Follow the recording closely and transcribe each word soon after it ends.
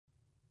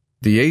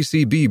The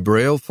ACB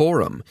Braille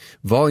Forum,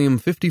 Volume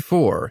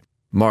 54,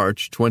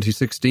 March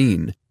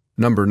 2016,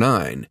 Number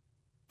 9.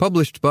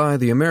 Published by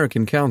the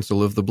American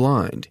Council of the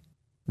Blind.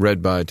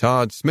 Read by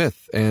Todd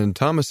Smith and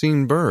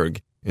Thomasine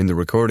Berg in the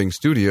recording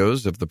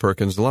studios of the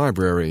Perkins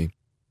Library.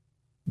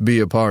 Be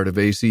a part of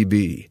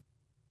ACB.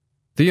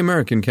 The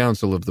American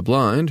Council of the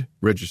Blind,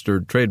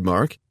 registered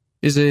trademark,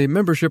 is a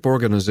membership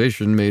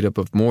organization made up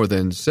of more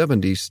than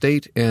 70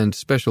 state and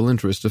special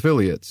interest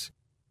affiliates.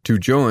 To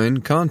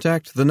join,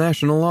 contact the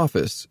national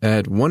office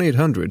at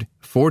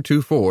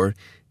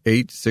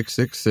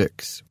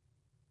 1-800-424-8666.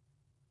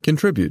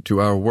 Contribute to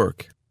our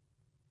work.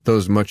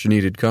 Those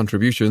much-needed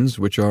contributions,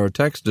 which are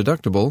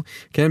tax-deductible,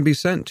 can be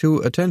sent to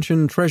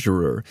Attention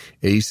Treasurer,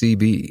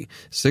 ACB,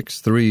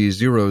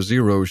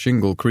 6300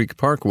 Shingle Creek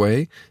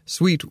Parkway,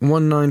 Suite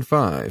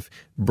 195,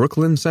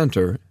 Brooklyn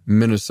Center,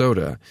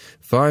 Minnesota,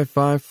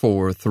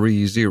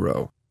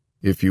 55430.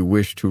 If you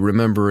wish to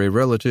remember a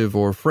relative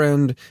or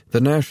friend, the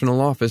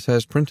National Office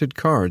has printed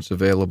cards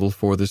available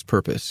for this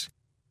purpose.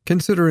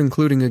 Consider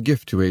including a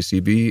gift to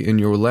ACB in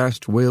your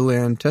last will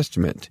and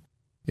testament.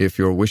 If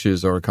your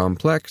wishes are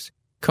complex,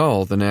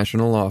 call the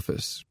National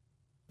Office.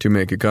 To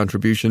make a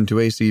contribution to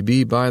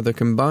ACB by the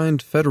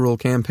combined federal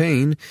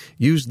campaign,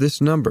 use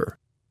this number,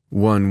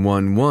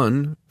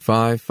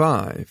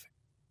 11155.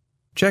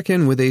 Check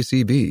in with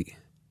ACB.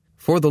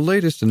 For the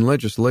latest in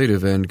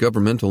legislative and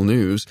governmental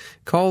news,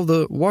 call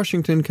the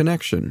Washington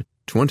Connection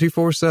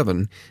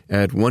 24/7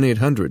 at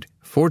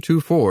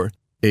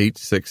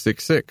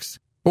 1-800-424-8666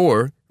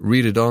 or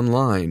read it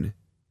online.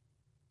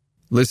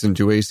 Listen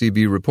to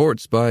ACB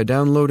reports by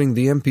downloading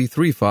the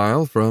MP3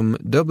 file from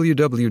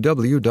www.acb.org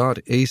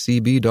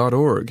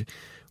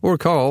or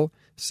call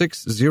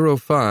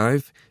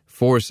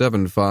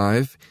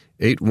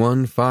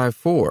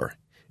 605-475-8154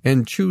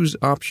 and choose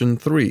option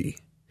 3.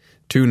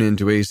 Tune in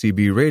to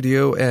ACB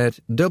Radio at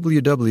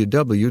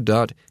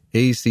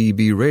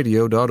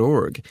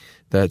www.acbradio.org.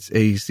 That's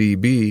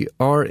acbradio.org.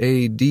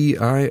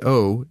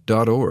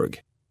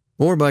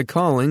 Or by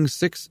calling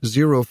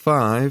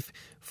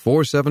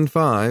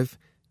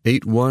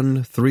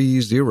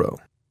 605-475-8130.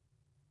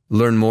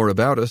 Learn more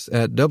about us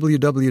at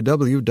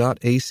www.acb.org.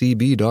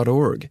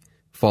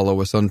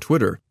 Follow us on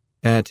Twitter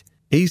at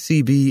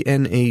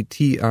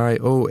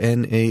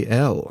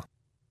ACBNATIONAL.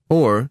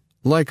 Or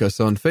like us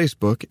on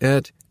Facebook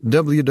at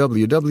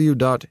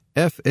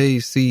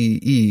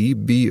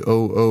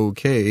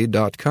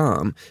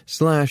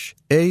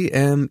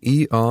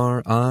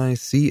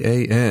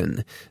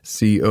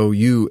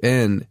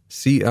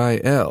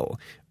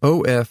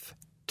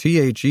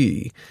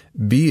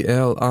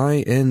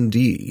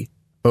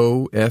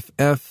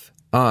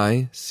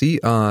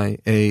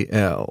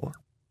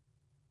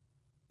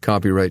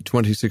Copyright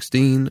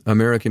 2016,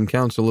 American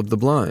Council of the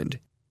Blind.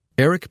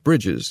 Eric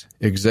Bridges,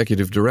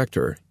 Executive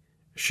Director.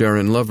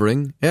 Sharon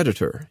Lovering,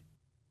 Editor.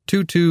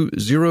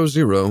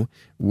 2200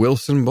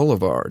 Wilson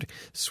Boulevard,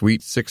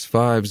 Suite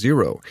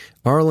 650,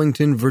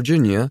 Arlington,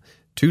 Virginia,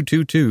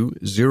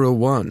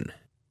 22201.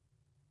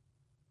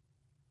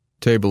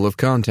 Table of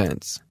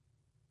Contents.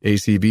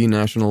 ACB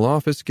National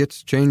Office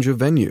gets change of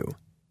venue.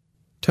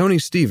 Tony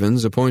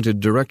Stevens appointed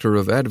Director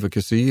of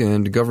Advocacy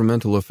and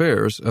Governmental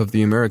Affairs of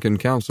the American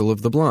Council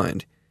of the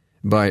Blind,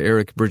 by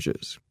Eric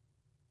Bridges.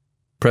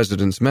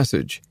 President's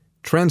Message,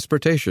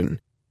 Transportation,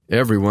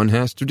 Everyone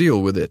Has to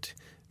Deal with It,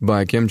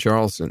 by Kim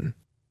Charlson.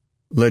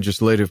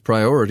 Legislative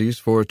Priorities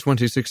for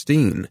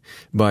 2016,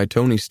 by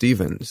Tony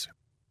Stevens.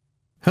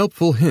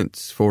 Helpful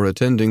Hints for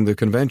Attending the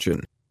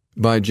Convention,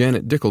 by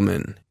Janet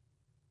Dickelman.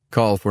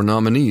 Call for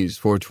Nominees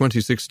for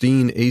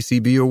 2016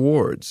 ACB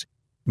Awards,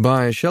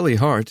 by Shelley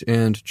Hart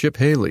and Chip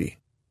Haley.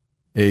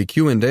 A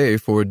Q&A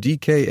for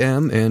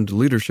DKM and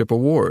Leadership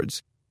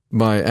Awards,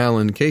 by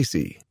Alan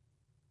Casey.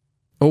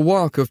 A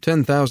Walk of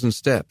 10,000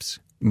 Steps,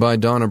 by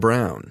Donna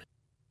Brown.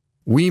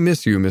 We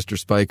Miss You, Mr.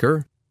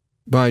 Spiker,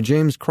 by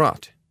James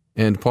Crott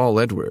and Paul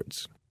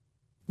Edwards.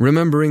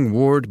 Remembering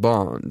Ward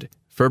Bond,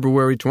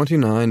 February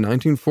 29,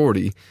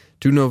 1940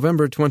 to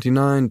November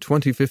 29,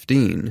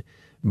 2015,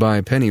 by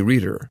Penny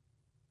Reeder.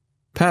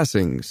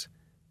 Passings,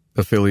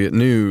 Affiliate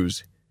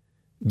News.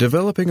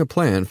 Developing a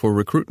Plan for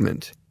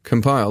Recruitment,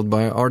 compiled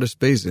by Artis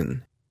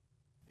Bazin.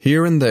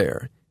 Here and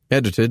There,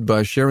 edited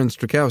by Sharon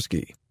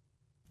Strakowski.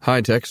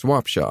 High-Tech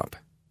Swap Shop.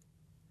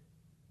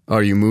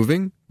 Are you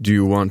moving? Do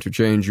you want to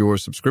change your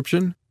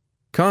subscription?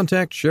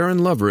 Contact Sharon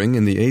Lovering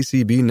in the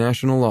ACB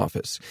National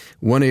Office,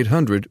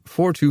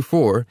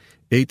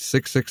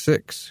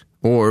 1-800-424-8666,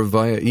 or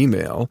via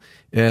email,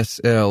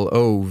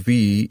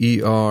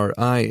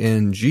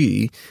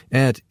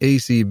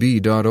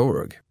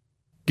 slovering@acb.org.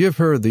 Give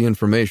her the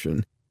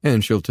information,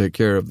 and she'll take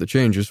care of the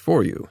changes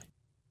for you.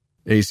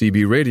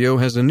 ACB Radio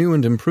has a new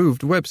and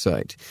improved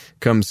website.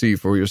 Come see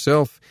for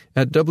yourself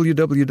at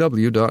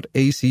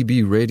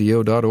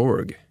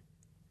www.acbradio.org.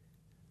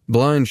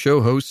 Blind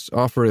show hosts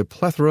offer a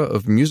plethora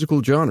of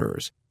musical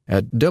genres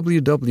at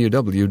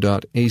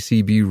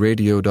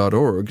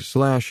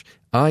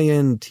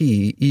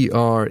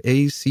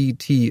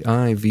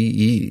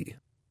www.acbradio.org/INTERACTIVE.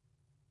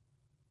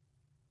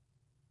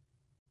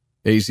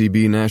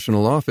 ACB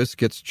National Office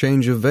gets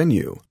change of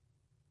venue.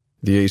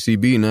 The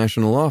ACB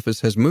National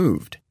Office has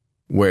moved.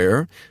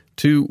 Where?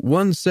 To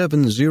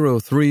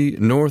 1703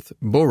 North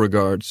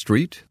Beauregard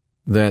Street,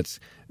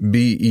 that's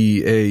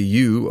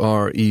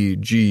Beauregard,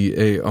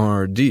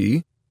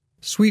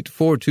 Suite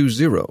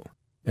 420,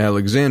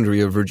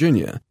 Alexandria,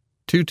 Virginia,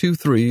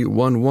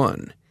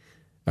 22311.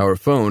 Our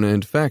phone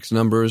and fax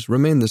numbers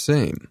remain the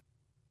same.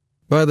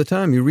 By the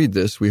time you read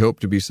this, we hope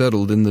to be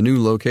settled in the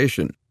new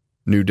location.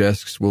 New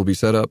desks will be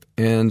set up,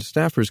 and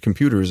staffers'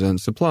 computers and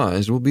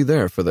supplies will be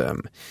there for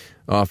them.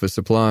 Office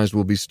supplies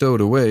will be stowed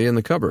away in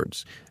the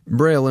cupboards.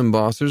 Braille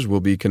embossers will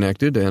be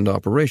connected and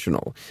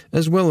operational,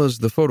 as well as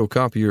the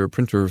photocopier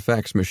printer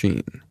fax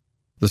machine.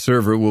 The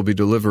server will be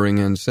delivering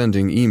and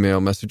sending email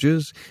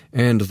messages,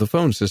 and the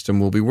phone system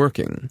will be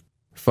working.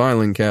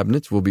 Filing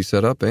cabinets will be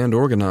set up and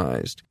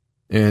organized,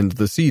 and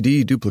the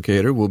CD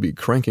duplicator will be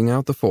cranking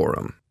out the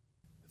forum.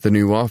 The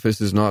new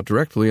office is not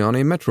directly on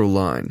a metro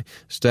line.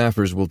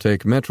 Staffers will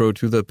take metro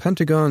to the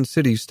Pentagon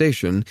City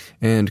Station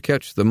and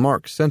catch the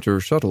Mark Center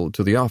shuttle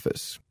to the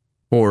office,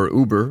 or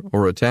Uber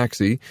or a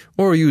taxi,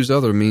 or use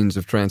other means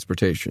of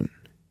transportation.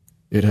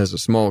 It has a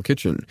small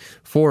kitchen,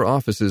 4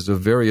 offices of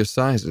various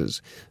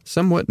sizes,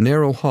 somewhat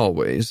narrow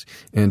hallways,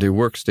 and a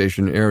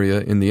workstation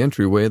area in the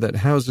entryway that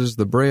houses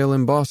the Braille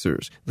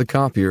embossers, the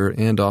copier,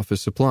 and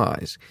office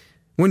supplies.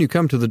 When you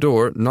come to the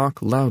door,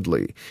 knock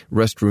loudly.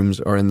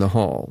 Restrooms are in the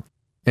hall.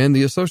 And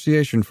the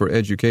Association for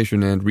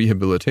Education and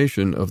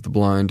Rehabilitation of the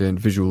Blind and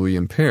Visually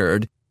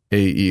Impaired,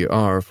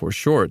 AER for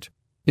short,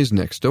 is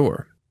next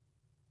door.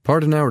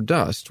 Pardon our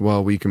dust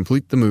while we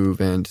complete the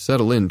move and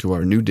settle into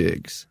our new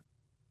digs.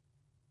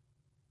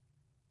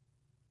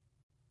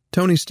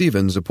 Tony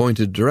Stevens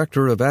appointed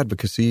Director of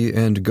Advocacy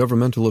and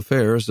Governmental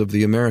Affairs of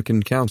the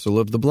American Council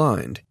of the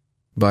Blind,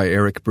 by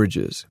Eric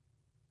Bridges.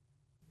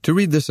 To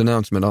read this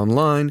announcement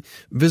online,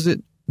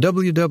 visit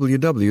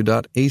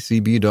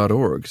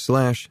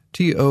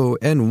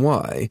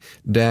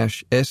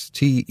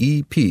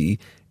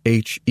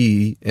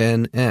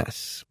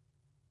www.acb.org/TONY-STEPHENS.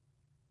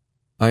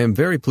 I am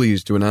very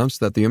pleased to announce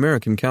that the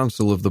American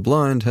Council of the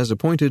Blind has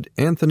appointed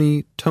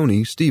Anthony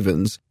Tony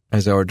Stevens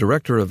as our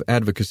Director of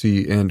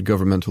Advocacy and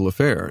Governmental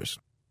Affairs.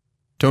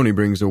 Tony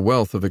brings a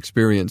wealth of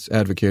experience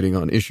advocating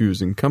on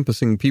issues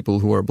encompassing people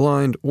who are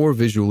blind or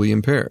visually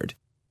impaired.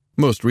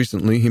 Most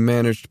recently, he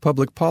managed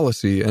public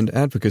policy and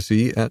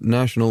advocacy at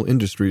National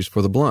Industries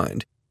for the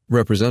Blind,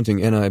 representing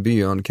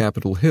NIB on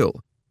Capitol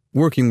Hill,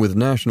 working with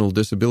national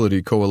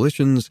disability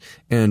coalitions,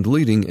 and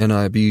leading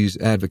NIB's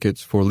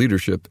Advocates for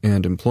Leadership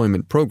and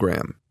Employment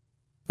program.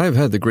 I have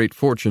had the great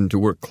fortune to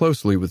work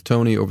closely with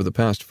Tony over the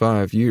past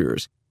 5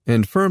 years,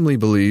 and firmly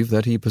believe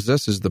that he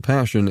possesses the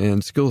passion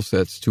and skill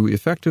sets to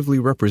effectively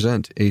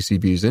represent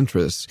ACB's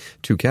interests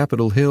to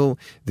Capitol Hill,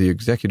 the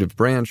executive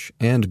branch,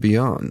 and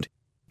beyond.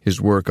 His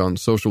work on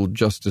social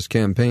justice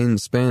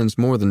campaigns spans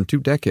more than 2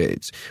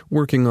 decades,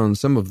 working on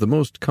some of the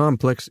most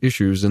complex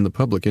issues in the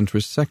public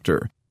interest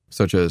sector,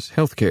 such as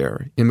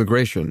healthcare,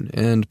 immigration,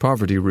 and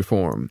poverty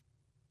reform.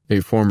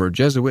 A former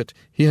Jesuit,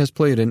 he has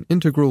played an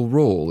integral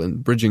role in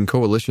bridging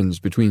coalitions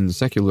between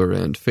secular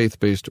and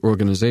faith-based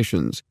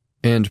organizations,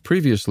 and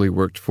previously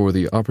worked for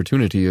the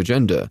Opportunity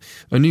Agenda,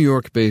 a New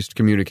York-based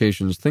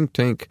communications think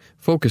tank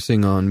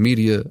focusing on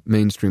media,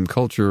 mainstream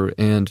culture,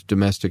 and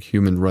domestic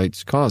human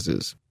rights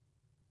causes.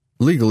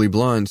 Legally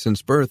blind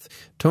since birth,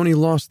 Tony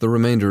lost the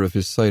remainder of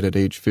his sight at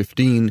age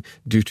 15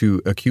 due to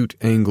acute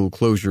angle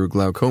closure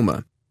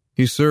glaucoma.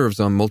 He serves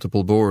on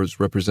multiple boards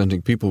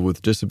representing people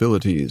with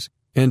disabilities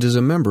and is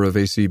a member of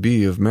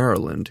ACB of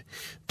Maryland.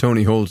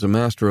 Tony holds a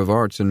Master of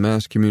Arts in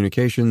Mass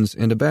Communications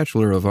and a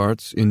Bachelor of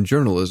Arts in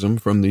Journalism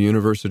from the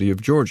University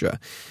of Georgia,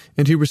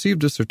 and he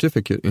received a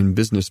certificate in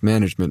Business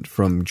Management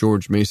from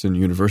George Mason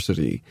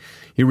University.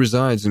 He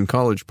resides in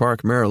College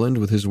Park, Maryland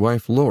with his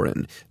wife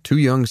Lauren, 2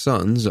 young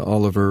sons,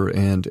 Oliver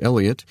and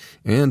Elliot,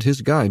 and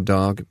his guide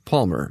dog,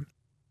 Palmer.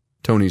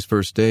 Tony's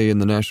first day in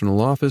the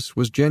national office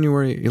was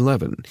January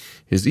 11.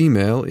 His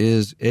email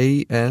is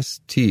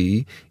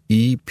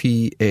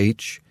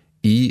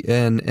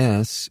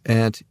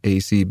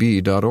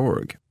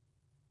astephens@acb.org.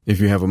 If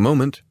you have a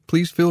moment,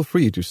 please feel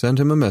free to send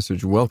him a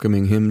message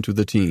welcoming him to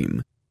the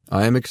team.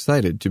 I am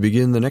excited to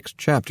begin the next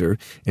chapter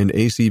in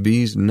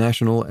ACB's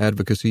national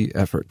advocacy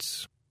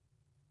efforts.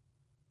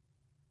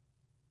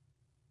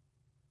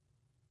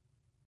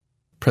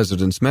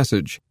 President's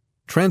Message: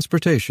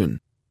 Transportation.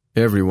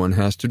 Everyone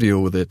Has to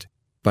Deal with It,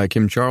 by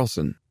Kim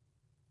Charlson.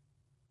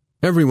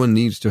 Everyone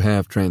needs to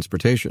have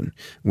transportation,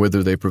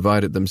 whether they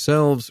provide it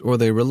themselves or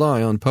they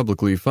rely on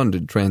publicly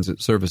funded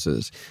transit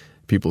services.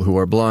 People who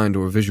are blind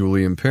or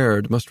visually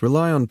impaired must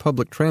rely on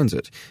public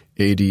transit,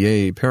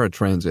 ADA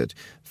paratransit,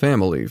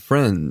 family,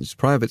 friends,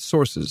 private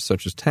sources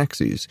such as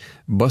taxis,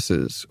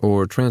 buses,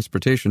 or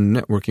transportation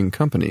networking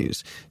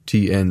companies,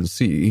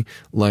 TNC,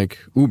 like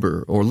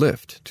Uber or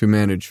Lyft, to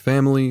manage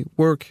family,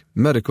 work,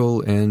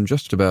 medical, and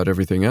just about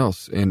everything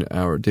else in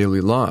our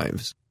daily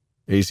lives.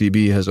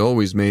 ACB has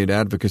always made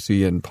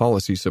advocacy and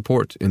policy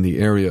support in the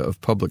area of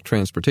public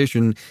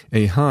transportation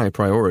a high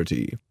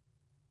priority.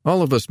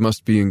 All of us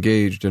must be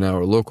engaged in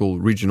our local,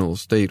 regional,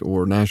 state,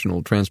 or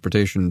national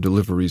transportation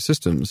delivery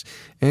systems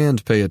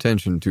and pay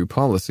attention to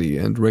policy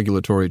and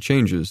regulatory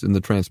changes in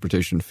the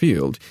transportation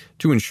field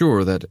to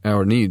ensure that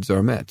our needs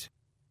are met.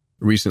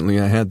 Recently,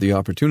 I had the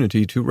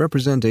opportunity to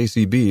represent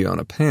ACB on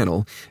a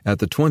panel at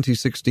the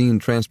 2016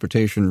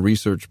 Transportation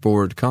Research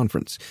Board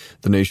Conference,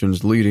 the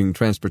nation's leading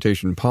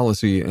transportation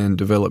policy and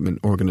development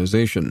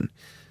organization.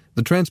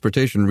 The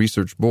Transportation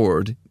Research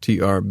Board,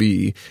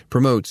 TRB,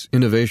 promotes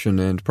innovation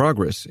and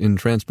progress in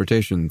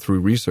transportation through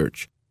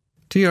research.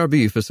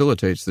 TRB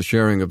facilitates the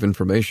sharing of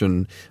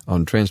information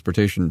on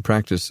transportation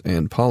practice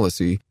and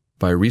policy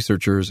by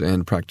researchers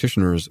and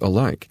practitioners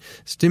alike,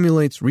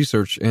 stimulates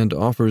research and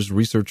offers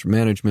research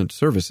management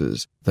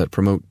services that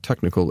promote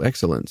technical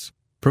excellence,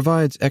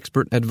 provides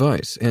expert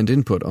advice and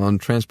input on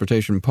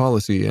transportation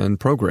policy and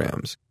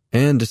programs,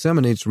 and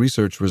disseminates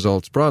research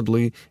results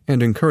broadly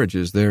and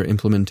encourages their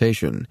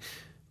implementation.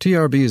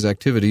 TRB's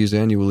activities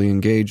annually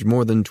engage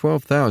more than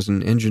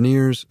 12,000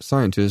 engineers,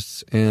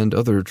 scientists, and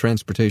other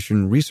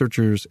transportation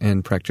researchers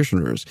and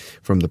practitioners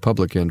from the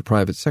public and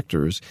private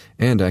sectors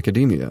and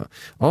academia,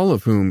 all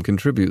of whom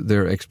contribute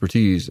their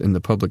expertise in the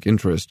public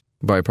interest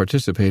by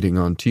participating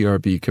on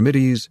TRB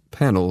committees,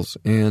 panels,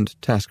 and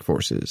task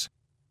forces.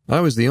 I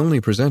was the only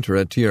presenter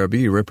at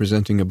TRB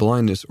representing a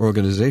blindness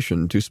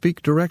organization to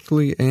speak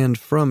directly and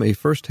from a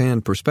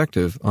first-hand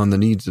perspective on the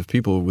needs of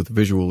people with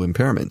visual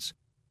impairments.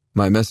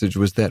 My message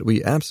was that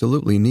we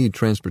absolutely need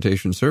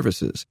transportation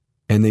services,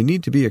 and they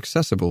need to be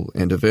accessible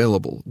and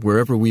available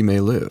wherever we may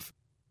live.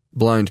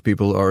 Blind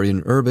people are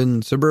in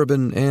urban,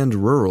 suburban, and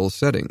rural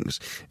settings,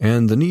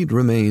 and the need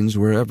remains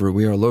wherever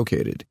we are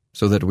located,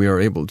 so that we are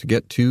able to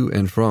get to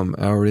and from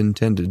our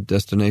intended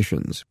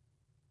destinations.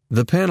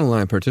 The panel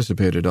I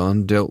participated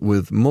on dealt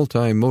with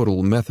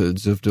multimodal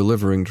methods of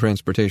delivering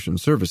transportation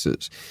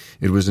services.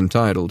 It was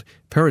entitled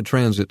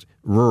Paratransit,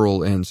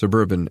 Rural and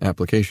Suburban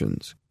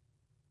Applications.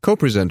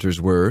 Co-presenters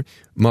were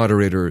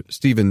moderator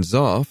Stephen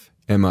Zoff,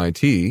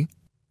 MIT,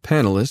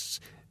 panelists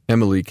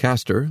Emily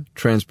Castor,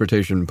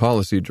 Transportation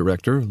Policy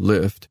Director,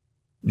 Lyft,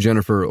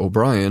 Jennifer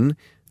O'Brien,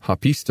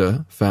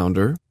 Hopista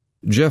founder,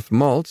 Jeff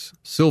Maltz,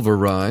 Silver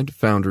Ride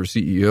founder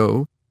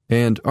CEO,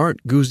 and Art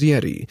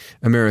Guzietti,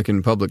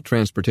 American Public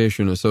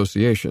Transportation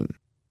Association.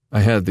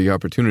 I had the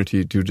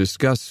opportunity to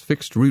discuss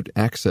fixed-route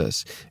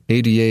access,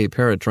 ADA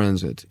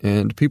paratransit,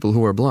 and people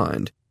who are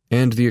blind,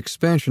 and the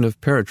expansion of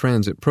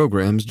paratransit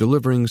programs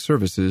delivering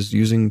services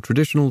using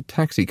traditional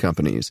taxi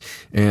companies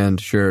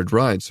and shared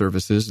ride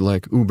services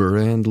like Uber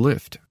and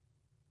Lyft.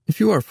 If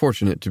you are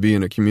fortunate to be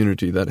in a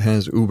community that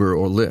has Uber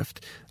or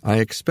Lyft, I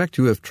expect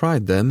you have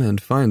tried them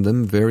and find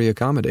them very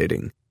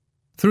accommodating.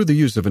 Through the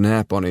use of an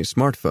app on a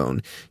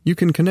smartphone, you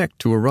can connect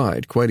to a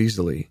ride quite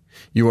easily.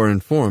 You are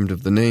informed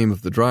of the name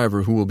of the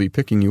driver who will be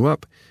picking you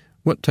up,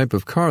 what type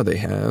of car they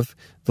have,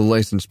 the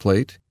license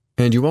plate,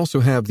 and you also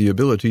have the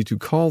ability to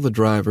call the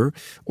driver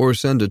or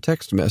send a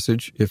text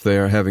message if they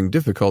are having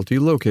difficulty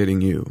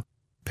locating you.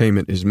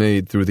 Payment is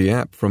made through the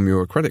app from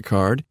your credit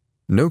card,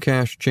 no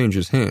cash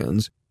changes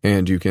hands,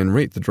 and you can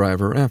rate the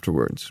driver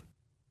afterwards.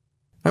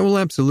 I will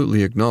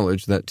absolutely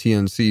acknowledge that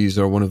TNCs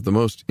are one of the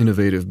most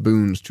innovative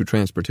boons to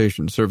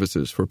transportation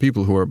services for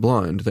people who are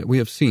blind that we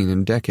have seen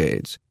in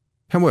decades.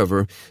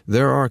 However,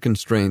 there are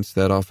constraints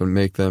that often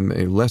make them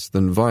a less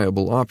than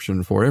viable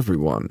option for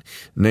everyone,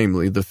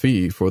 namely the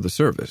fee for the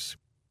service.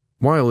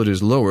 While it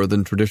is lower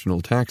than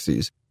traditional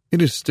taxis,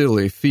 it is still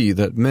a fee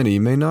that many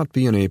may not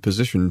be in a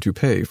position to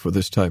pay for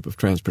this type of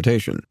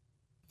transportation.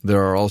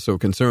 There are also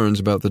concerns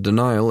about the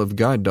denial of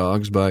guide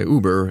dogs by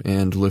Uber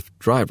and Lyft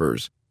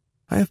drivers.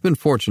 I have been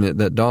fortunate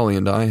that Dolly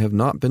and I have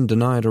not been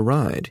denied a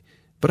ride,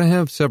 but I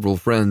have several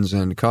friends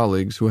and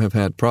colleagues who have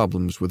had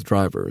problems with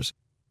drivers.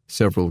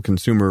 Several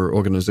consumer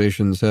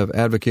organizations have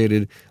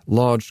advocated,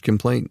 lodged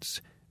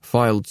complaints,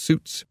 filed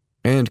suits,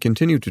 and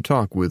continue to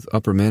talk with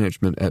upper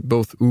management at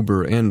both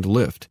Uber and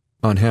Lyft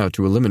on how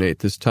to eliminate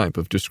this type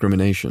of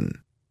discrimination.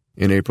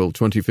 In April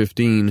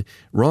 2015,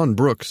 Ron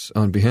Brooks,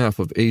 on behalf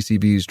of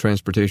ACB's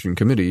Transportation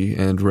Committee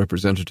and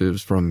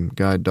representatives from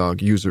Guide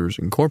Dog Users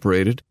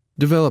Incorporated,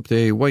 developed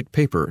a white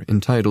paper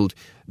entitled,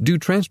 Do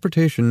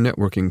Transportation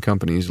Networking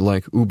Companies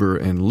like Uber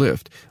and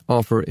Lyft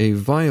offer a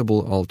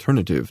viable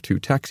alternative to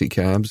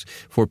taxicabs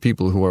for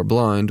people who are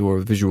blind or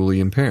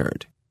visually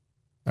impaired?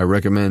 I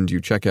recommend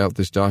you check out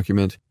this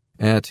document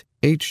at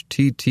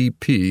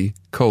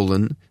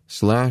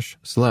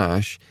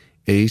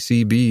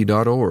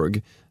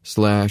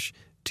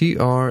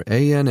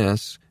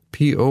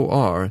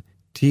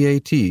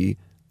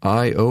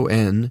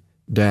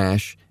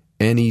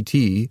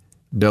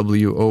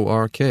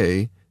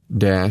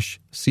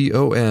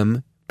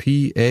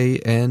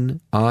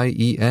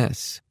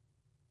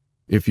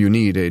If you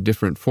need a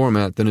different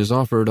format than is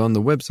offered on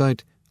the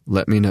website,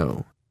 let me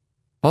know.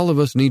 All of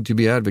us need to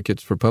be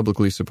advocates for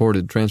publicly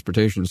supported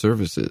transportation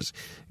services.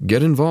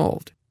 Get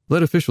involved.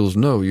 Let officials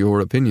know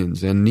your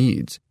opinions and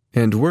needs,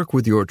 and work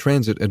with your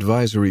transit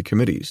advisory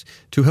committees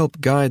to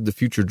help guide the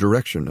future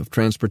direction of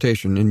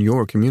transportation in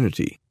your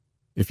community.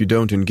 If you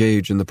don't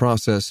engage in the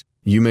process,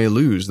 You may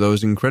lose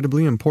those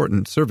incredibly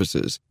important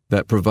services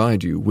that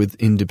provide you with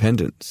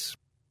independence.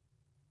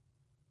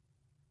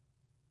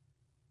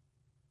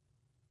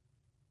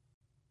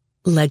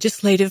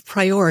 Legislative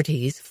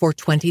Priorities for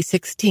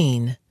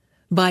 2016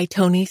 by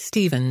Tony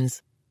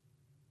Stevens.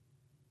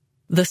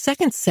 The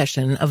second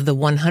session of the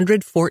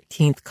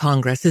 114th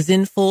Congress is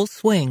in full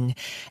swing,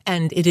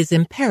 and it is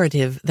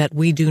imperative that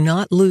we do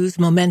not lose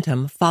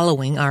momentum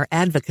following our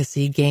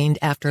advocacy gained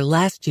after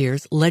last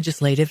year's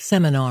legislative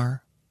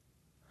seminar.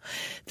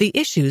 The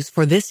issues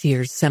for this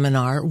year's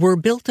seminar were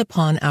built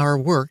upon our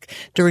work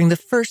during the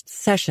first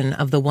session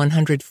of the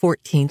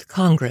 114th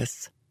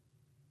Congress.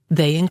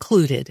 They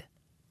included: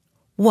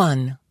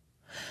 1.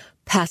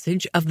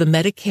 Passage of the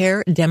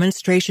Medicare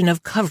Demonstration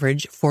of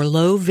Coverage for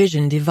Low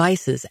Vision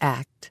Devices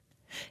Act,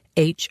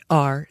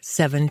 H.R.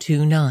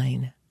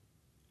 729.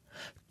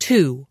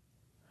 2.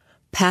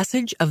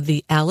 Passage of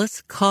the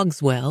Alice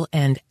Cogswell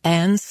and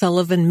Anne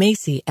Sullivan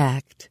Macy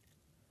Act,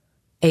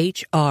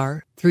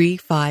 H.R.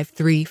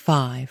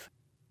 3535.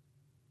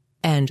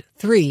 And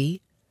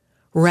 3.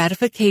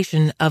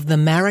 Ratification of the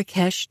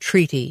Marrakesh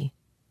Treaty.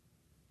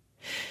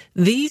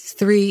 These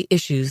three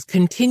issues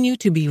continue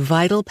to be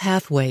vital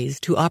pathways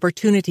to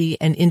opportunity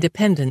and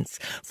independence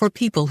for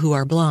people who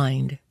are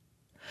blind.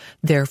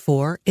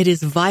 Therefore, it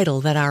is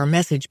vital that our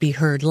message be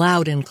heard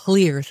loud and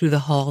clear through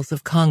the halls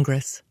of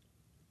Congress.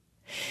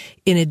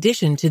 In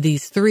addition to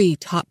these three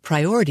top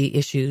priority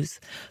issues,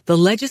 the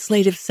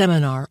legislative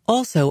seminar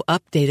also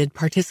updated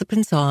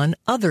participants on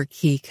other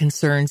key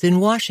concerns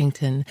in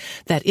Washington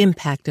that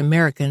impact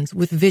Americans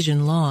with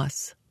vision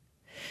loss.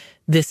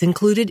 This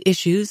included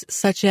issues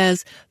such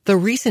as the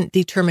recent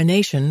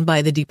determination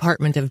by the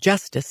Department of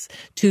Justice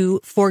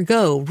to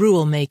forego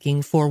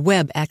rulemaking for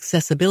web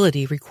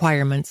accessibility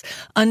requirements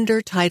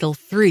under Title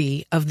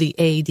III of the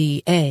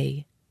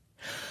ADA,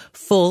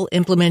 full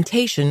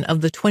implementation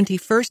of the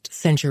 21st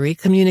Century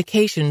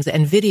Communications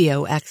and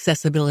Video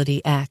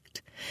Accessibility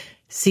Act,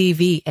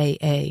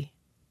 CVAA,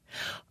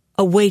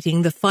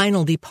 awaiting the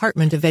final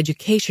Department of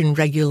Education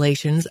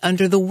regulations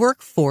under the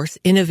Workforce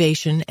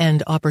Innovation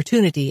and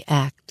Opportunity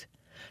Act,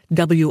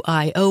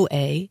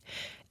 WIOA,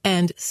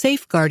 and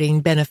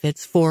safeguarding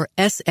benefits for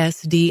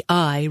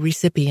SSDI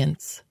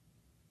recipients.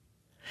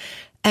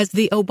 As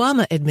the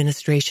Obama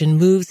administration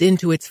moves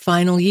into its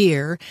final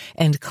year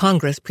and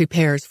Congress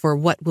prepares for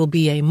what will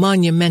be a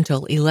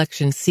monumental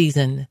election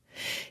season,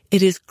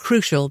 it is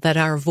crucial that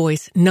our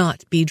voice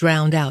not be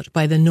drowned out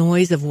by the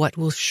noise of what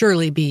will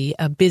surely be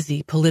a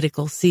busy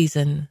political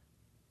season.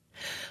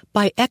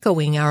 By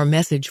echoing our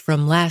message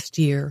from last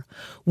year,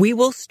 we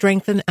will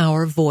strengthen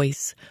our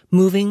voice,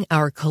 moving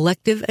our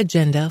collective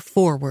agenda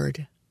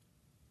forward.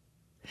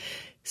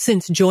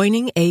 Since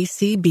joining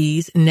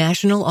ACB's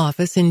national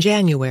office in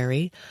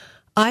January,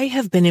 I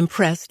have been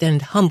impressed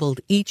and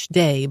humbled each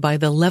day by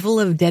the level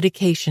of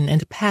dedication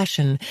and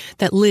passion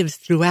that lives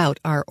throughout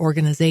our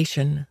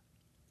organization.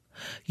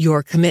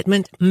 Your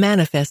commitment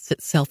manifests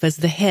itself as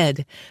the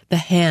head, the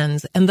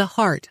hands, and the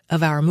heart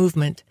of our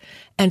movement,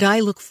 and I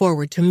look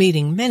forward to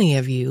meeting many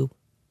of you.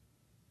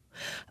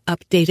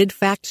 Updated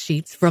fact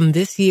sheets from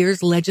this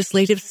year's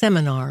legislative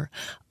seminar,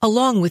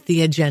 along with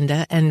the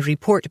agenda and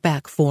report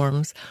back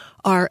forms,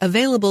 are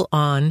available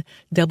on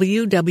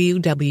www.acb.org.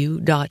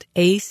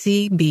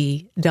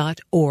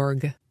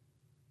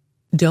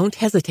 Don't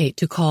hesitate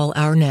to call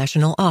our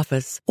national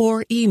office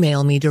or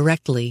email me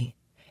directly,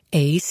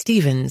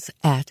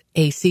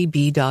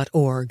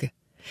 astevens@acb.org,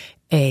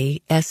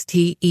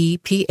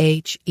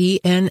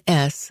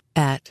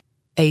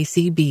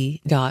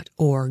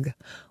 astepphens@acb.org,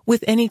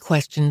 with any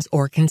questions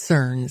or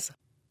concerns.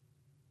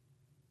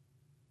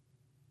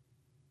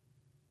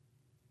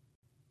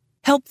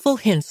 Helpful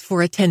Hints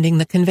for Attending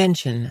the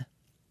Convention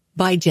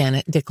by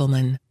Janet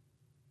Dickelman.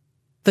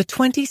 The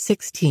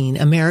 2016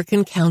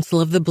 American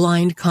Council of the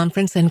Blind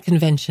Conference and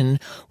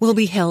Convention will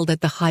be held at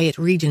the Hyatt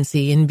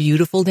Regency in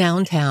beautiful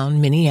downtown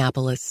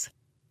Minneapolis.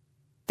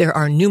 There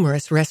are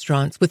numerous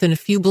restaurants within a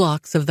few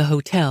blocks of the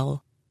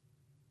hotel.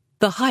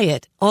 The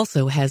Hyatt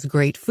also has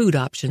great food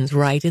options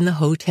right in the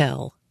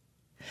hotel.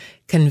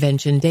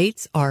 Convention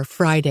dates are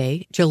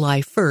Friday,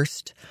 July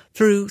 1st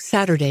through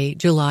Saturday,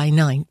 July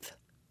 9th.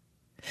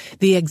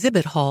 The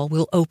exhibit hall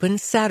will open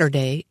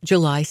Saturday,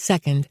 July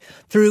 2nd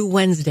through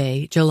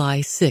Wednesday, July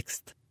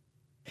 6th.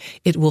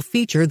 It will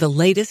feature the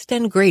latest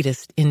and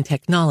greatest in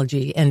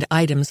technology and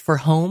items for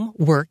home,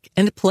 work,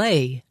 and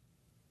play.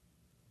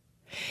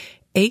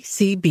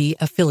 ACB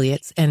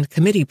affiliates and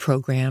committee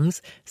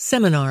programs,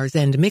 seminars,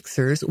 and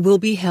mixers will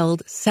be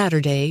held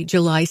Saturday,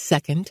 July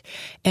 2nd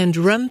and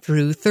run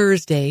through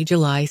Thursday,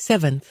 July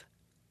 7th.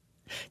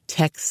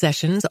 Tech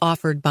sessions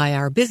offered by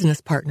our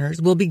business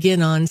partners will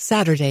begin on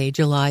Saturday,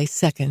 July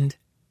 2nd.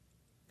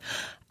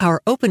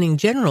 Our opening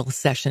general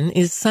session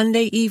is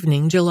Sunday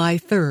evening, July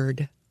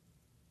 3rd.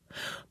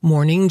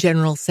 Morning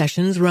general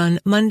sessions run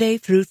Monday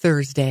through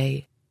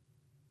Thursday.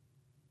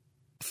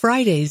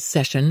 Friday's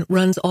session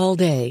runs all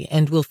day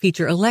and will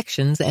feature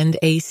elections and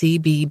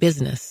ACB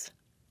business.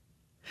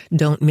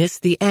 Don't miss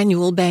the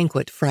annual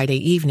banquet Friday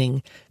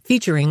evening,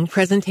 featuring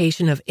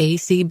presentation of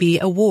ACB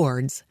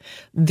awards,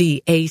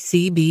 the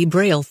ACB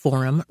Braille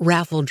Forum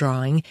raffle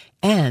drawing,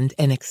 and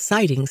an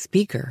exciting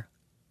speaker.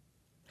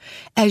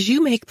 As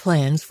you make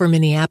plans for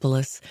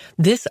Minneapolis,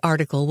 this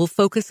article will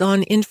focus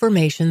on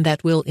information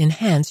that will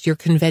enhance your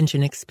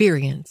convention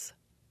experience.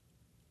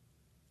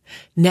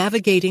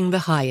 Navigating the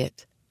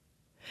Hyatt.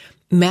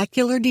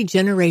 Macular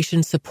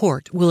degeneration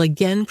support will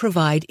again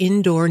provide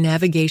indoor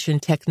navigation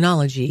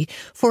technology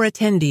for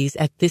attendees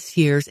at this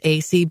year's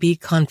ACB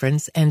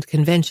conference and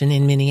convention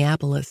in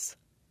Minneapolis.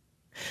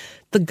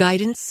 The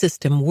guidance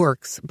system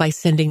works by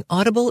sending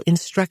audible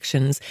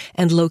instructions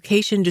and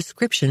location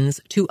descriptions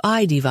to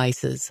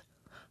iDevices,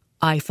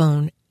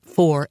 iPhone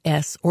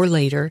 4S or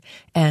later,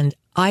 and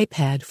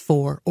iPad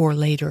 4 or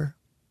later.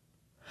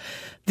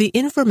 The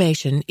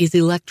information is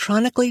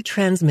electronically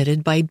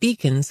transmitted by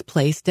beacons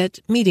placed at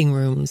meeting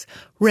rooms,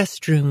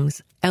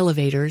 restrooms,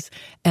 elevators,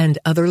 and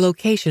other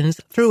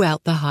locations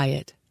throughout the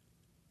Hyatt.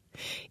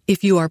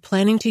 If you are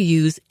planning to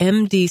use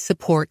MD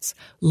Support's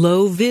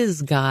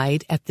Low-Vis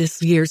guide at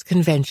this year's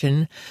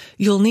convention,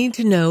 you'll need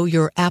to know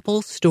your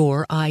Apple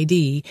Store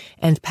ID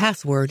and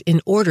password in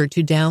order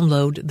to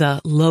download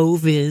the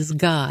Low-Vis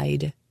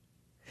guide.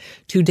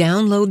 To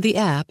download the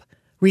app,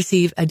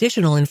 receive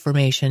additional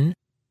information,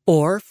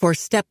 or for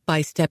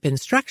step-by-step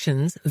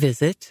instructions,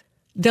 visit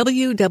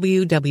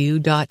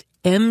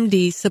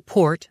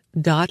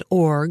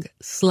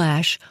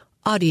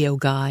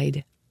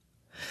www.mdsupport.org/audioguide.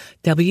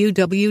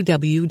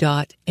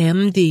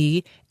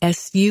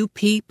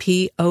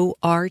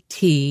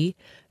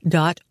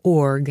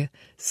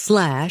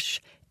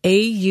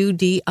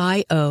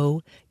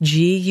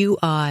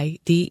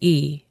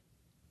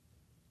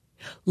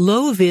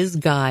 Low-Vis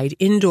Guide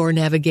Indoor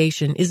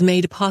Navigation is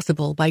made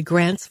possible by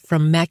grants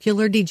from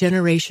Macular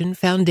Degeneration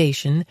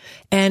Foundation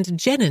and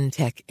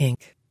Genentech, Inc.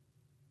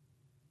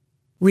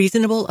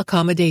 Reasonable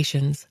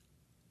accommodations.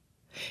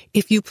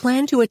 If you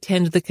plan to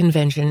attend the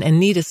convention and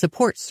need a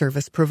support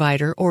service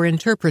provider or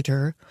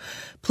interpreter,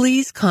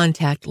 please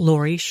contact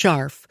Lori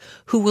Scharf,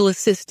 who will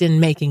assist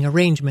in making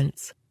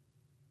arrangements.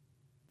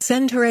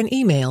 Send her an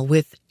email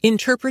with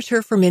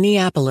Interpreter for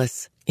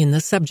Minneapolis in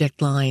the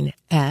subject line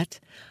at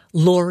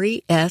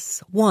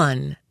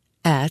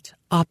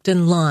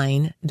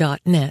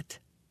loris1@optonline.net.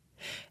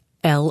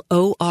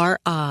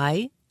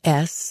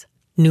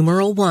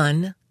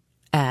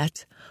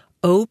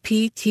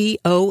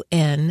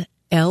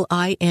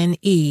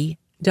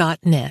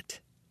 LORIS1@OPTONLINE.net.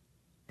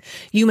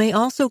 You may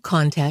also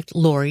contact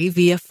Lori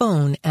via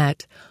phone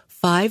at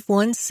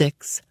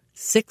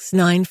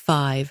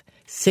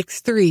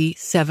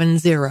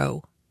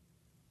 516-695-6370.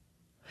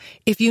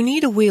 If you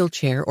need a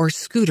wheelchair or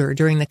scooter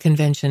during the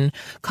convention,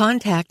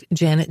 contact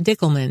Janet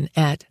Dickelman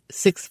at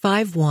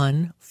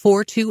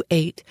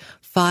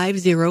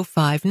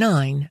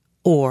 651-428-5059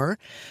 or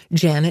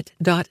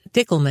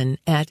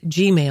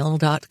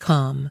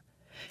janet.dickelman@gmail.com.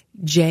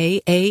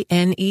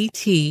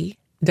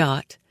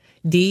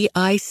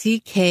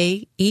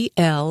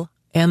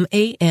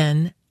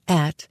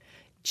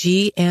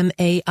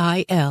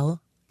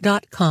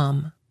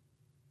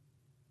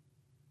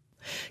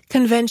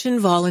 Convention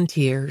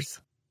volunteers.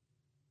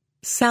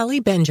 Sally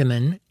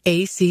Benjamin,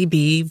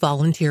 ACB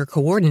Volunteer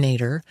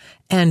Coordinator,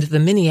 and the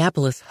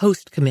Minneapolis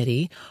Host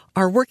Committee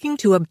are working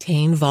to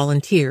obtain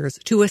volunteers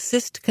to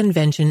assist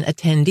convention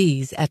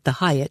attendees at the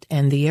Hyatt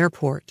and the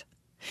airport.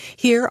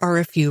 Here are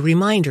a few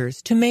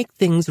reminders to make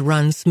things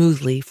run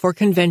smoothly for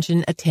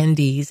convention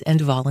attendees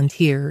and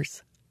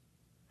volunteers.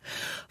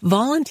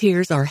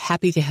 Volunteers are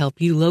happy to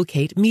help you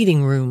locate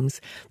meeting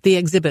rooms, the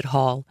exhibit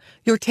hall,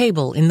 your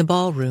table in the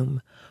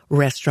ballroom,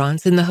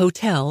 restaurants in the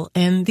hotel,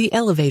 and the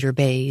elevator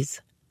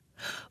bays.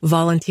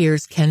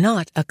 Volunteers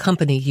cannot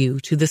accompany you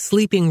to the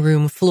sleeping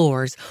room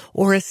floors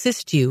or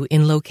assist you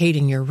in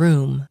locating your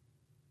room.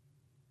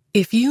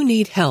 If you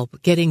need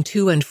help getting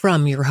to and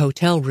from your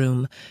hotel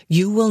room,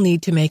 you will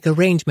need to make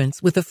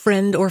arrangements with a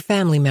friend or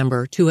family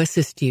member to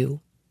assist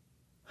you.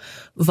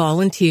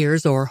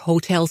 Volunteers or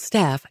hotel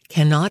staff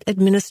cannot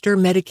administer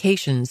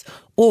medications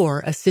or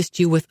assist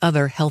you with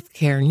other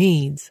healthcare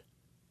needs.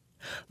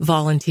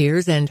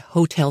 Volunteers and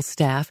hotel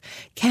staff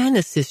can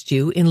assist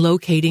you in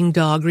locating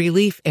dog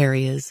relief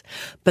areas,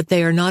 but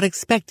they are not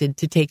expected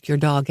to take your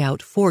dog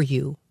out for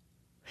you.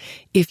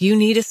 If you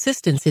need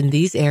assistance in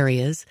these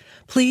areas,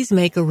 please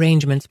make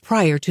arrangements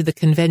prior to the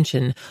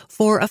convention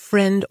for a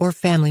friend or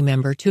family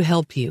member to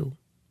help you.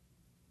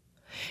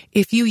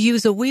 If you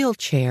use a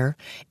wheelchair,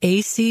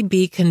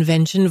 ACB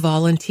convention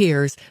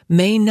volunteers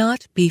may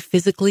not be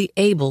physically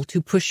able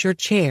to push your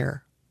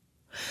chair.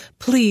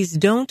 Please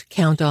don't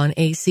count on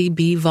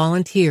ACB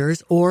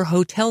volunteers or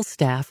hotel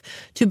staff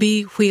to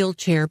be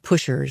wheelchair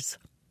pushers.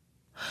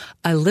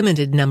 A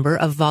limited number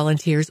of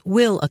volunteers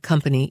will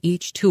accompany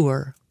each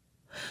tour.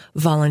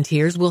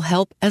 Volunteers will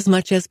help as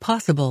much as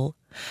possible.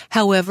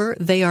 However,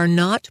 they are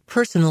not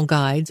personal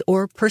guides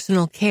or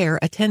personal care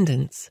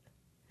attendants.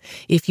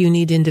 If you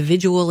need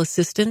individual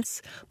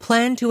assistance,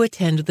 plan to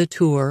attend the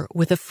tour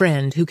with a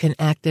friend who can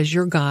act as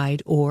your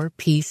guide or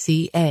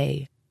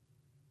PCA.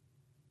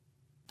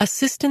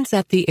 Assistance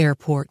at the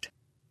airport.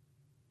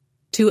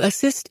 To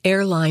assist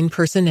airline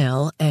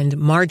personnel and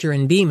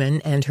Margarine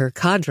Beeman and her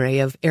cadre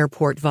of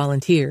airport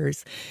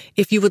volunteers,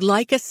 if you would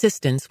like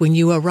assistance when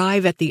you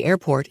arrive at the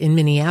airport in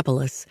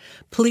Minneapolis,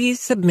 please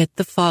submit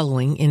the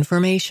following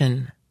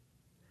information.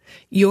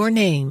 Your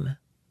name.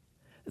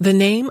 The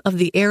name of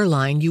the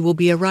airline you will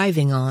be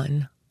arriving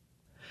on.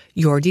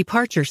 Your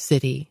departure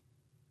city.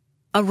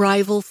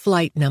 Arrival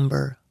flight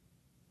number.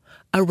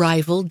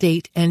 Arrival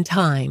date and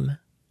time.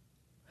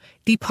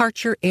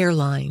 Departure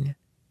airline.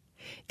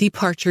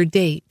 Departure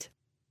date.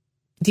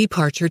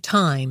 Departure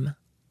time.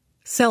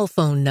 Cell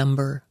phone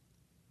number.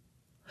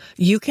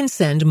 You can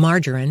send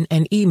Margarine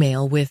an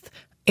email with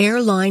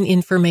airline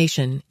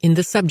information in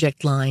the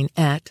subject line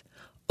at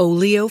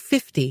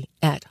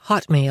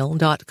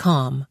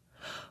oleo50@hotmail.com.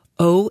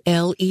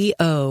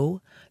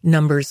 OLEO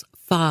numbers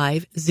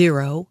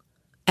 50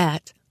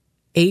 at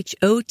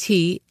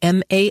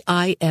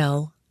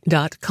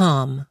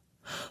HOTMAIL.com.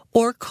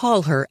 Or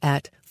call her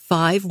at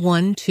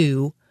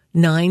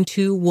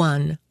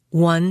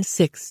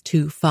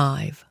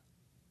 512-921-1625.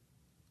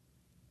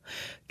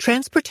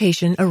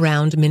 Transportation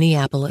around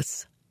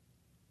Minneapolis.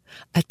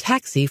 A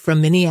taxi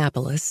from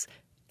Minneapolis,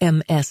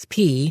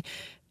 MSP,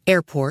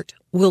 airport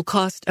will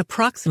cost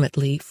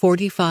approximately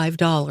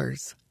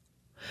 $45.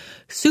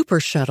 Super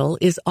Shuttle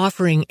is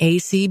offering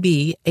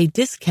ACB a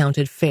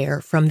discounted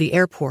fare from the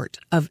airport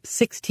of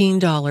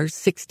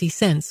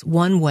 $16.60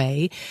 one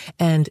way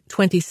and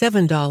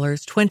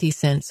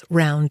 $27.20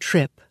 round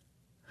trip.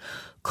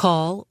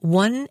 Call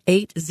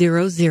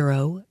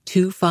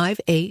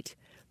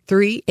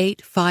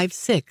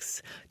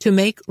 1-800-258-3856 to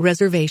make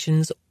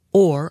reservations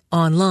or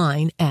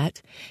online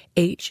at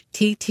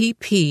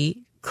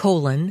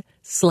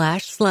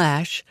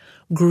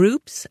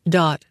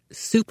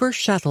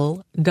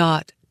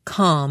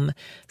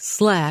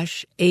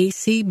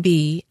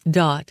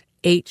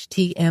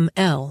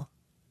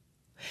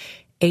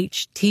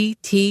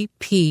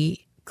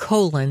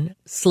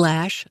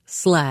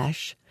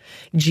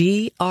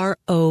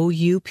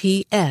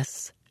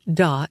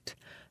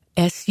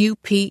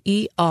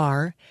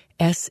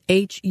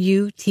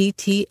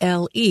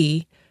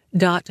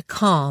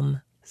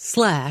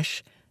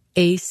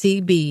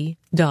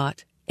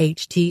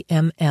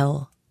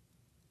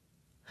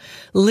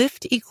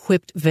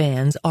Lift-equipped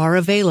vans are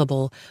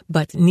available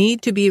but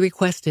need to be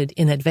requested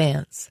in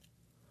advance.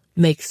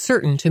 Make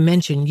certain to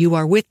mention you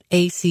are with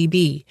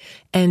ACB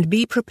and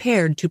be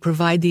prepared to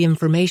provide the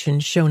information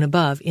shown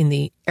above in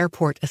the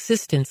Airport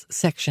Assistance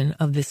section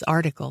of this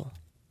article.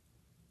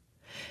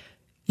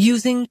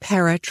 Using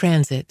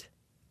paratransit.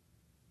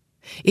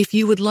 If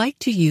you would like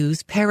to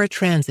use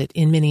paratransit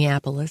in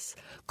Minneapolis,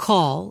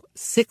 call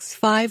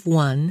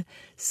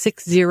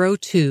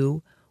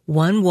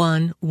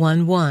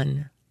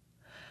 651-602-1111.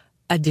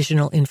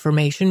 Additional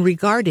information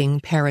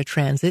regarding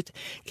paratransit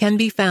can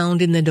be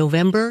found in the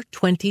November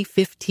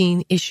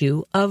 2015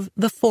 issue of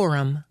The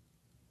Forum.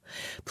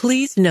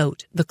 Please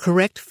note the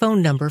correct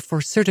phone number for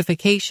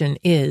certification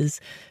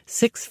is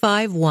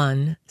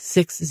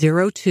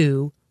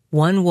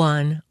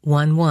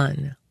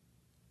 651-602-1111.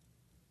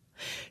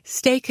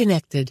 Stay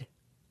connected.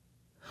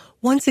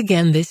 Once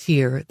again this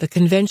year, the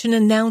convention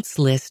announce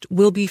list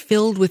will be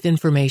filled with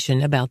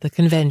information about the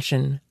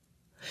convention.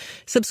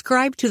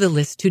 Subscribe to the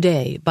list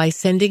today by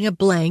sending a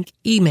blank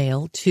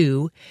email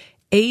to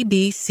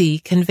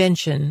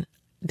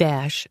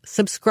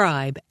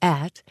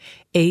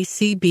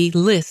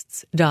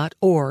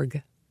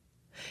abcconvention-subscribe@acblists.org.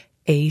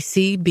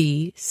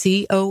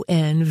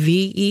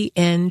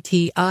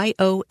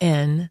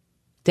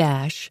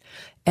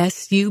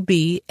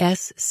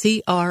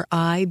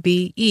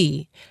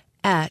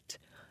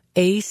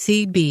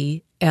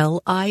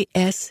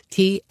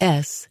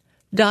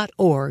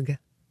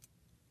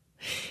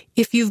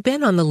 If you've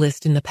been on the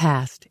list in the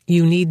past,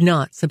 you need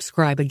not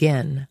subscribe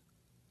again.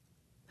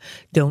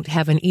 Don't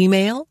have an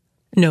email?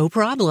 No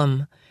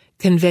problem.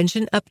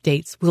 Convention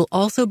updates will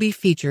also be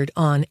featured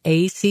on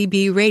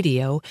ACB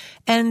Radio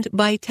and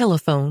by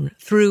telephone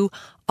through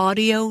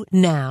Audio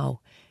Now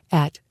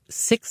at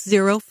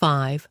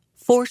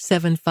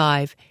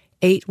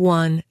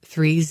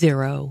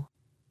 605-475-8130.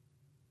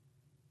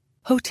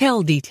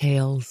 Hotel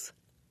details.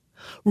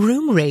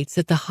 Room rates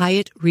at the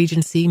Hyatt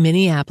Regency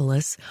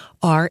Minneapolis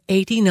are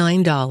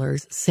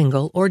 $89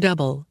 single or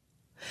double.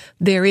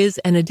 There is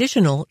an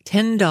additional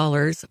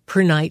 $10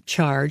 per night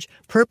charge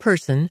per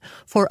person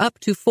for up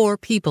to 4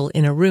 people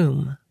in a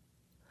room.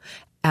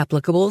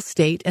 Applicable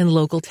state and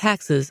local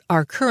taxes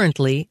are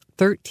currently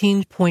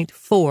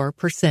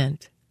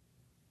 13.4%.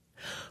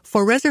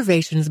 For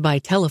reservations by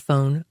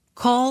telephone,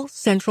 call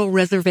Central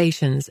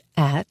Reservations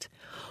at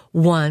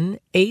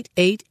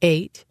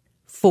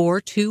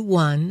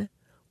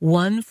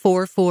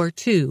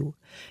 1-888-421-1442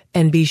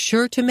 and be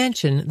sure to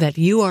mention that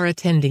you are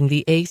attending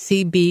the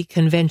ACB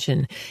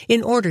convention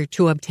in order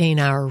to obtain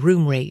our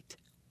room rate.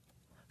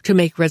 To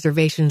make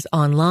reservations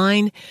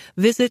online,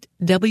 visit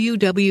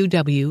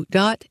www.acb.org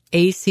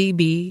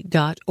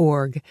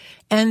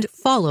and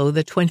follow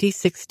the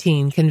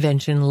 2016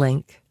 convention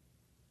link.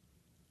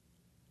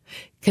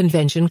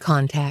 Convention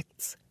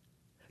contacts.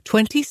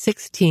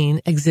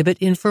 2016 exhibit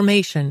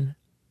information.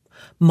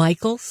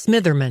 Michael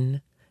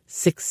Smitherman,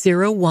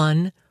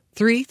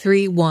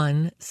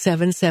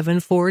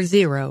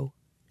 601-331-7740.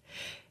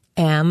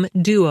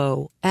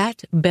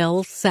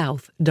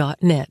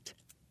 amduo@bellsouth.net.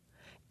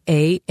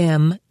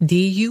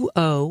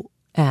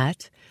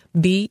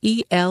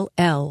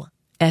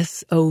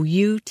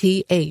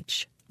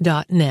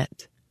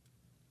 amduo@bellsouth.net.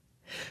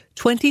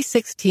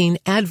 2016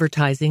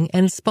 advertising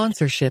and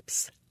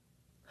sponsorships.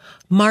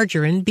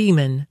 Margarine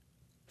Beeman,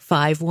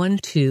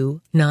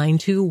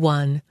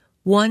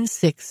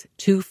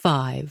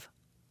 512-921-1625.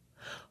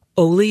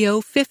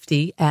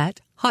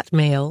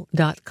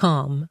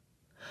 oleo50@hotmail.com.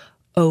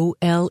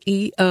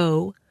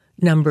 OLEO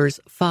numbers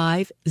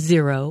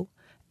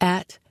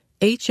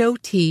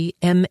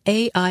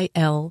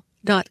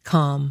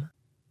 50@hotmail.com.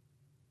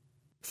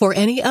 For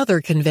any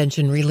other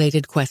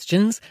convention-related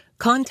questions,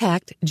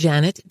 contact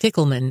Janet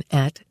Dickelman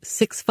at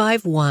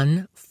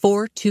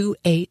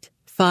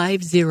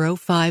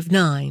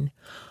 651-428-5059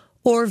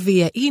 or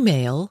via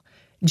email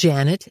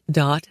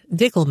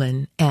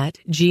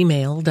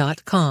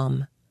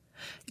janet.dickelman@gmail.com.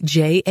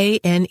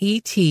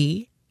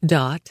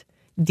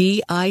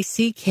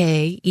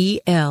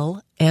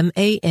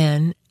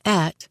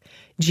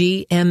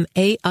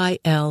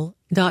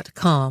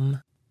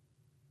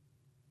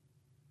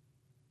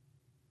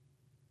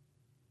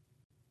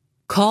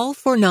 Call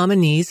for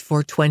nominees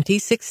for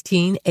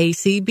 2016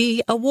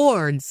 ACB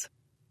Awards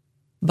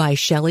by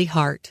Shelley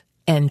Hart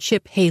and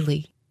Chip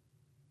Haley.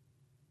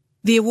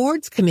 The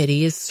awards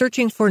committee is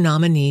searching for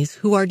nominees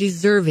who are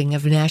deserving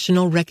of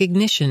national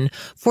recognition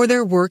for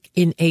their work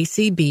in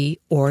ACB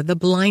or the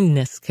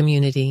blindness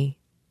community.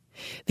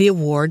 The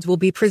awards will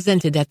be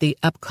presented at the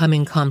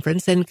upcoming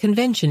conference and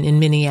convention in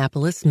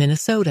Minneapolis,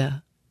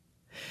 Minnesota.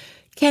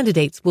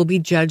 Candidates will be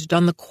judged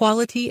on the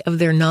quality of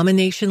their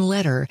nomination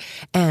letter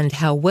and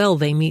how well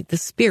they meet the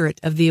spirit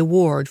of the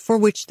award for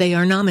which they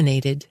are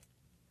nominated.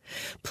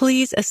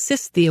 Please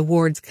assist the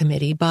awards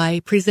committee by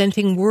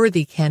presenting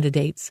worthy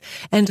candidates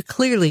and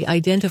clearly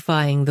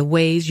identifying the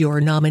ways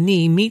your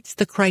nominee meets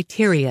the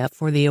criteria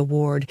for the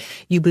award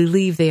you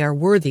believe they are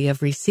worthy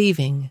of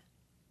receiving.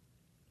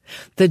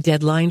 The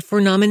deadline for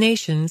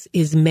nominations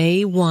is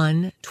May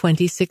 1,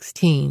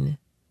 2016.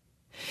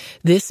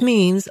 This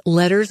means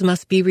letters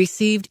must be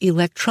received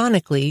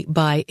electronically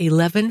by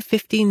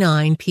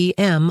 11:59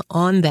 p.m.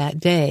 on that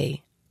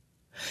day.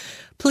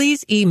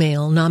 Please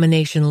email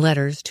nomination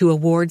letters to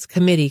awards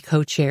committee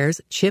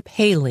co-chairs Chip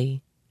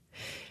Haley.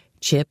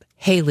 Chip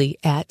Haley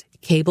at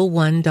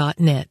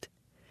cableone.net.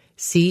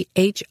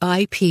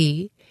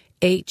 ChipHailey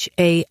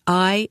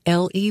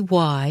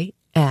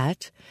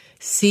at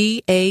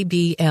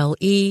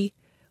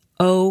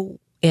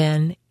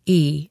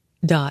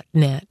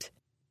cableone.net.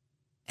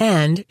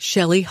 And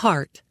Shelley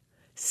Hart,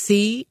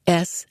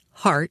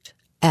 CSHart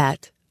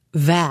at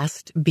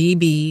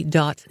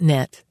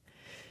vastbb.net.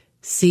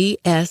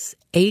 CSHART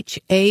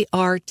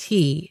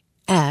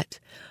at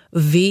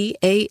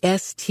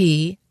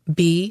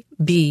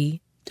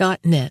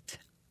vastbb.net.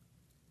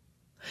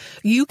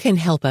 You can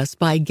help us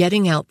by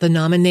getting out the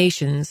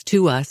nominations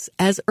to us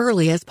as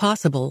early as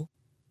possible.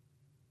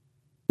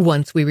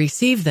 Once we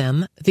receive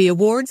them, the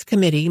awards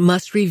committee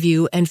must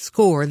review and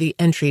score the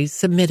entries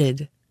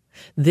submitted.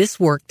 This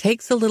work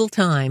takes a little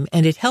time,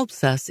 and it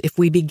helps us if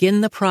we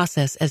begin the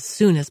process as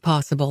soon as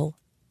possible.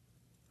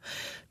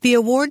 The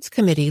awards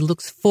committee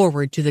looks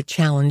forward to the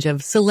challenge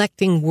of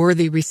selecting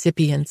worthy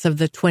recipients of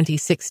the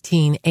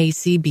 2016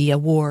 ACB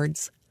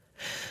Awards.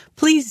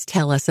 Please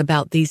tell us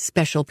about these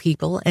special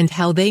people and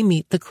how they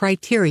meet the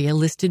criteria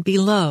listed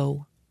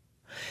below.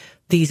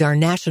 These are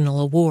national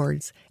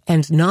awards,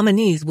 and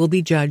nominees will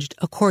be judged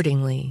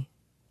accordingly.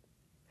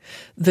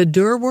 The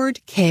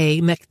Durward K.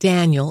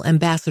 McDaniel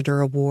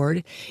Ambassador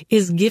Award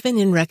is given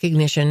in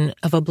recognition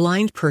of a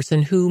blind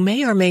person who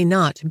may or may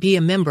not be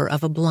a member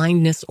of a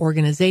blindness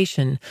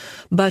organization,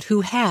 but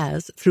who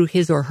has, through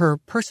his or her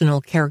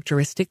personal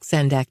characteristics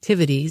and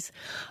activities,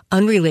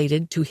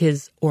 unrelated to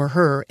his or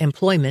her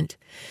employment,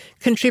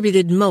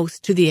 contributed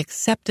most to the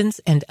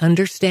acceptance and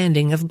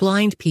understanding of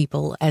blind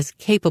people as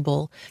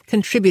capable,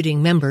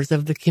 contributing members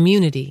of the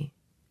community.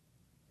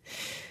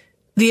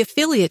 The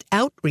Affiliate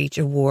Outreach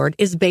Award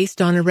is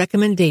based on a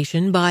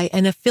recommendation by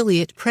an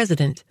affiliate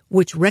president,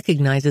 which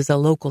recognizes a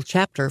local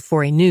chapter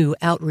for a new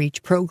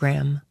outreach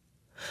program.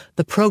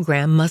 The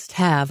program must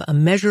have a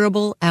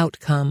measurable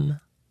outcome.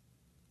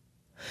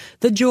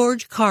 The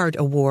George Card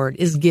Award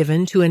is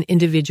given to an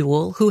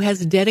individual who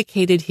has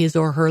dedicated his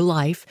or her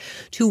life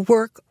to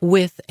work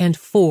with and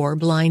for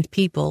blind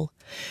people,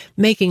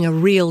 making a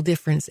real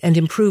difference and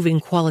improving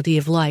quality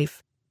of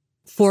life,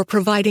 for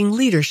providing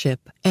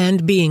leadership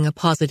and being a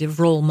positive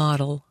role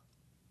model.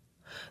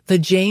 The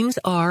James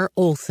R.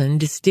 Olson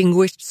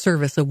Distinguished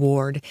Service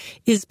Award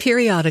is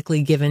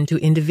periodically given to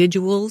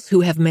individuals who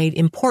have made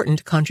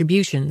important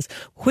contributions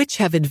which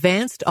have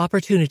advanced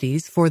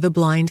opportunities for the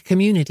blind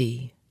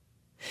community.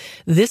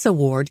 This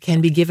award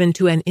can be given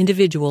to an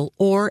individual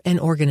or an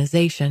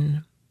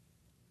organization.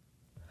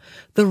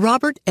 The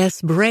Robert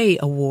S. Bray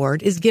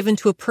Award is given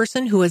to a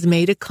person who has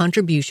made a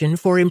contribution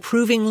for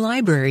improving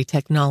library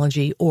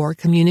technology or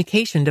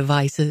communication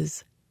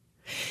devices.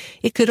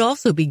 It could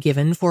also be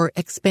given for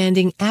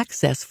expanding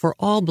access for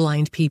all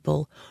blind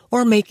people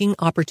or making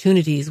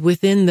opportunities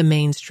within the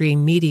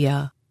mainstream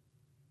media.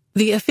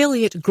 The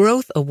Affiliate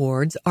Growth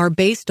Awards are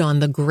based on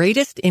the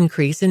greatest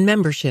increase in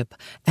membership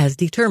as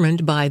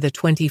determined by the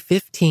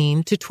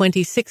 2015 to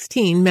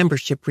 2016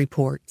 membership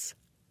reports.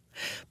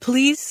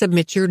 Please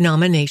submit your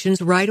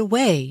nominations right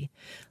away.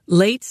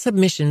 Late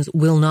submissions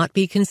will not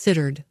be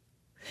considered.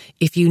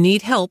 If you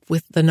need help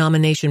with the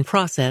nomination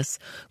process,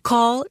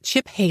 call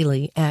Chip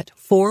Haley at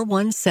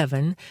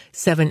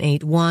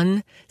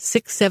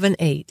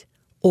 417-781-678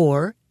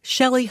 or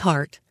Shelley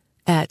Hart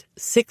at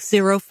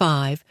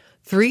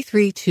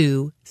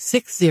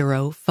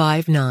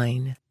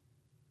 605-332-6059.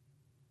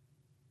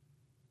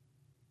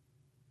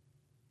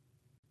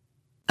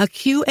 A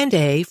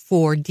Q&A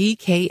for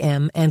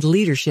DKM and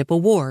Leadership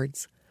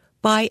Awards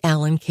by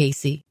Alan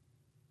Casey.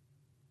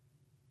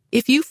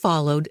 If you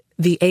followed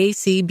the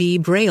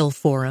ACB Braille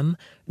Forum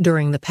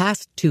during the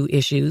past 2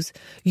 issues,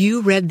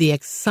 you read the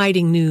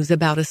exciting news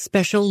about a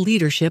special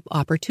leadership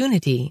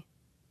opportunity.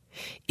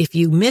 If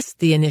you missed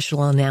the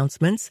initial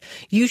announcements,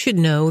 you should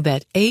know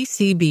that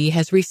ACB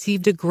has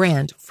received a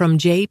grant from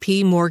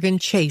J.P. Morgan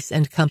Chase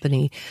 &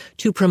 Company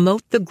to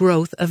promote the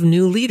growth of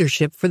new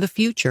leadership for the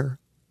future.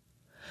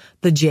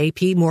 The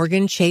J.P.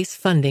 Morgan Chase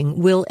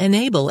funding will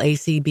enable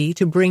ACB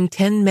to bring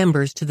 10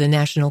 members to the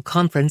National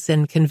Conference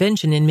and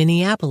Convention in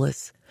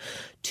Minneapolis,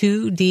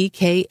 2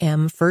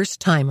 DKM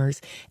first-timers,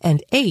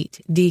 and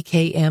 8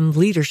 DKM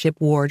Leadership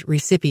Award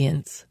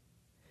recipients.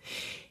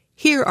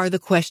 Here are the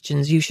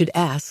questions you should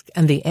ask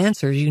and the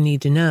answers you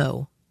need to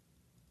know.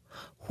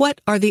 What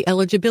are the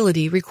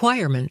eligibility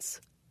requirements?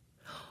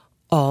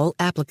 All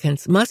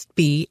applicants must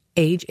be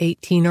age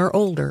 18 or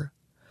older,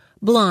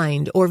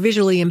 blind or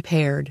visually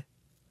impaired,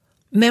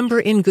 member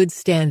in good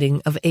standing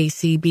of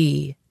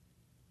ACB.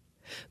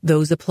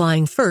 Those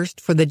applying first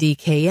for the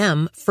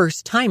DKM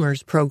First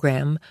Timers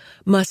program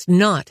must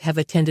not have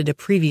attended a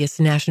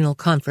previous national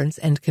conference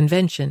and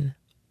convention.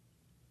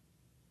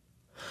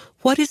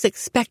 What is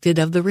expected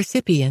of the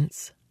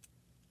recipients?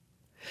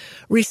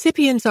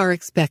 Recipients are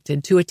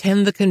expected to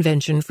attend the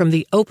convention from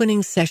the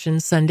opening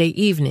session Sunday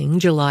evening,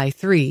 July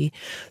 3,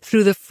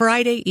 through the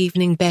Friday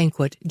evening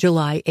banquet,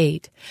 July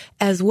 8,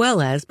 as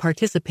well as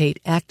participate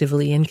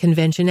actively in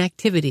convention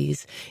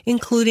activities,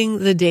 including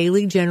the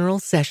daily general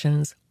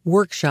sessions,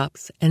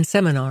 workshops, and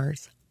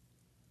seminars.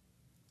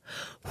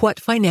 What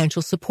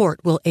financial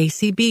support will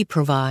ACB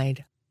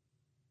provide?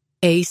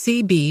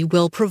 ACB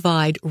will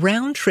provide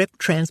round-trip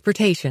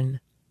transportation,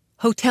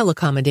 hotel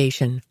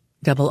accommodation,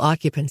 double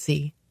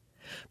occupancy,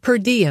 per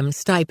diem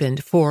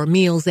stipend for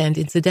meals and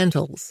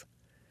incidentals,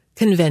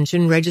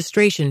 convention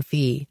registration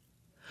fee,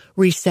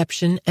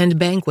 reception and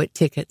banquet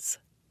tickets.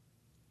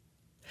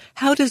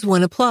 How does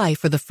one apply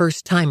for the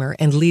First Timer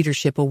and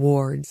Leadership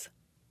Awards?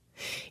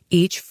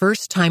 Each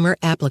first-timer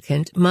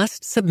applicant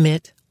must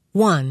submit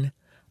 1.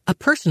 A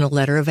personal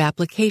letter of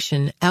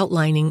application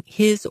outlining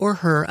his or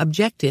her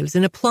objectives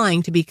in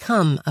applying to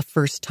become a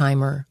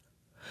first-timer.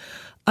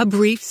 A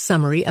brief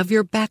summary of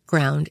your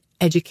background,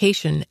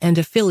 education, and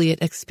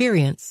affiliate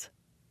experience.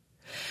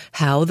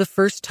 How the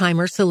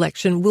first-timer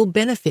selection will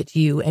benefit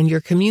you and your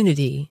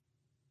community.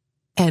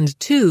 And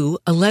 2,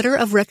 a letter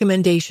of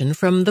recommendation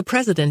from the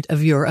president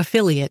of your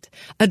affiliate,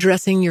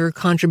 addressing your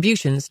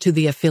contributions to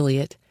the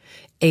affiliate,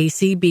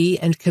 ACB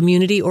and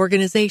community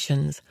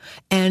organizations,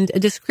 and a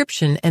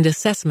description and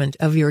assessment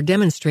of your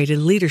demonstrated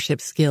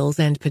leadership skills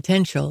and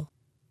potential.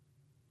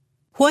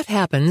 What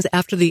happens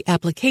after the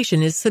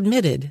application is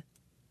submitted?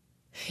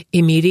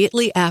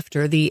 Immediately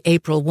after the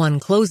April 1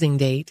 closing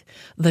date,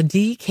 the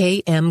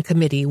DKM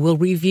committee will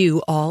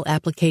review all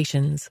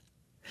applications.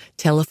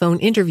 Telephone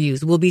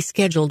interviews will be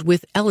scheduled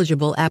with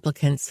eligible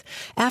applicants,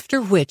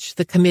 after which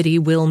the committee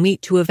will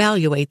meet to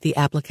evaluate the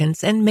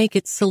applicants and make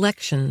its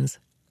selections.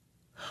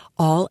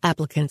 All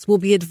applicants will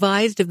be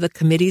advised of the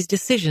committee's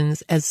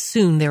decisions as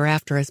soon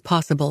thereafter as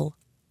possible.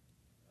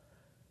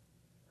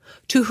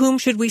 To whom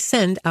should we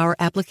send our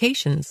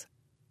applications?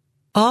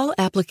 All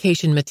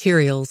application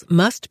materials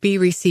must be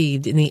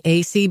received in the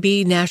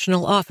ACB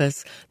National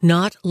Office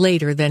not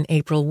later than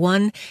April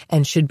 1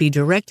 and should be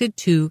directed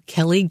to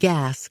Kelly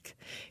Gask,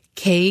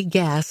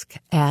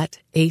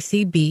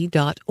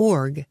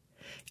 kgask@acb.org,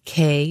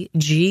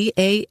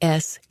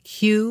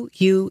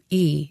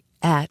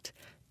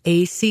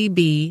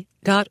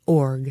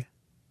 kgasque@acb.org.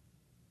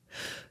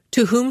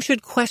 To whom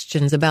should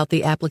questions about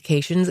the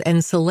applications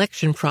and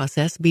selection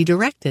process be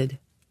directed?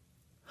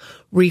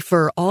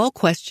 Refer all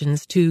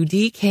questions to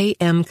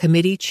DKM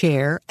Committee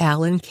Chair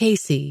Alan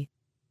Casey,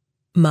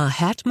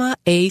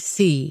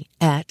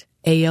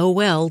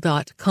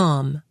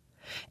 mahatmaac@aol.com,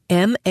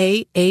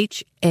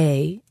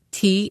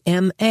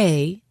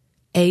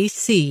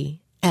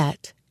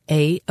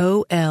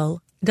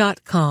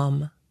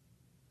 mahatmaac@aol.com.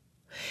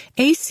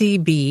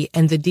 ACB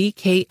and the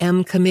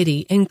DKM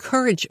Committee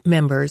encourage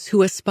members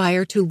who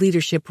aspire to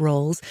leadership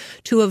roles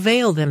to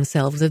avail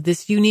themselves of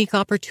this unique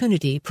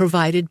opportunity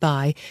provided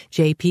by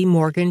J.P.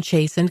 Morgan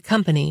Chase &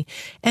 Company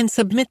and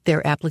submit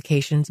their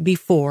applications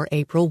before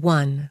April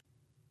 1.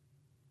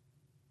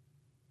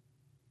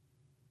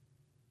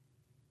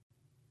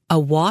 A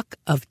Walk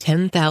of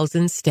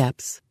 10,000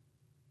 Steps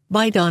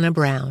by Donna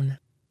Brown.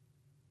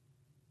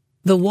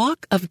 The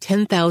Walk of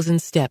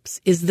 10,000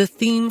 Steps is the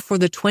theme for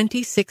the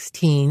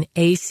 2016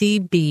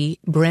 ACB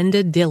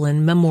Brenda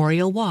Dillon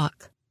Memorial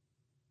Walk.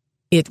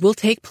 It will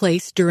take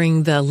place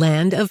during the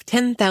Land of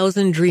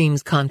 10,000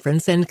 Dreams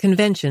Conference and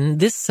Convention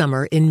this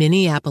summer in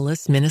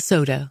Minneapolis,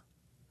 Minnesota.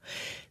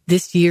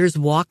 This year's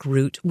walk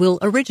route will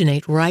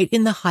originate right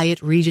in the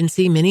Hyatt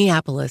Regency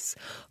Minneapolis,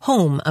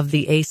 home of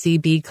the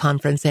ACB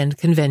Conference and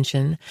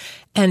Convention,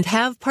 and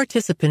have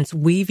participants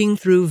weaving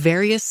through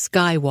various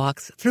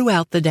skywalks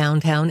throughout the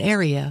downtown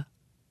area.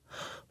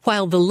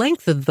 While the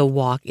length of the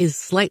walk is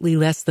slightly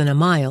less than a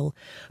mile,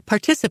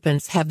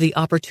 participants have the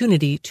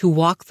opportunity to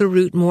walk the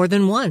route more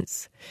than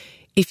once.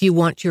 If you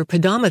want your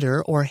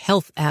pedometer or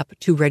health app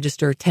to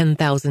register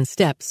 10,000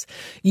 steps,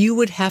 you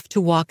would have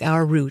to walk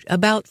our route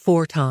about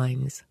 4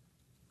 times.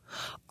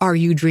 Are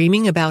you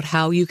dreaming about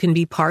how you can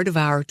be part of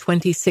our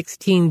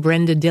 2016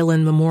 Brenda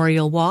Dillon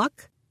Memorial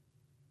Walk?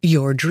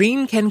 Your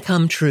dream can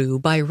come true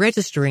by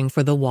registering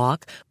for the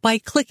walk by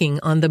clicking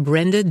on the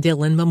Brenda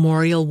Dillon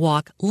Memorial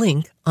Walk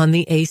link on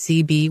the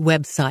ACB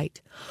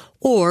website,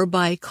 or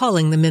by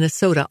calling the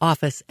Minnesota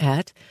office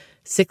at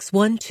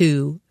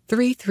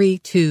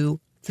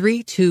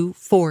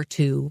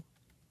 612-332-3242.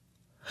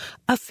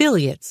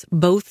 Affiliates,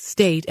 both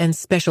state and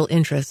special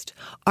interest,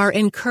 are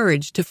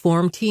encouraged to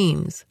form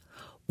teams.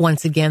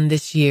 Once again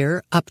this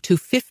year, up to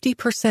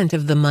 50%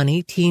 of the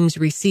money teams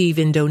receive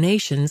in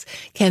donations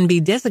can be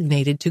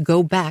designated to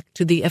go back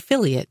to the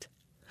affiliate.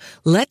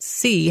 Let's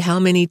see how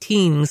many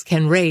teams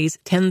can raise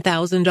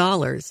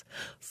 $10,000.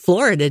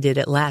 Florida did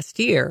it last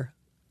year.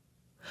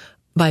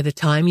 By the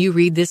time you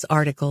read this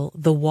article,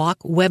 the walk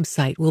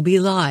website will be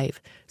live,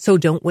 so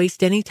don't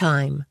waste any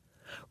time.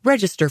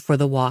 Register for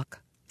the walk,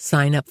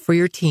 sign up for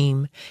your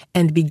team,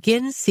 and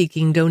begin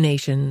seeking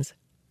donations.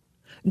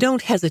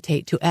 Don't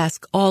hesitate to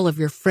ask all of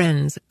your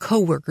friends,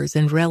 coworkers,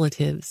 and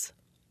relatives.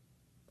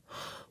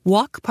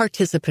 Walk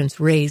participants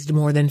raised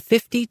more than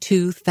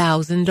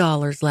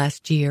 $52,000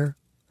 last year.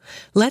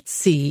 Let's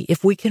see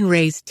if we can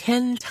raise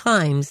 10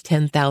 times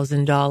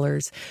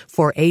 $10,000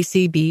 for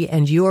ACB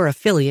and your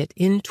affiliate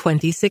in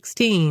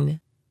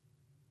 2016.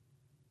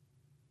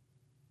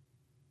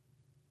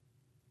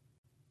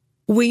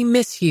 We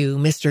Miss You,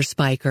 Mr.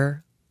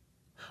 Spiker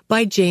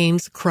by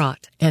James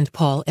Crott and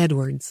Paul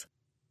Edwards.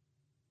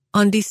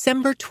 On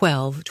December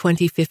 12,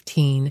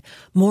 2015,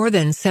 more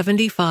than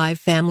 75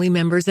 family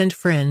members and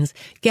friends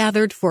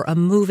gathered for a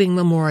moving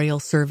memorial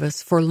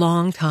service for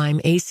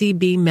longtime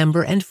ACB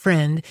member and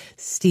friend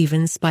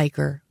Stephen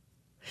Spiker.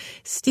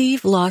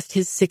 Steve lost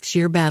his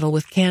 6-year battle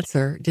with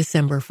cancer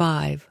December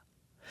 5.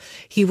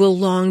 He will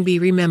long be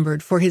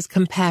remembered for his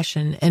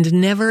compassion and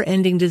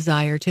never-ending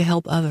desire to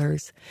help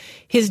others,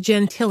 his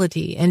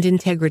gentility and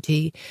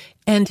integrity,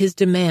 and his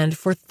demand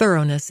for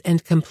thoroughness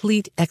and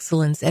complete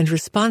excellence and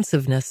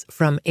responsiveness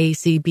from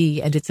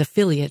ACB and its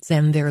affiliates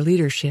and their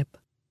leadership.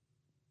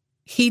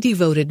 He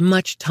devoted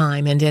much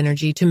time and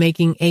energy to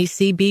making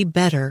ACB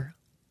better.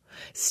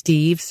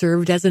 Steve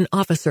served as an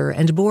officer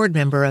and board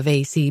member of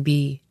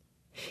ACB.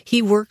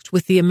 He worked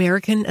with the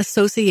American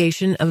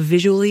Association of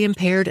Visually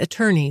Impaired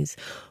Attorneys,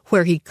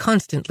 where he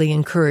constantly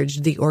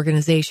encouraged the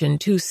organization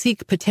to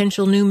seek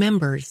potential new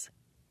members.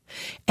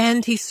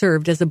 And he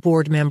served as a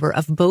board member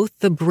of both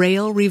the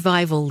Braille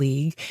Revival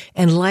League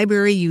and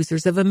Library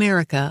Users of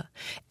America,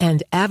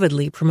 and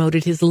avidly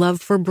promoted his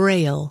love for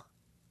Braille.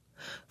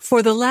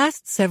 For the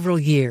last several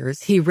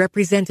years, he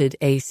represented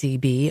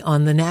ACB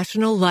on the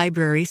National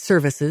Library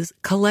Services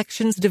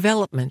Collections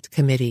Development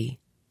Committee.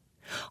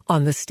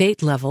 On the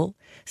state level,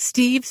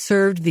 Steve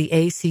served the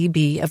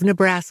ACB of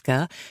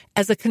Nebraska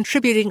as a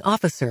contributing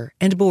officer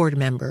and board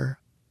member.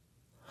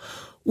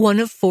 One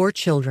of 4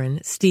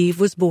 children, Steve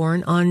was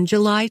born on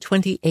July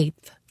 28,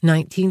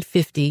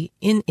 1950,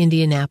 in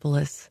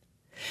Indianapolis.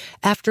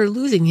 After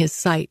losing his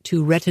sight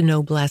to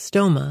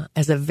retinoblastoma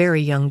as a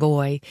very young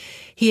boy,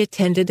 he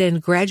attended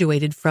and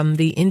graduated from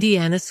the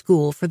Indiana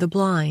School for the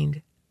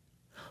Blind.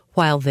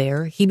 While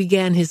there, he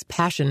began his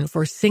passion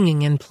for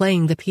singing and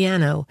playing the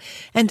piano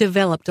and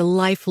developed a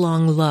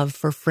lifelong love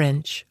for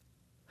French.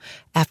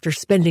 After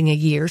spending a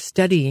year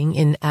studying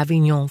in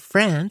Avignon,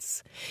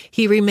 France,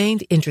 he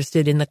remained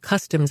interested in the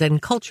customs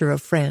and culture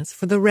of France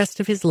for the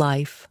rest of his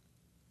life.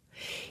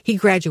 He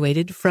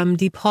graduated from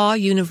DePauw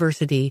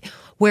University,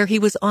 where he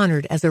was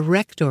honored as a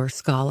Rector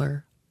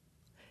Scholar.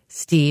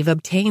 Steve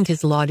obtained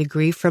his law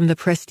degree from the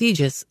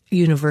prestigious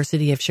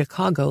University of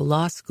Chicago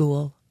Law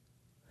School.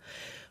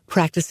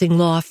 Practicing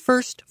law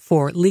first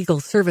for Legal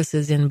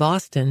Services in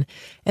Boston,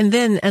 and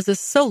then as a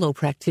solo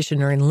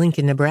practitioner in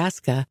Lincoln,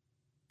 Nebraska,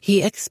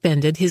 He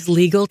expended his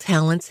legal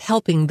talents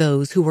helping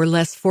those who were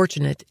less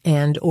fortunate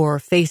and/or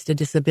faced a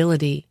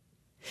disability.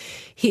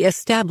 He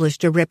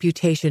established a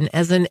reputation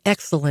as an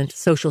excellent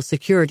Social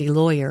Security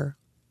lawyer.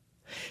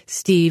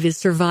 Steve is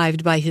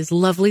survived by his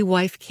lovely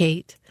wife,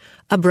 Kate,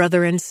 a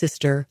brother and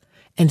sister,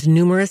 and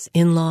numerous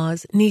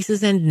in-laws,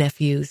 nieces, and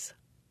nephews.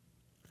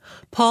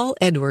 Paul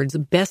Edwards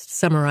best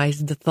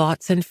summarized the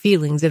thoughts and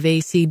feelings of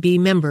ACB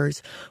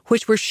members,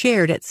 which were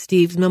shared at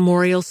Steve's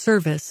memorial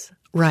service,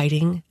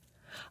 writing,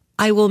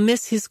 "I will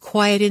miss his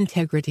quiet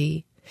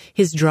integrity,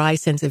 his dry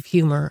sense of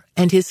humor,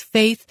 and his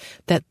faith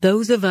that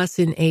those of us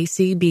in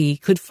ACB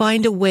could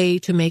find a way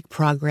to make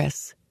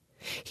progress.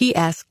 He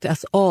asked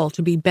us all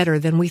to be better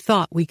than we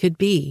thought we could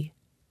be."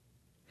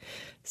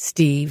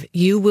 Steve,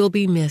 you will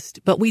be missed,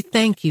 but we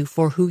thank you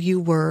for who you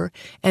were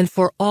and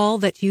for all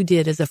that you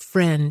did as a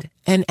friend,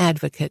 an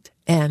advocate,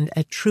 and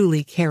a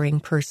truly caring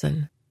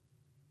person.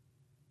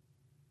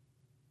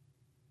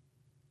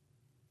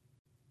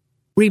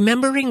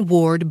 Remembering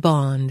Ward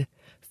Bond,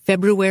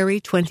 February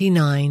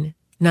 29,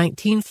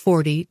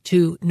 1940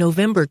 to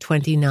November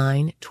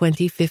 29,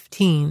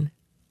 2015,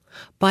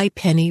 by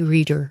Penny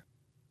Reeder.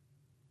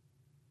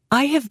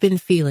 I have been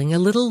feeling a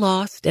little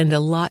lost and a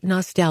lot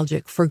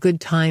nostalgic for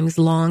good times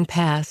long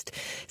past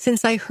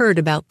since I heard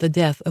about the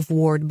death of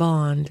Ward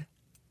Bond.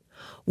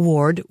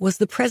 Ward was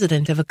the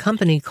president of a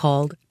company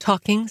called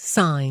Talking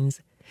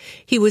Signs.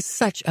 He was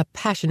such a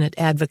passionate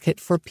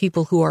advocate for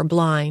people who are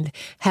blind,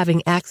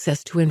 having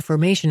access to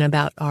information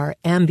about our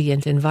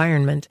ambient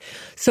environment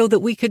so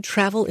that we could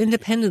travel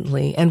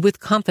independently and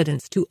with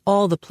confidence to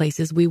all the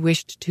places we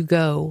wished to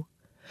go.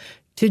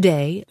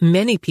 Today,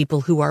 many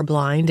people who are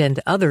blind and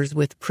others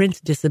with print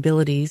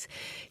disabilities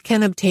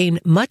can obtain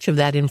much of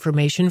that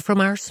information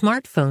from our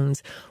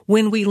smartphones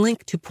when we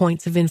link to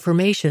points of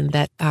information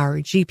that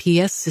our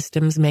GPS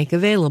systems make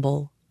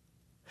available.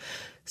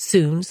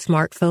 Soon,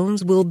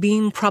 smartphones will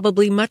beam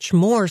probably much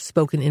more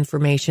spoken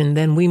information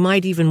than we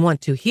might even want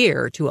to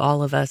hear to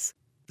all of us,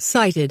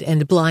 sighted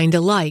and blind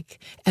alike,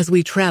 as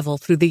we travel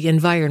through the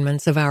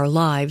environments of our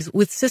lives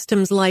with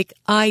systems like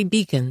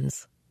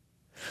iBeacons.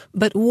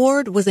 But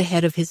Ward was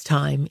ahead of his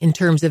time in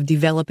terms of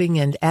developing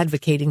and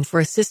advocating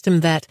for a system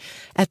that,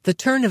 at the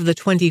turn of the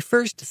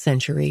 21st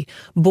century,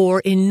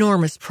 bore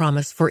enormous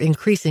promise for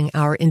increasing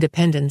our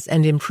independence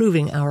and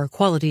improving our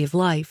quality of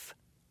life.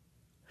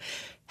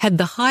 Had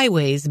the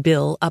Highways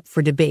Bill up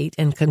for debate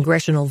and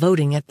congressional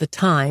voting at the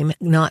time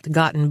not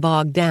gotten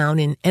bogged down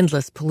in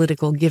endless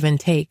political give and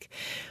take,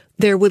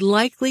 there would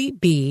likely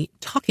be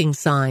talking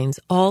signs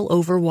all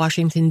over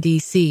Washington,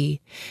 D.C.,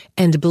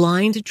 and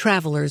blind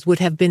travelers would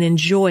have been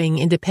enjoying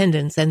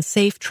independence and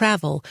safe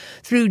travel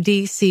through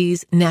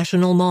D.C.'s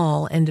National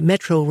Mall and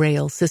Metro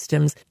Rail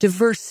systems'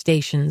 diverse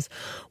stations,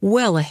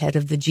 well ahead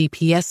of the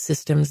GPS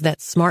systems that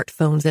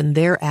smartphones and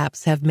their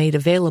apps have made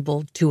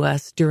available to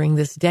us during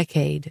this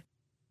decade.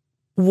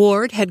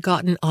 Ward had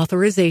gotten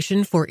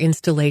authorization for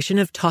installation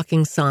of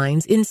talking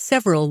signs in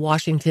several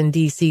Washington,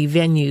 D.C.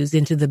 venues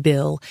into the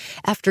bill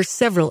after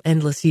several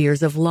endless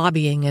years of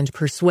lobbying and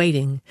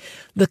persuading,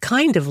 the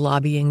kind of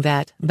lobbying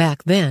that,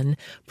 back then,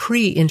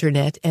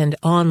 pre-internet and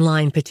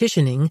online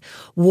petitioning,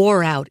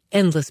 wore out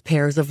endless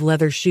pairs of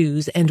leather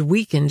shoes and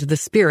weakened the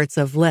spirits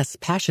of less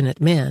passionate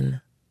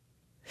men.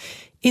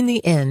 In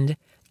the end,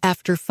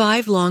 after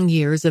 5 long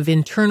years of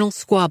internal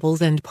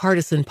squabbles and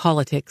partisan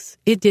politics,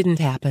 it didn't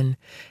happen,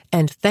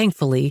 and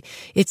thankfully,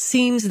 it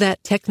seems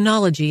that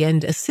technology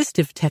and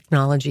assistive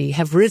technology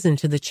have risen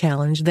to the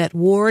challenge that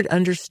Ward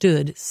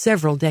understood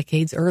several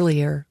decades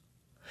earlier.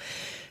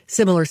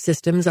 Similar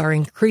systems are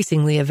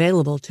increasingly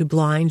available to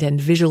blind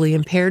and visually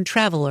impaired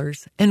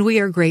travelers, and we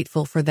are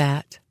grateful for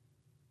that.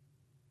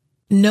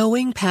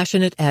 Knowing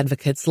passionate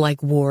advocates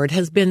like Ward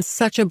has been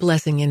such a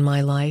blessing in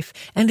my life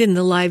and in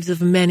the lives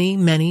of many,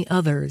 many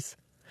others.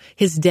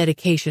 His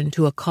dedication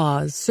to a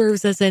cause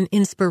serves as an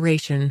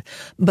inspiration,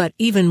 but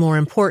even more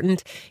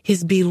important,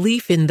 his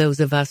belief in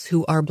those of us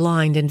who are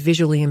blind and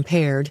visually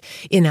impaired,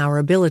 in our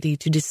ability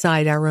to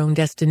decide our own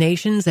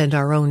destinations and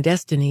our own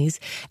destinies,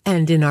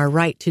 and in our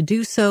right to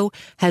do so,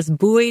 has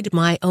buoyed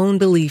my own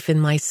belief in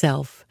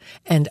myself,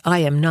 and I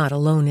am not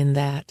alone in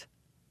that.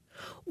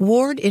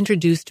 Ward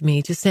introduced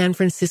me to San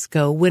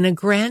Francisco when a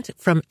grant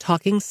from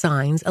Talking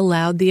Signs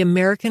allowed the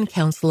American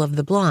Council of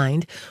the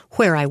Blind,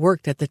 where I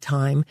worked at the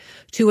time,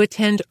 to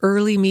attend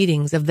early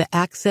meetings of the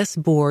Access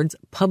Board's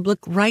Public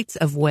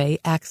Rights-of-Way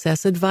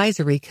Access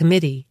Advisory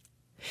Committee.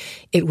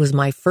 It was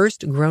my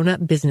first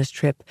grown-up business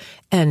trip,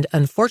 and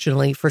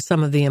unfortunately for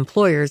some of the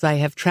employers I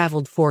have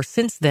traveled for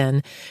since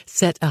then,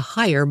 set a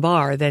higher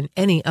bar than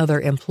any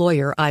other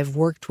employer I've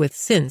worked with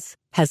since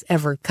has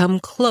ever come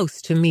close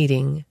to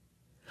meeting.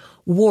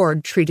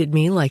 Ward treated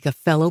me like a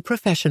fellow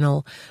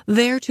professional,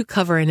 there to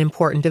cover an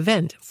important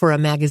event for a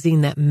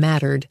magazine that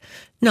mattered,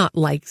 not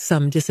like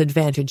some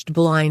disadvantaged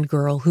blind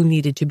girl who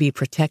needed to be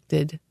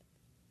protected.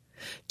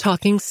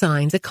 Talking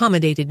Signs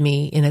accommodated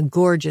me in a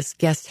gorgeous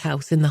guest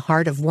house in the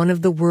heart of one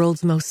of the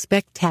world's most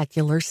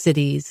spectacular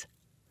cities.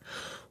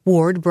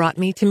 Ward brought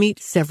me to meet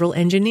several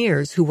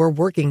engineers who were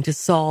working to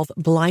solve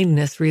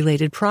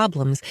blindness-related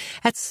problems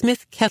at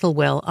Smith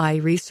Kettlewell Eye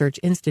Research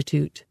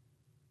Institute.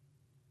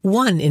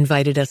 One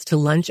invited us to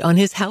lunch on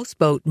his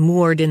houseboat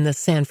moored in the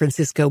San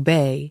Francisco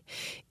Bay.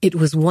 It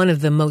was one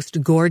of the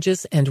most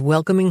gorgeous and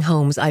welcoming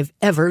homes I've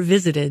ever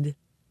visited.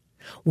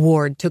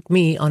 Ward took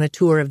me on a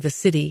tour of the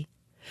city.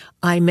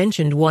 I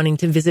mentioned wanting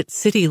to visit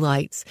City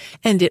Lights,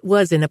 and it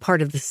was in a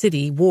part of the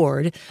city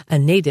Ward, a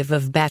native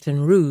of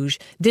Baton Rouge,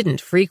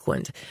 didn't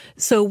frequent.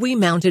 So we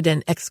mounted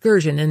an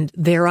excursion, and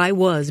there I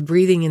was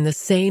breathing in the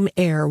same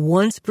air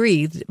once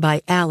breathed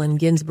by Allen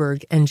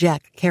Ginsberg and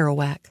Jack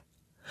Kerouac.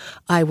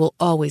 I will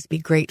always be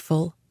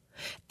grateful,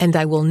 and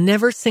I will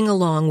never sing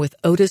along with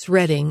Otis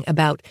Redding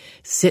about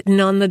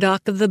sittin' on the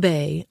dock of the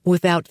bay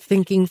without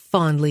thinking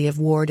fondly of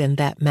Ward and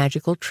that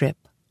magical trip.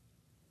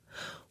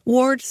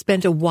 Ward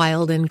spent a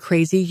wild and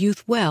crazy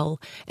youth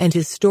well, and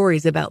his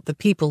stories about the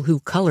people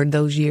who colored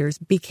those years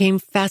became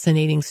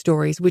fascinating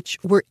stories which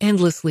were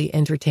endlessly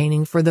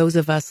entertaining for those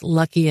of us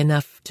lucky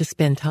enough to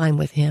spend time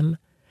with him.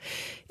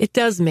 It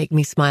does make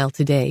me smile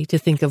today to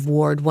think of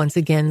Ward once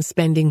again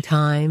spending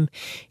time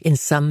in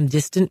some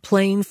distant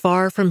plain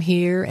far from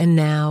here and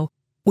now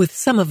with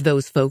some of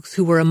those folks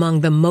who were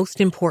among the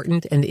most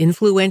important and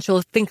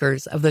influential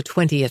thinkers of the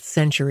 20th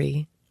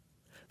century.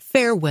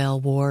 Farewell,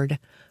 Ward.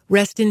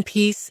 Rest in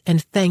peace,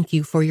 and thank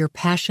you for your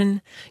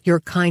passion,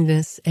 your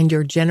kindness, and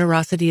your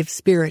generosity of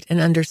spirit and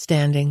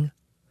understanding.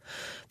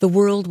 The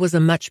world was a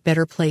much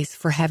better place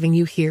for having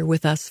you here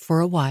with us for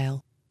a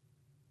while.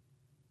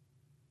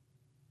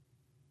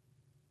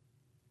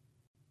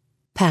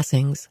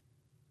 Passings.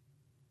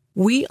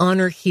 We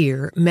honor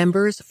here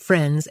members,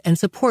 friends, and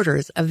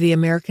supporters of the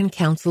American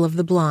Council of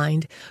the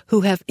Blind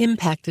who have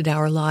impacted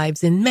our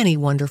lives in many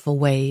wonderful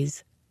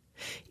ways.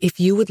 If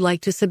you would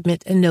like to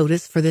submit a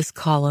notice for this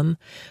column,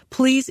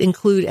 please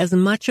include as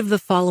much of the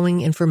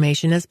following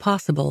information as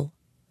possible.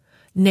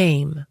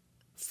 Name,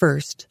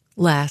 first,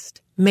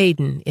 last,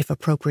 maiden, if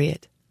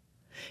appropriate.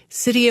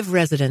 City of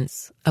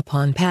residence,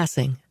 upon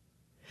passing.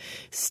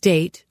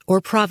 State or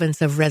province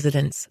of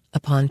residence,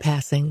 upon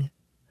passing.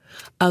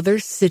 Other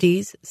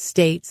cities,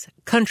 states,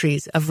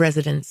 countries of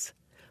residence.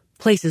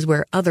 Places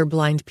where other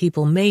blind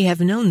people may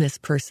have known this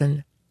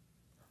person.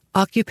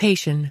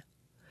 Occupation.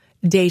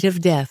 Date of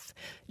death,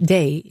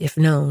 day if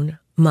known,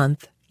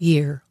 month,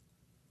 year.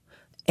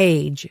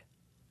 Age.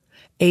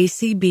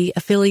 ACB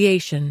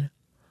affiliation,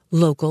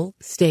 local,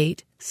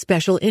 state,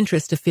 special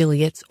interest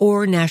affiliates,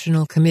 or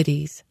national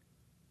committees.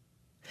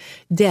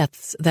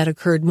 Deaths that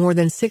occurred more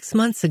than 6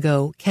 months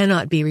ago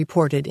cannot be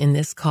reported in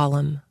this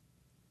column.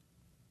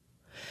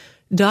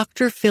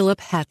 Dr.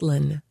 Philip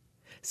Hatlin,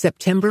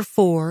 September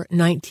 4,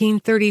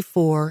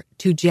 1934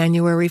 to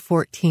January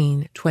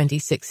 14,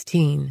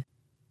 2016.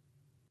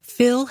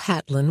 Phil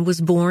Hatlin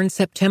was born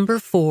September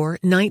 4,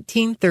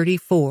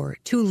 1934,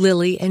 to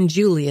Lily and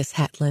Julius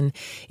Hatlin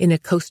in a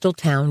coastal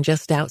town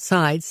just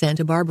outside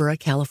Santa Barbara,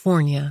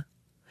 California.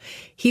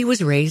 He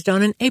was raised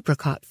on an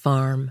apricot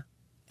farm.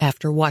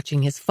 After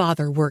watching his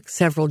father work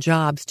several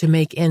jobs to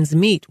make ends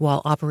meet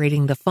while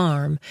operating the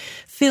farm,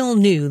 Phil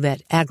knew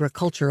that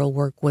agricultural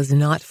work was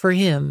not for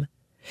him.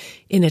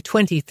 In a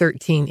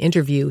 2013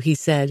 interview, he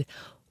said,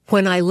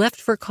 "When I left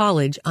for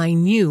college, I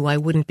knew I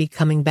wouldn't be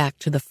coming back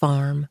to the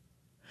farm."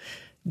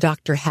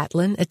 Dr.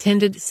 Hatlin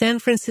attended San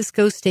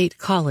Francisco State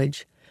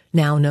College,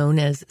 now known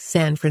as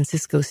San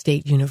Francisco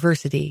State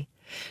University,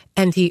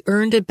 and he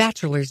earned a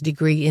bachelor's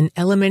degree in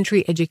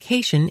elementary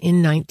education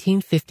in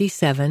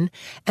 1957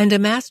 and a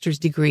master's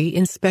degree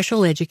in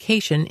special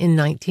education in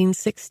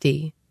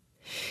 1960.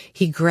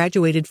 He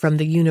graduated from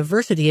the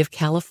University of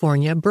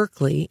California,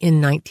 Berkeley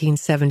in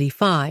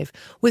 1975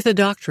 with a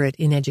doctorate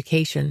in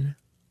education.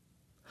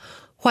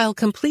 While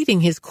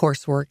completing his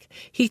coursework,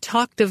 he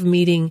talked of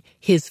meeting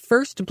his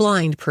first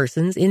blind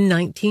persons in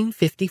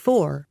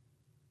 1954.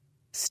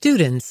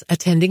 Students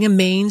attending a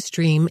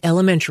mainstream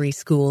elementary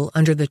school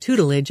under the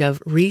tutelage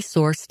of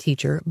resource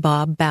teacher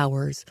Bob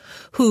Bowers,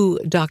 who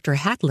Dr.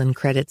 Hatlin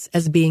credits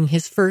as being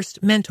his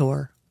first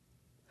mentor.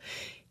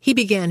 He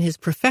began his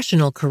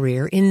professional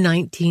career in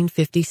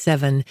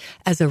 1957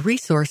 as a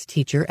resource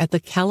teacher at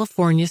the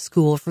California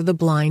School for the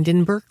Blind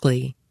in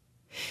Berkeley.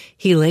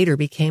 He later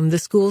became the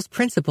school's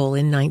principal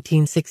in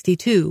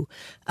 1962,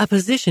 a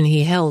position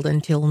he held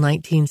until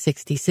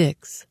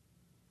 1966.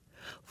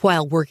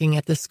 While working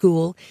at the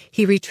school,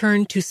 he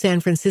returned to San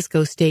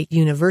Francisco State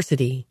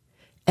University,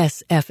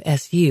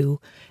 SFSU,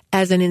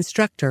 as an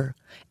instructor,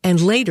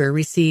 and later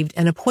received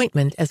an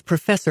appointment as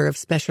professor of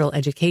special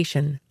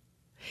education.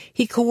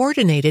 He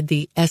coordinated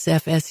the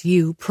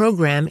SFSU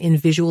program in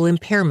visual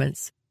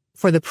impairments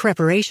for the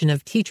preparation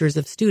of teachers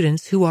of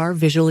students who are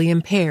visually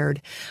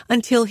impaired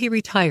until he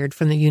retired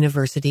from the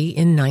university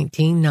in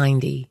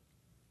 1990.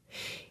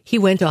 He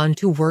went on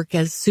to work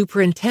as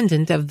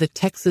superintendent of the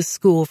Texas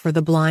School for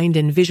the Blind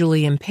and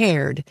Visually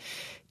Impaired,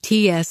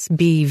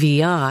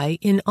 TSBVI,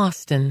 in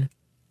Austin.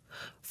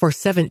 For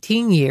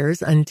 17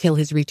 years, until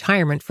his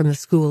retirement from the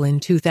school in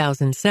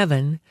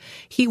 2007,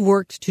 he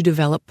worked to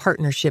develop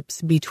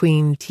partnerships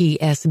between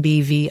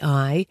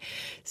TSBVI,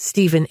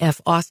 Stephen F.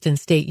 Austin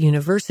State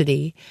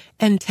University,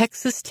 and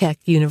Texas Tech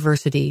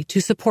University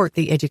to support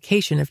the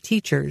education of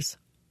teachers.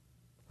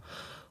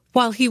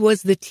 While he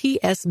was the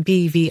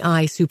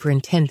TSBVI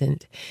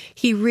superintendent,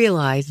 he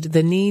realized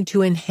the need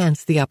to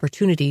enhance the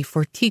opportunity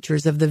for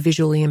teachers of the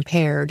visually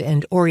impaired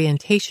and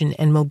orientation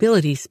and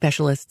mobility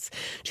specialists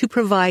to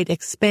provide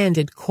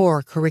expanded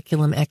core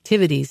curriculum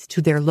activities to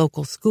their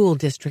local school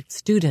district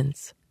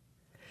students.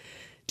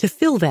 To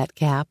fill that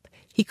gap,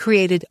 he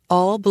created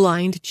All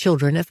Blind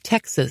Children of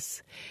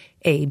Texas,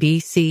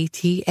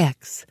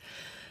 ABCTX,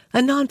 a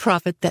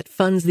nonprofit that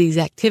funds these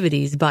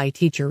activities by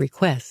teacher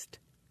request.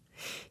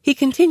 He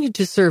continued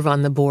to serve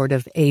on the board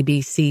of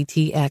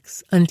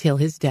ABCTX until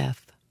his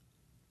death.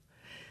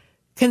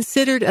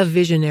 Considered a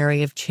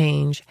visionary of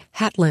change,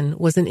 Hatlin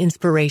was an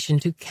inspiration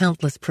to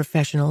countless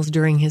professionals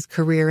during his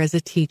career as a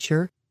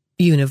teacher,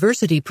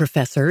 university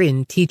professor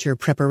in teacher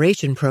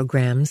preparation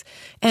programs,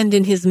 and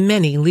in his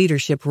many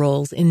leadership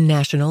roles in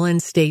national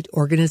and state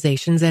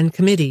organizations and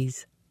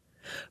committees.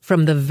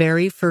 From the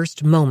very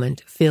first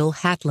moment Phil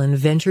Hatlin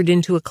ventured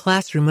into a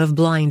classroom of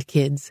blind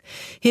kids,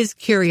 his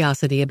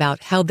curiosity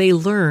about how they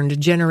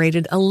learned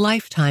generated a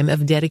lifetime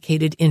of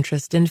dedicated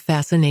interest and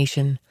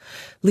fascination,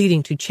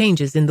 leading to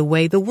changes in the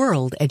way the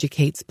world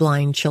educates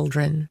blind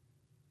children.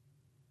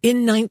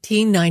 In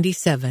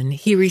 1997,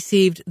 he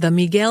received the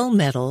Miguel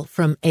Medal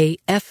from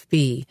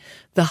AFB,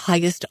 the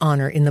highest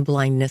honor in the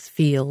blindness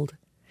field.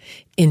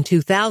 In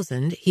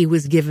 2000, he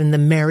was given the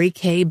Mary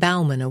K.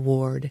 Bauman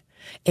Award,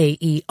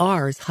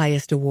 AER's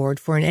highest award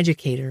for an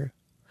educator.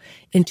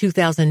 In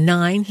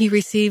 2009, he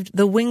received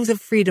the Wings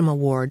of Freedom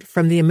Award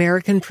from the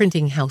American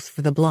Printing House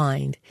for the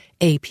Blind,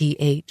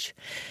 APH.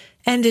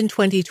 And in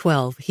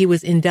 2012, he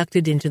was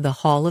inducted into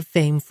the Hall of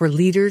Fame for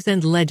Leaders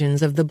and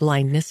Legends of the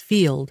Blindness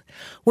Field,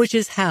 which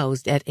is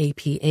housed at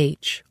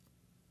APH.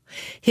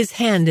 His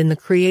hand in the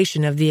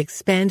creation of the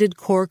expanded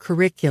core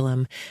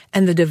curriculum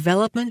and the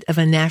development of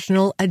a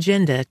national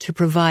agenda to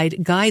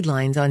provide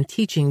guidelines on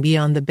teaching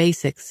beyond the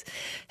basics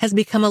has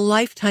become a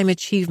lifetime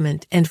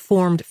achievement and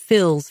formed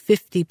Phil's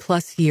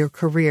 50-plus-year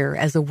career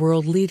as a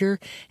world leader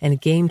and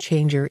game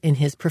changer in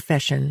his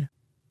profession.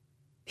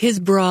 His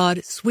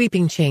broad,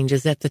 sweeping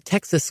changes at the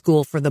Texas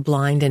School for the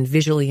Blind and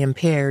Visually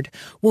Impaired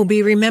will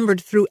be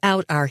remembered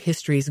throughout our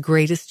history's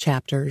greatest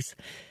chapters.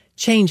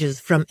 Changes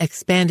from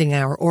expanding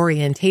our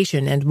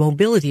orientation and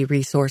mobility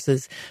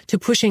resources to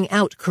pushing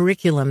out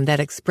curriculum that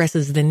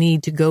expresses the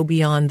need to go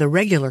beyond the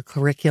regular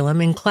curriculum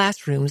in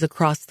classrooms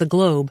across the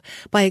globe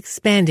by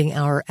expanding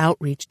our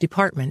outreach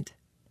department.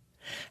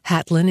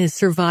 Hatlin is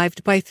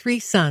survived by 3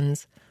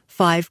 sons,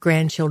 5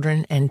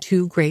 grandchildren, and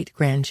 2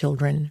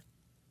 great-grandchildren.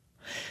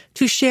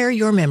 To share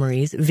your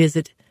memories,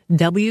 visit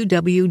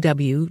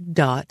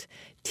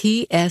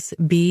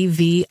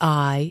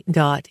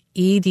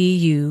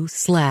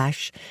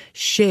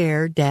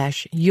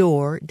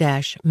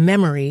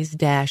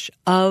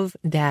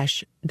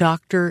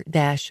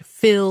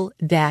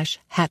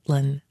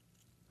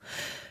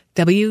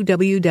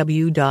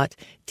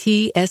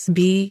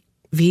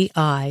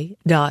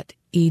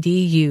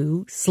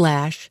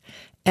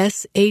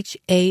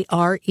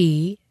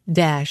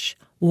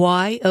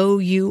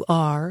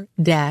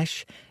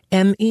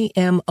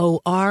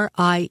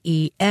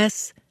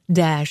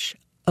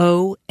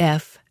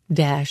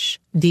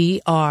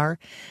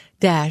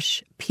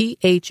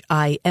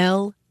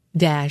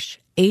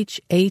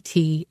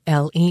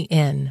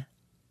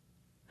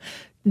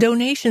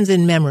Donations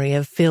in memory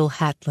of Phil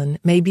Hatlin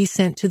may be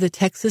sent to the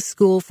Texas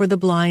School for the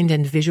Blind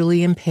and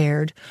Visually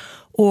Impaired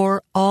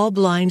or All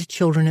Blind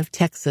Children of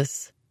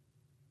Texas,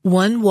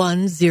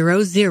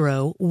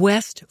 1100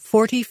 West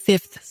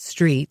 45th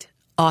Street,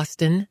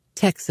 Austin,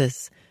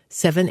 Texas,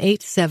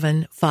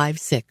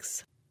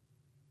 78756.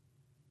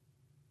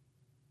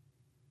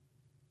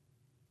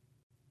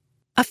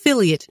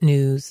 Affiliate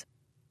News.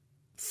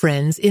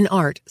 Friends in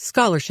Art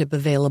Scholarship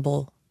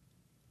available.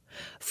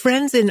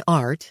 Friends in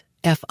Art,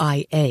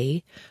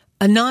 FIA,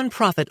 a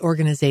nonprofit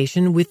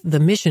organization with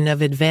the mission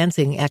of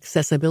advancing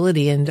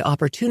accessibility and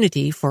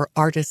opportunity for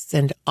artists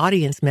and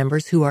audience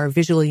members who are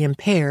visually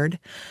impaired,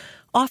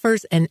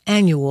 offers an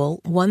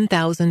annual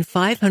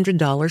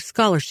 $1,500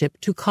 scholarship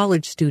to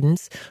college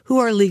students who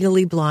are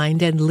legally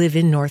blind and live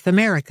in North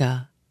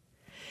America.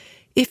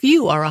 If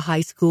you are a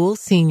high school,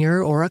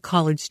 senior, or a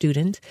college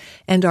student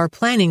and are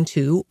planning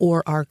to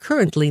or are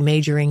currently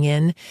majoring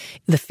in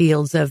the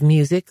fields of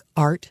music,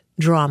 art,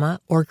 drama,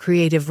 or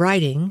creative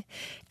writing,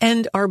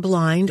 and are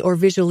blind or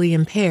visually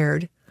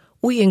impaired,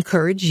 we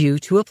encourage you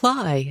to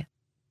apply.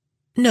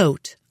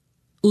 Note: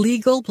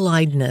 legal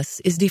blindness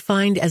is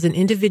defined as an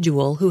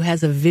individual who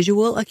has a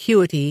visual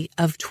acuity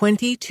of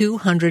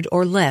 20/200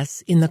 or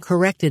less in the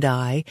corrected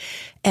eye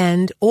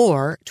and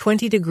or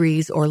 20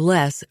 degrees or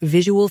less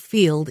visual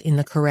field in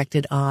the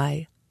corrected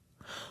eye.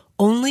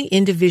 Only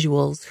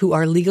individuals who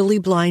are legally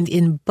blind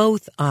in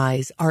both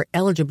eyes are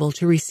eligible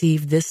to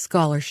receive this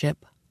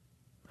scholarship.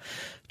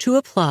 To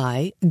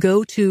apply,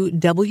 go to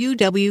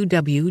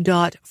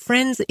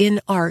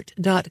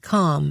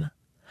www.friendsinart.com,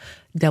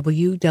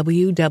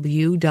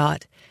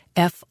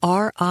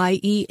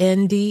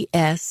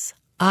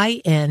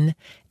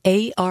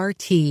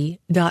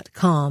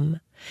 www.friendsinart.com,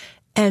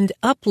 and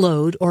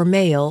upload or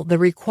mail the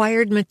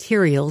required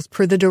materials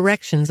per the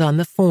directions on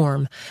the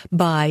form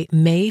by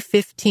May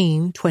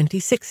 15,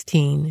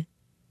 2016.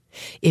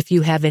 If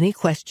you have any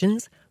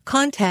questions,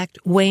 contact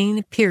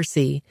Wayne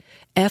Piercy,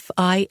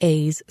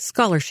 FIA's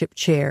Scholarship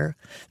Chair,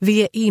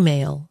 via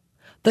email,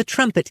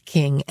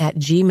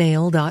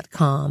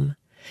 thetrumpetking@gmail.com,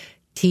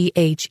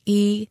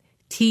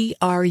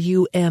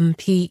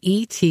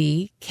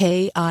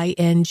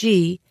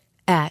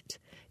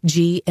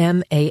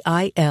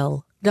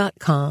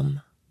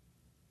 THETRUMPETKING@gmail.com.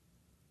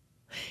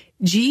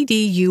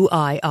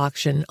 GDUI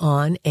auction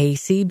on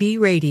ACB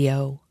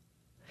Radio.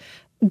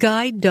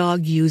 Guide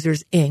Dog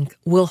Users, Inc.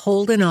 will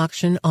hold an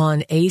auction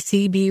on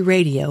ACB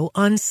Radio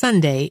on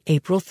Sunday,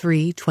 April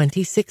 3,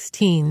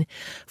 2016,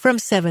 from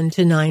 7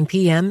 to 9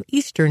 p.m.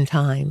 Eastern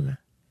Time.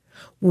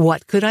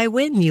 What could I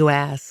win, you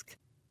ask?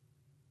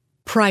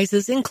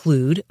 Prizes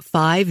include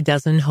 5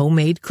 dozen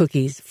homemade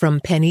cookies from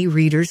Penny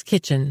Reader's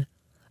Kitchen,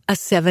 a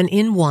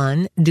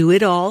 7-in-1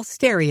 do-it-all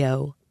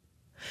stereo,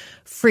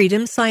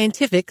 Freedom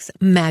Scientific's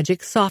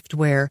Magic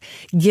Software,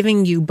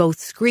 giving you both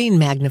screen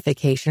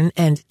magnification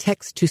and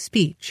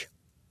text-to-speech,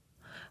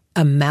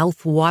 a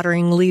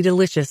mouth-wateringly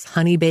delicious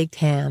honey-baked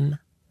ham,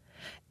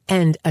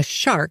 and a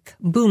Shark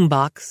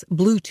Boombox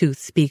Bluetooth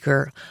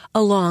speaker,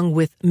 along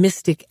with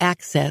Mystic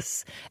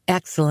Access,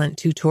 excellent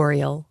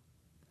tutorial.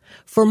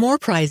 For more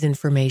prize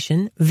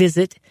information,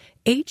 visit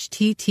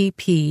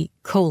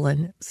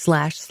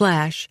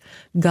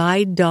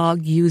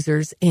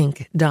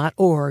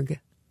http://guidedogusersinc.org.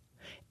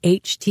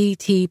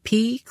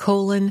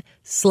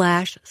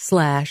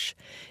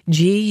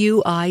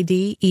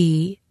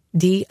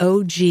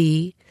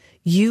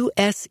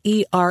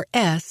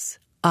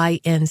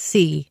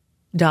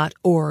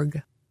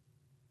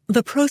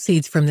 The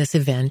proceeds from this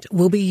event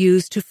will be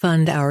used to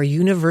fund our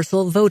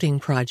Universal Voting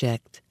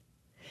Project.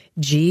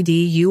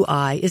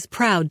 GDUI is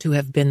proud to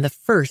have been the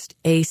first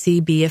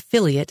ACB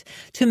affiliate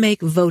to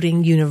make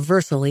voting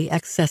universally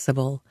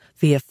accessible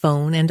via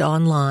phone and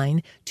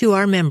online to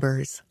our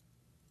members.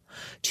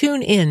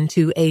 Tune in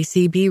to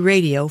ACB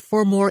Radio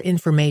for more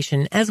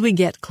information as we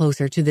get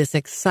closer to this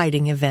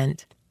exciting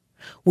event.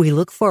 We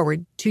look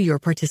forward to your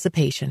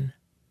participation.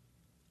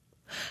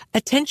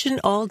 Attention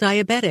all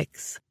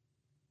diabetics.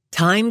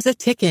 Time's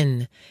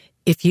a-tickin'.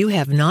 If you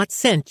have not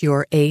sent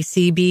your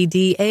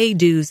ACBDA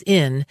dues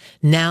in,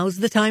 now's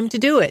the time to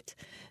do it.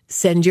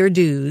 Send your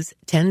dues,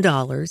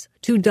 $10,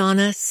 to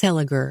Donna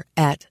Seliger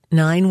at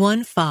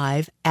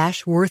 915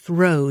 Ashworth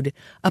Road,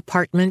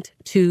 Apartment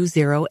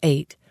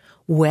 208,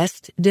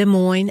 West Des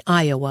Moines,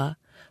 Iowa,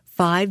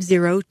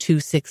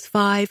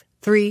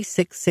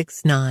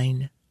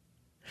 50265-3669.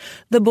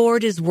 The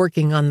board is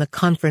working on the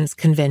conference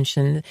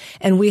convention,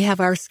 and we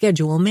have our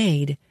schedule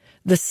made.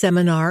 The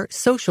seminar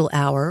social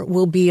hour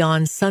will be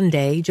on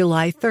Sunday,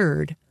 July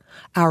 3rd,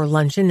 our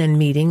luncheon and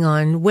meeting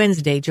on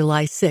Wednesday,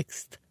 July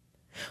 6th.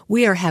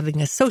 We are having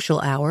a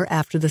social hour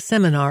after the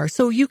seminar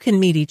so you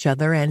can meet each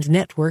other and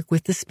network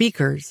with the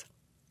speakers.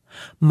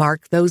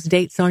 Mark those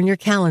dates on your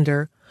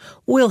calendar.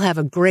 We'll have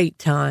a great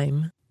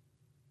time.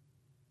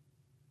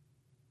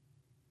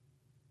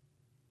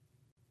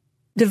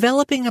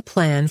 Developing a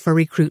Plan for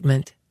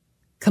Recruitment,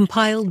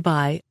 compiled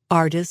by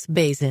Ardis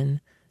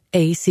Bazin,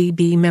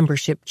 ACB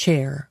Membership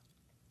Chair.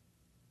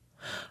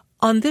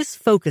 On this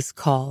focus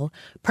call,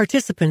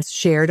 participants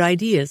shared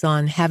ideas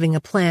on having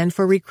a plan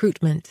for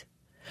recruitment.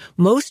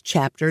 Most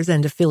chapters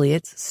and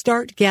affiliates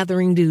start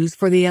gathering dues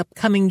for the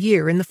upcoming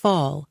year in the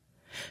fall.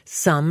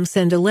 Some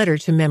send a letter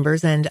to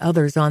members and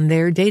others on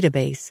their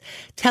database,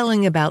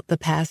 telling about the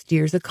past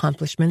year's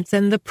accomplishments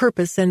and the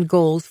purpose and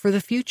goals for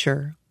the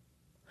future.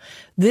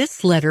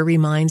 This letter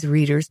reminds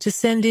readers to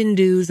send in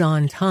dues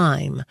on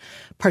time.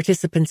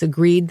 Participants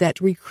agreed that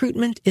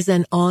recruitment is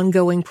an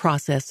ongoing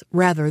process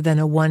rather than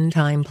a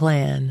one-time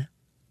plan.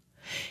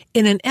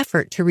 In an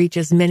effort to reach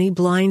as many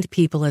blind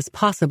people as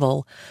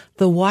possible,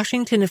 the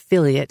Washington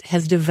affiliate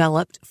has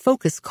developed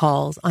focus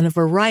calls on a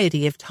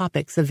variety of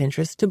topics of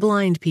interest to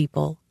blind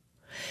people.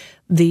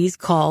 These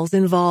calls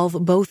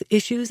involve both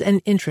issues and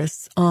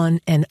interests on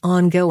an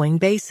ongoing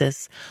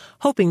basis,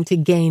 hoping to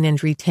gain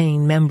and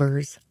retain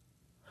members.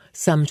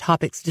 Some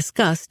topics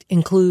discussed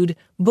include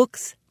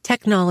books,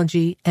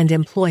 technology, and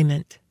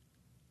employment.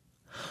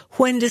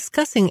 When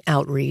discussing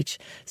outreach,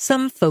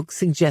 some folks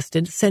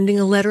suggested sending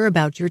a letter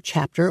about your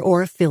chapter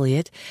or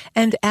affiliate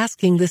and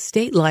asking the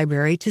state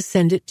library to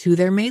send it to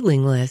their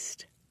mailing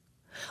list.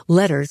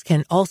 Letters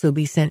can also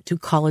be sent to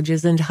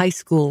colleges and high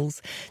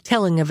schools,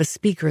 telling of a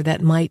speaker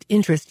that might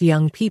interest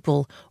young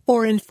people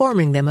or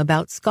informing them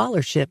about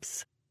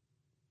scholarships.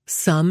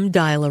 Some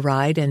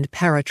dial-a-ride and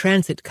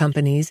paratransit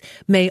companies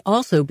may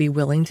also be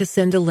willing to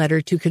send a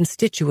letter to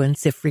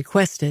constituents if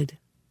requested.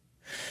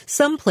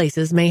 Some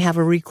places may have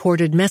a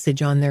recorded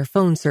message on their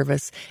phone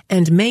service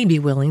and may be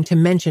willing to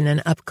mention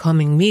an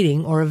upcoming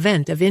meeting or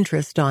event of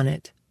interest on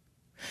it.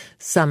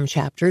 Some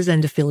chapters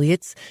and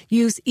affiliates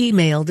use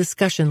email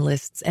discussion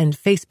lists and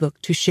Facebook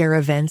to share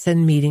events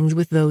and meetings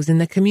with those in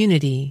the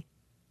community.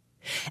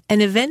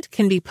 An event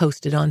can be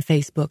posted on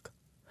Facebook.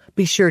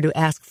 Be sure to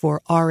ask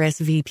for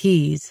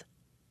RSVPs.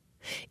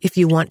 If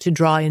you want to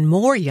draw in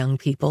more young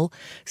people,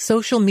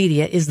 social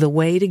media is the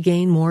way to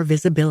gain more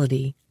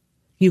visibility.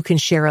 You can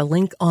share a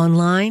link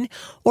online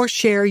or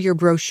share your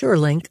brochure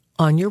link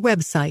on your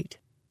website.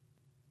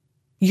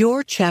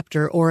 Your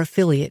chapter or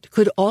affiliate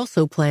could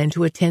also plan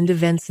to attend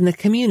events in the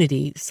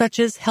community, such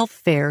as health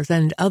fairs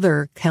and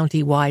other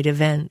county-wide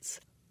events.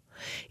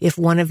 If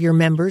one of your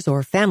members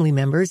or family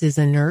members is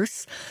a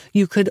nurse,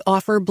 you could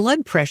offer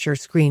blood pressure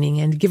screening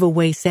and give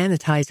away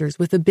sanitizers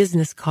with a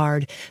business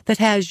card that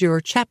has your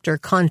chapter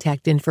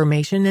contact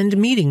information and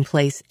meeting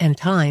place and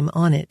time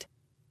on it.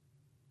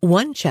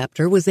 One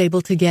chapter was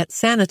able to get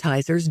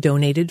sanitizers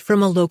donated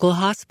from a local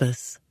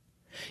hospice.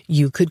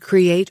 You could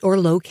create or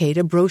locate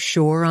a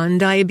brochure on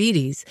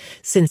diabetes,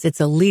 since it's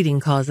a leading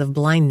cause of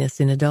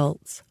blindness in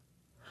adults.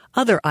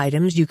 Other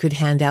items you could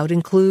hand out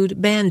include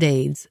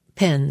Band-Aids,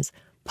 pens,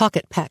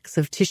 pocket packs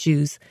of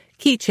tissues,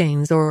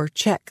 keychains, or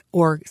check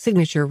or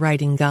signature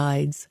writing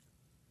guides.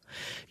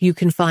 You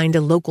can find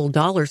a local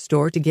dollar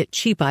store to get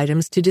cheap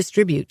items to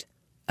distribute.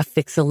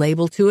 Affix a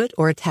label to it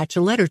or attach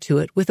a letter to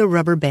it with a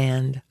rubber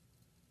band.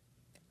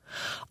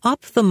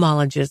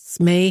 Ophthalmologists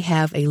may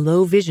have a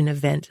low vision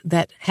event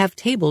that have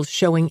tables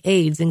showing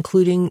aids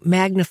including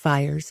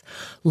magnifiers,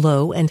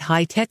 low and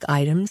high-tech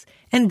items,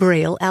 and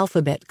Braille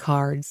alphabet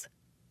cards.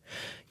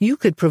 You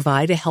could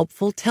provide a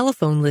helpful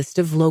telephone list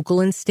of local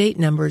and state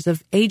numbers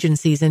of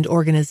agencies and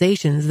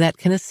organizations that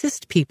can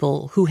assist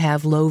people who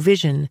have low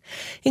vision,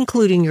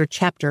 including your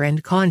chapter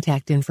and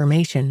contact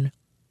information.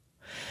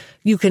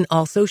 You can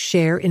also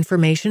share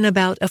information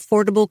about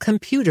affordable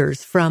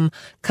computers from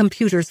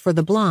Computers for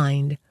the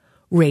Blind,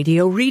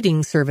 radio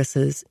reading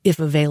services, if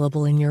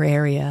available in your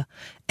area,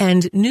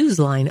 and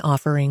Newsline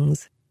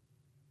offerings.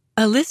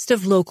 A list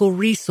of local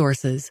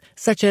resources,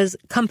 such as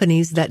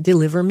companies that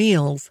deliver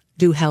meals,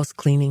 do house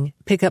cleaning,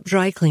 pick up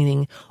dry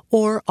cleaning,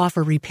 or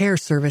offer repair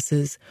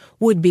services,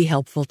 would be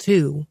helpful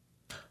too.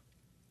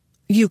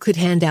 You could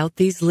hand out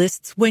these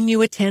lists when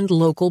you attend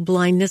local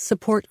blindness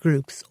support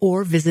groups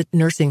or visit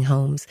nursing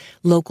homes,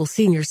 local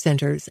senior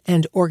centers,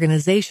 and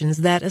organizations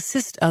that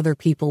assist other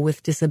people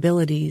with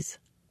disabilities.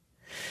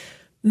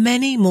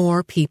 Many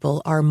more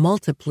people are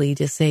multiply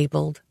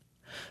disabled.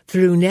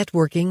 Through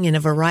networking in a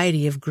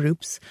variety of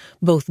groups,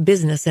 both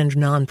business and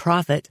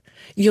nonprofit,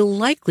 you'll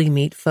likely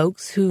meet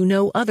folks who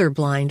know other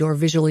blind or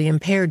visually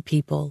impaired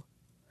people.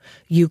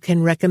 You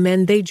can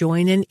recommend they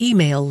join an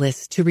email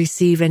list to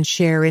receive and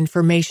share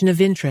information of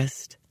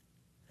interest.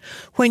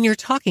 When you're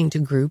talking to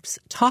groups,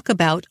 talk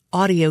about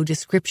audio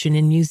description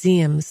in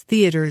museums,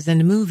 theaters,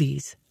 and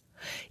movies.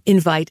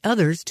 Invite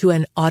others to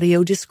an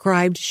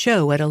audio-described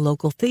show at a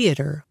local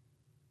theater.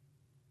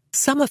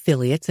 Some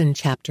affiliates and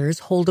chapters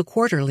hold a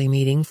quarterly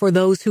meeting for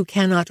those who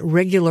cannot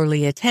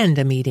regularly attend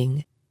a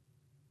meeting.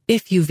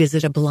 If you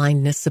visit a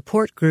blindness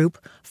support group,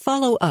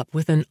 follow up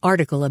with an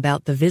article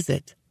about the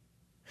visit.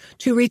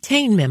 To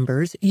retain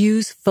members,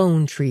 use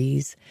phone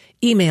trees,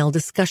 email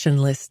discussion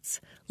lists,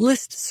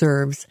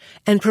 listservs,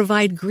 and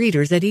provide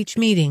greeters at each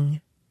meeting.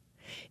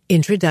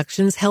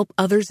 Introductions help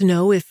others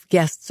know if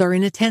guests are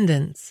in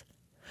attendance.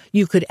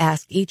 You could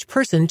ask each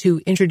person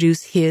to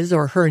introduce his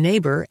or her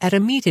neighbor at a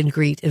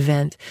meet-and-greet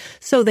event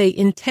so they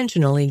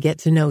intentionally get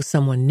to know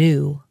someone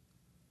new.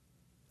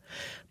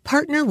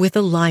 Partner with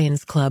a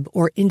Lions Club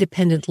or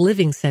Independent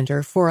Living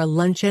Center for a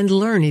Lunch and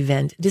Learn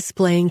event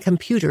displaying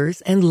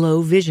computers and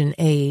low vision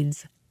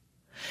aids.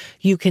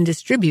 You can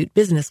distribute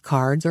business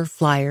cards or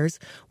flyers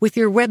with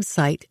your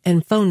website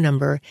and phone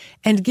number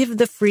and give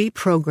the free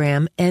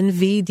program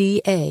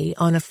NVDA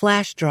on a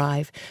flash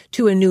drive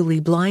to a newly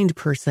blind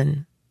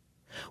person.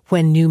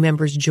 When new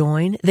members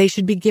join, they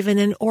should be given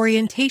an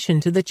orientation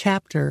to the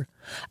chapter,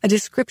 a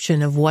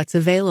description of what's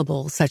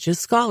available, such as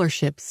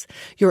scholarships,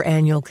 your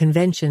annual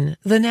convention,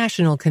 the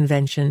national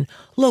convention,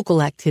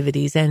 local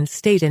activities, and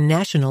state and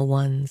national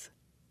ones.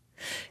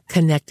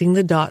 Connecting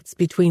the dots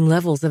between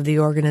levels of the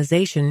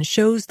organization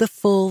shows the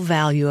full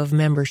value of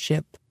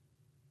membership.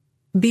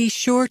 Be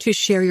sure to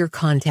share your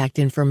contact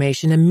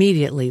information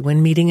immediately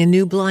when meeting a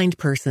new blind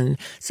person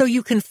so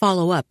you can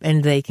follow up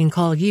and they can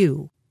call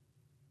you.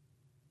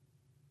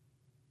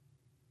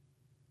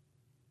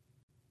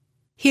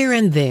 Here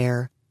and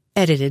There,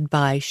 edited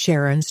by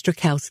Sharon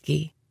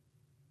Strakowski.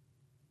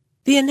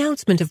 The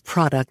announcement of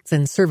products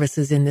and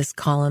services in this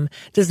column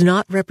does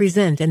not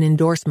represent an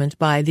endorsement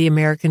by the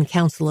American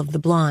Council of the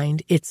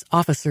Blind, its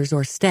officers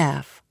or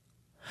staff.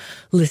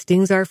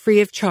 Listings are free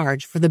of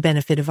charge for the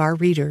benefit of our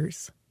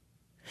readers.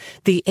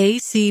 The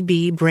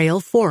ACB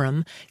Braille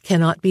Forum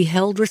cannot be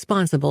held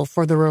responsible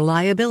for the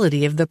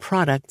reliability of the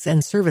products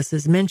and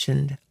services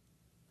mentioned.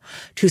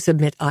 To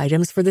submit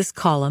items for this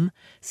column,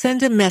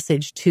 send a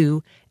message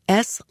to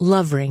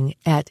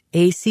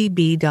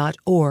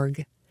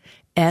slovering@acb.org,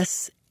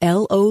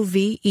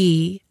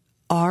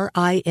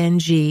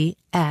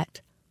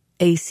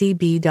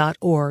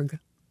 slovering@acb.org,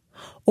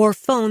 or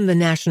phone the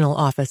national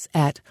office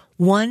at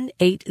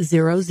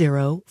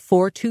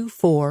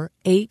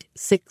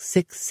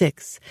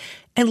 1-800-424-8666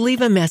 and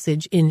leave a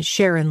message in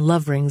Sharon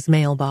Lovering's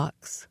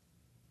mailbox.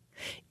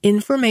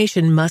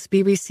 Information must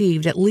be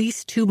received at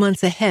least 2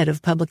 months ahead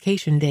of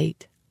publication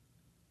date.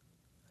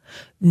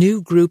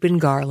 New group in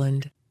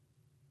Garland.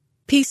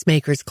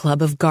 Peacemakers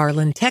Club of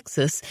Garland,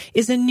 Texas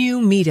is a new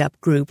meetup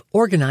group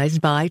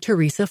organized by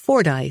Teresa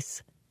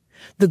Fordyce.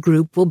 The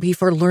group will be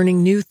for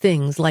learning new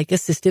things like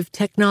assistive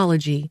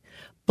technology,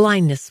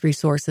 blindness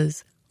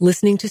resources,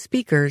 listening to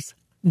speakers,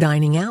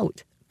 dining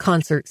out,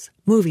 concerts,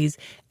 movies,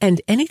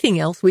 and anything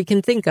else we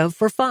can think of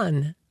for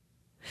fun.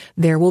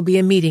 There will be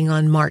a meeting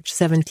on March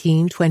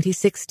 17,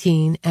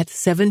 2016 at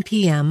 7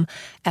 p.m.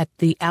 at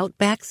the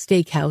Outback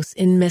Steakhouse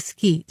in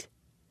Mesquite.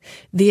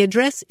 The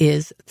address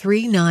is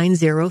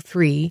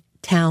 3903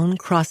 Town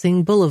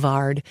Crossing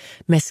Boulevard,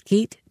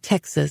 Mesquite,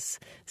 Texas,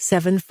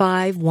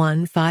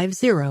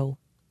 75150.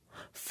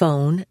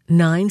 Phone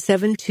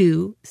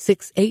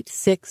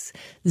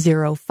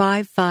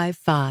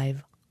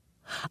 972-686-0555.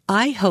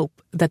 I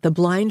hope that the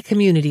blind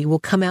community will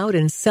come out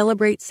and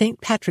celebrate St.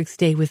 Patrick's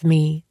Day with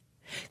me.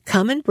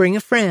 Come and bring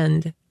a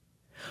friend.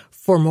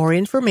 For more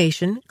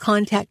information,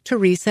 contact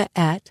Teresa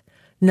at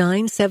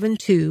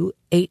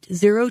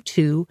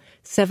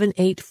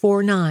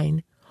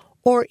 972-802-7849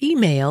 or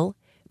email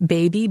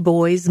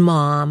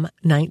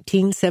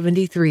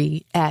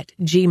babyboysmom1973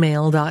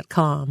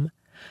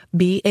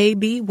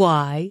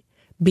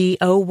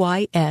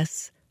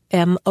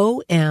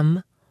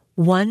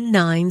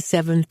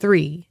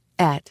 BABYBOYSMOM1973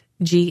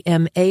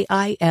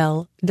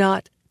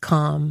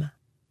 gmail.com.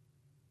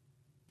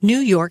 New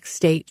York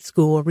State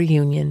School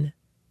Reunion.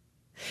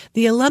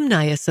 The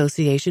Alumni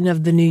Association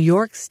of the New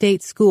York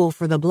State School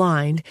for the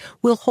Blind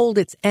will hold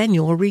its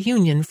annual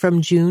reunion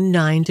from June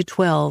 9 to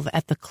 12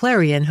 at the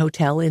Clarion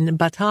Hotel in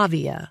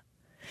Batavia.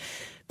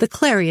 The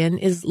Clarion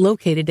is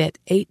located at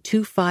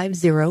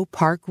 8250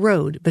 Park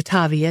Road,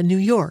 Batavia, New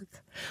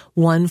York,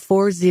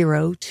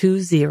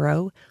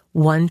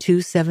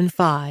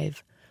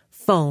 14020-1275.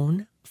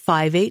 Phone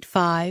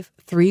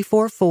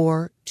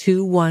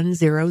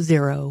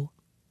 585-344-2100.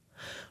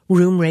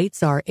 Room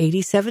rates are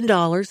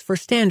 $87 for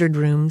standard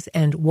rooms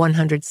and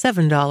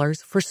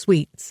 $107 for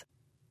suites.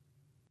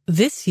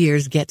 This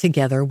year's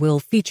get-together will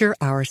feature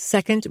our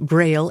second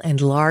Braille and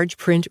large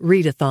print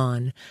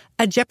readathon,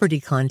 a Jeopardy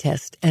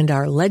contest, and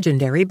our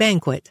legendary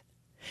banquet.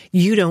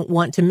 You don't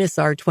want to miss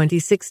our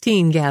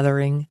 2016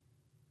 gathering.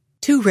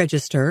 To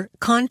register,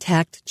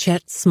 contact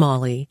Chet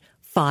Smalley,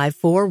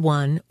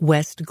 541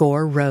 West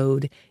Gore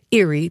Road,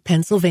 Erie,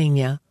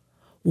 Pennsylvania,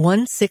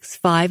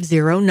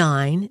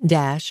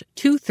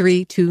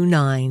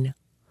 16509-2329.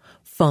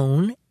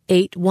 Phone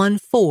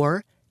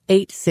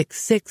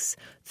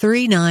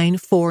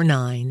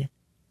 814-866-3949.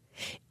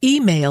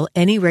 Email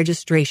any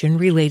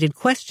registration-related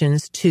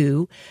questions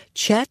to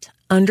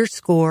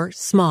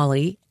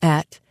Chet_Smalley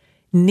at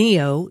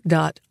neo.rr.com.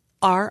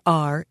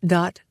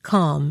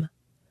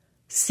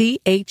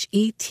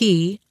 CHET_SMALLEY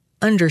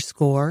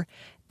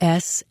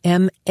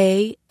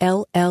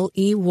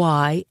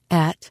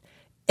at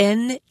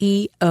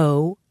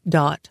neo.rr.com.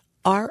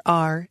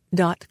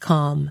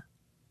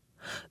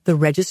 The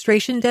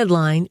registration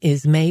deadline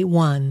is May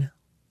 1.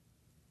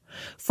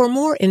 For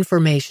more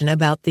information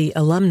about the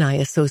Alumni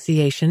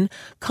Association,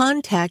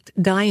 contact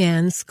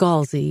Diane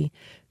Scalzi,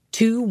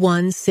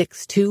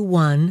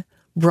 21621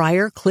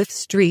 Briarcliff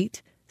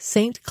Street,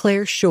 St.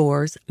 Clair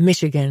Shores,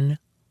 Michigan,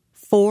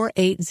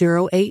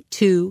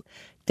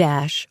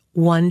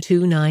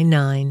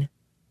 48082-1299.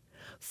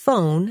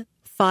 Phone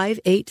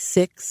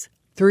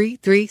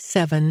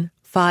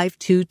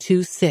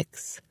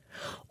 586-337-5226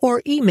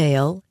 or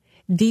email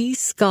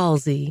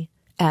dscalzi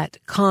at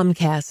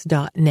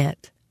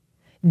comcast.net.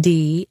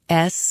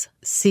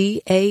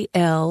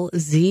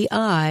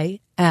 DSCALZI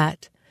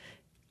at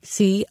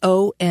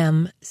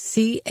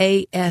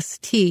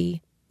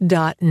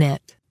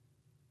COMCAST.net.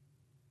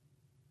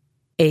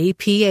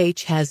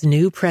 APH has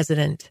new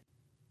president.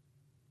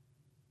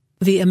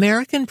 The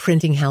American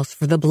Printing House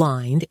for the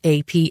Blind,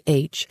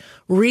 APH,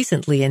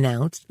 recently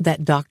announced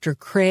that Dr.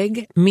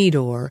 Craig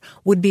Meador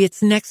would be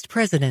its next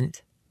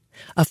president.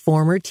 A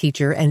former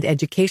teacher and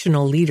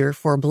educational leader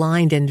for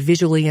blind and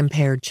visually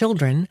impaired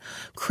children,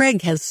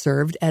 Craig has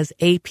served as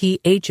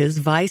APH's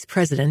Vice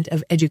President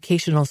of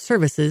Educational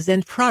Services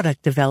and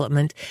Product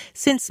Development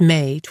since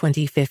May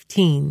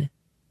 2015.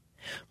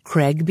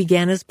 Craig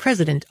began as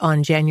president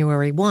on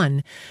January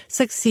 1,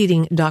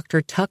 succeeding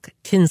Dr. Tuck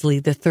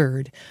Tinsley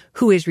III,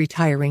 who is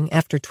retiring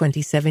after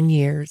 27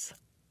 years.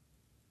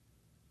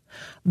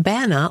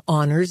 BANA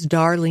honors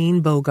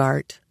Darlene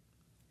Bogart.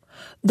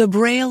 The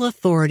Braille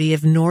Authority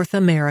of North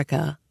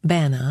America,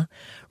 BANA,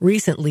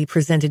 recently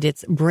presented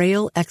its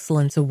Braille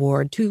Excellence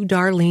Award to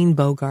Darlene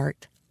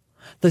Bogart.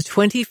 The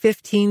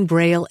 2015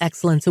 Braille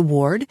Excellence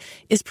Award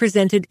is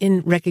presented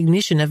in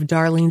recognition of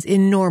Darlene's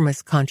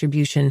enormous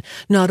contribution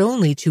not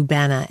only to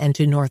BANA and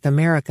to North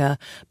America,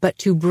 but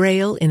to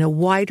Braille in a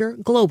wider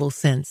global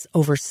sense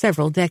over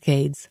several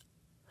decades.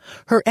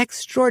 Her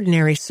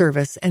extraordinary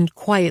service and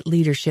quiet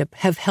leadership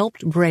have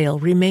helped Braille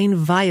remain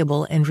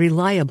viable and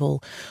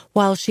reliable,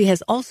 while she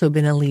has also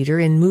been a leader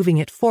in moving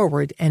it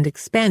forward and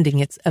expanding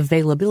its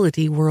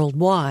availability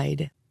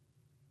worldwide.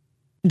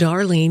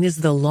 Darlene is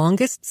the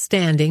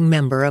longest-standing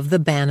member of the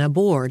BANA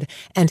board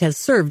and has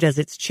served as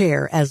its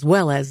chair as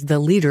well as the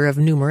leader of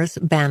numerous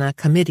BANA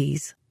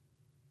committees.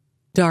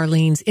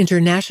 Darlene's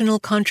international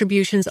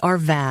contributions are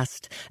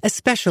vast,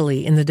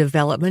 especially in the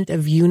development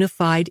of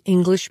Unified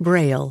English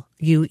Braille,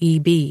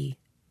 UEB.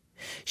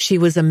 She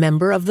was a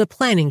member of the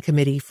planning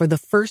committee for the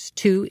first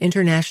two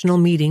international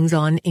meetings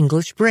on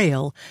English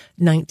Braille,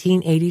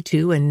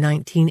 1982 and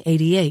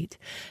 1988,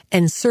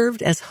 and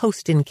served as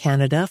host in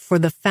Canada for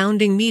the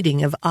founding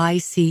meeting of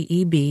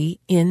ICEB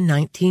in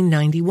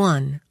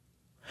 1991.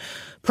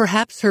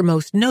 Perhaps her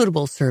most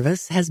notable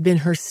service has been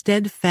her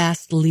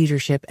steadfast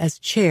leadership as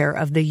chair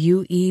of the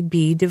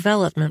UEB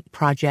Development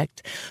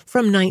Project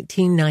from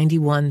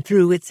 1991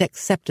 through its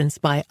acceptance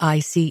by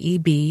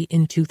ICEB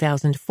in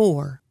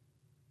 2004.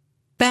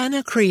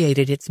 BANA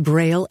created its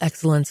Braille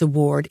Excellence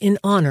Award in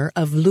honor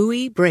of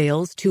Louis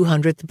Braille's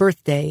 200th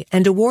birthday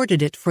and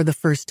awarded it for the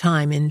first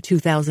time in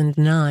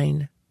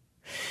 2009.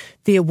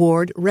 The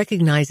award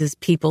recognizes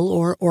people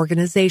or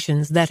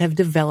organizations that have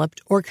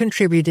developed or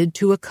contributed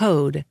to a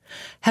code,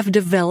 have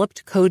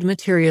developed code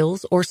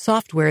materials or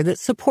software that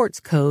supports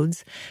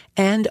codes,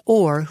 and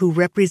or who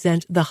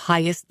represent the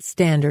highest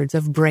standards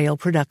of Braille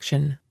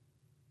production.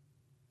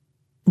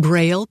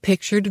 Braille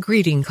Pictured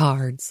Greeting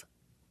Cards.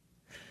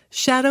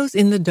 Shadows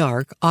in the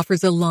Dark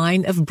offers a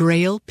line of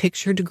Braille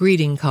pictured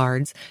greeting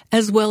cards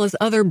as well as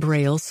other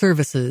Braille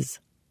services.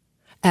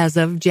 As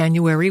of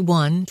January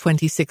 1,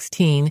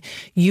 2016,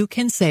 you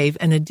can save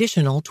an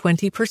additional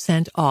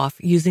 20% off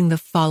using the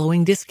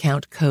following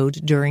discount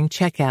code during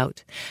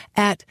checkout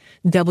at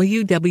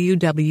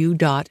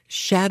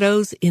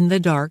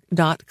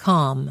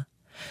www.shadowsinthedark.com,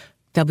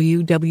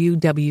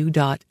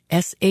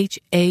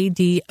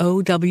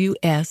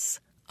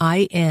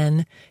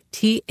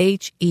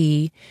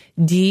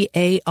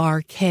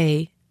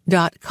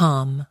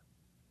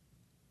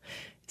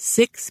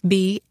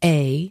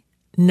 6BA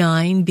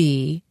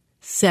 9B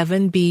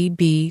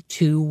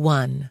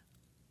 7BB21.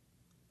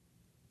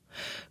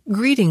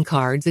 Greeting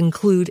cards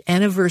include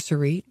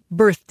anniversary,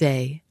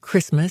 birthday,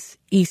 Christmas,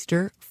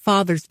 Easter,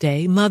 Father's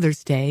Day,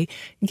 Mother's Day,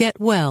 get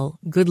well,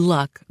 good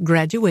luck,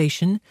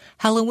 graduation,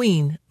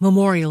 Halloween,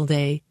 Memorial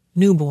Day,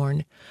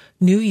 newborn,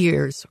 New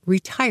Year's,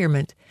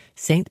 retirement,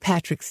 St.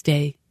 Patrick's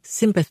Day,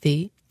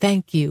 sympathy,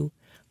 thank you,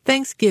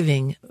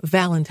 Thanksgiving,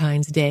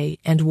 Valentine's Day,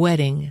 and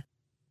wedding.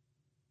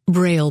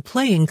 Braille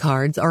playing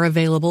cards are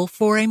available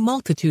for a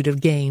multitude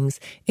of games,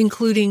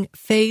 including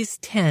Phase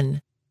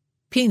 10,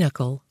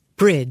 Pinochle,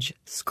 Bridge,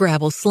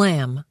 Scrabble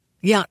Slam,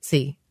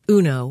 Yahtzee,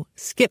 Uno,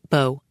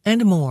 Skip-Bo,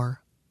 and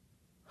more.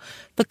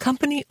 The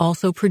company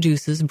also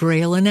produces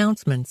Braille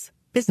announcements,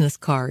 business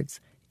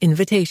cards,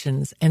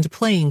 invitations, and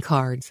playing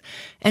cards,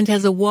 and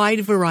has a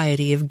wide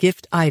variety of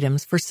gift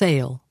items for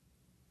sale.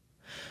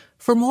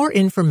 For more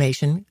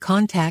information,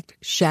 contact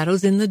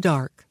Shadows in the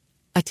Dark.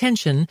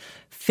 Attention,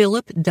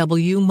 Philip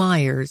W.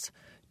 Myers,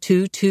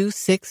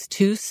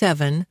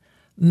 22627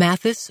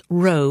 Mathis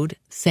Road,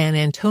 San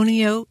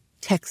Antonio,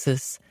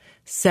 Texas,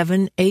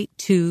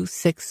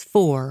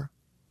 78264.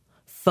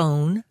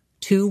 Phone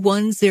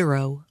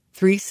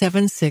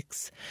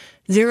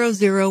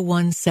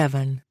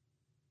 210-376-0017.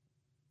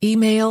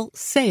 Email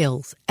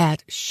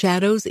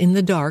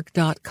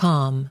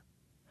sales@shadowsinthedark.com.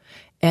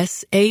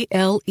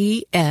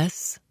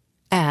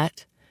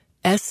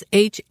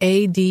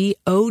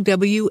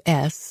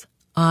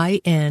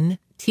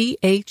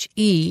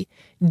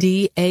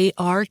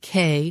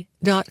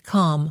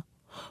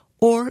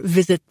 or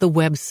visit the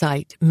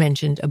website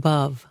mentioned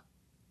above.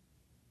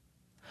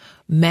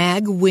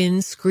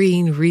 Magwin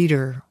Screen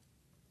Reader.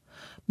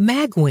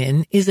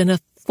 Magwin is an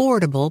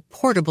affordable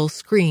portable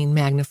screen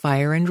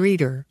magnifier and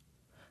reader.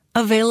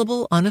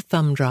 Available on a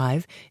thumb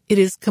drive, it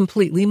is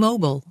completely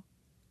mobile.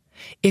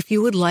 If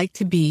you would like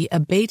to be a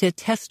beta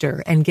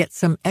tester and get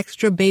some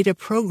extra beta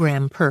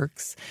program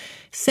perks,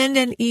 send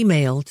an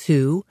email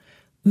to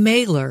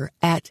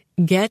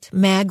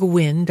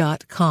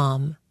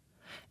mailer@getmagwin.com,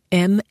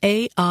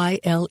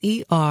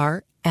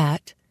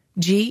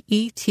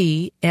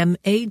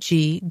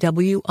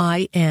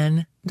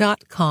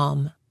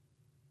 MAILER@GETMAGWIN.com.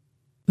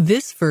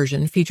 This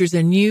version features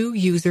a new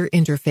user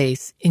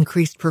interface,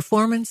 increased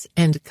performance,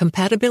 and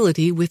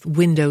compatibility with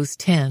Windows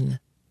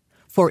 10.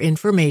 For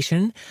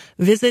information,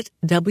 visit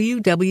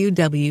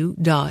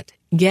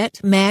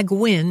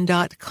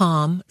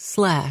www.getmagwin.com/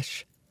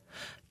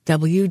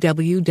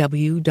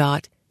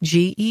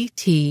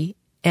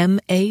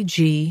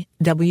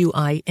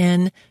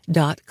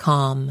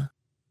 www.getmagwin.com.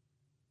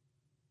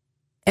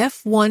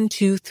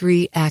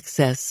 F123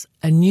 Access,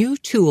 a new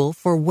tool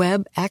for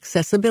web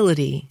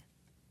accessibility.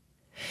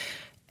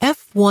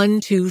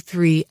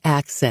 F123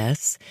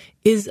 Access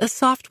is a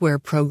software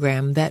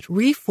program that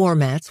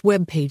reformats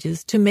web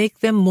pages to make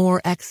them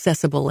more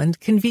accessible and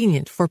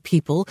convenient for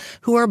people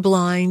who are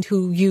blind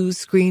who use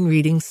screen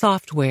reading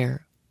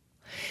software.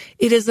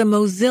 It is a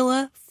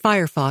Mozilla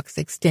Firefox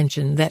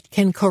extension that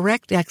can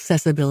correct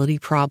accessibility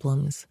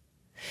problems.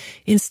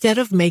 Instead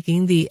of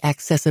making the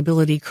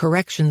accessibility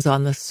corrections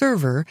on the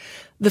server,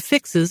 the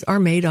fixes are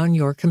made on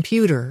your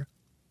computer.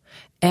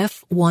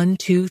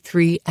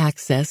 F123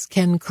 Access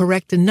can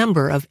correct a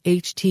number of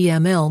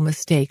HTML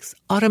mistakes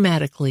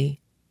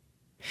automatically.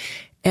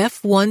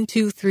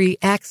 F123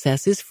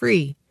 Access is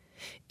free.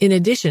 In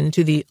addition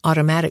to the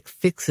automatic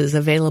fixes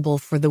available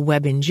for the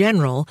web in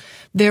general,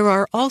 there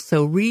are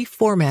also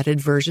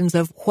reformatted versions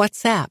of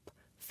WhatsApp,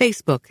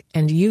 Facebook,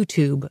 and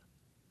YouTube.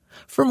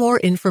 For more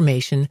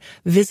information,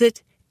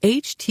 visit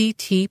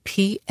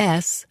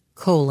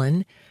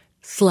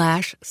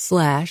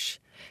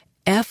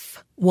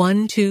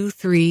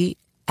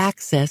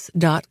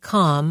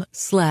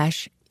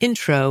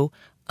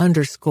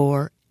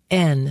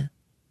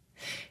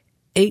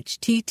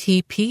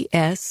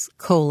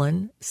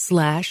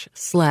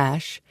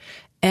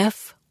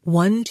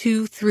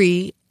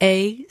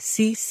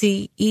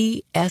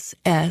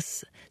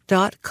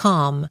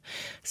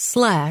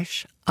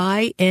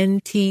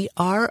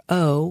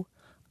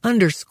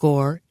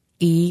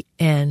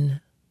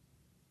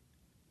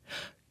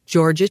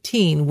Georgia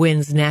teen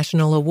wins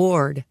national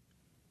award.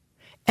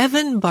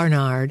 Evan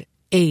Barnard,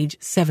 age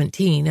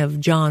 17, of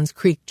Johns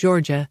Creek,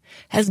 Georgia,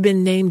 has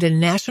been named a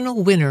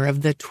national winner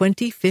of the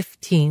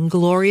 2015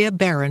 Gloria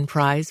Barron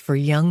Prize for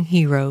Young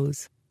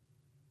Heroes.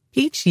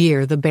 Each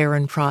year, the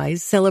Barron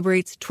Prize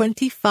celebrates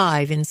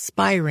 25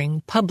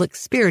 inspiring,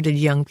 public-spirited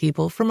young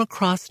people from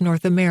across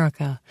North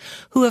America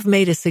who have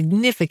made a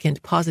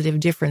significant positive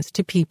difference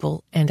to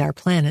people and our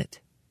planet.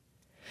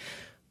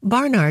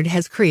 Barnard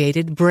has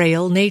created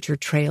Braille nature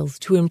trails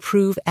to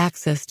improve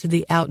access to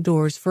the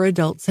outdoors for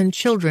adults and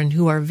children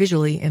who are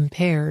visually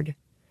impaired.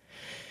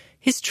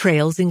 His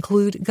trails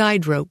include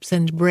guide ropes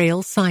and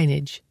Braille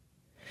signage.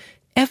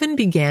 Evan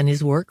began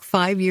his work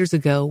 5 years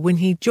ago when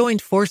he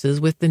joined forces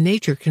with the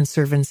Nature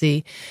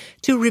Conservancy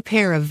to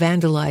repair a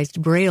vandalized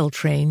Braille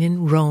train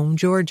in Rome,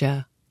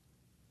 Georgia.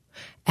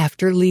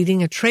 After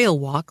leading a trail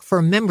walk for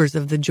members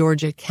of the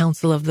Georgia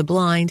Council of the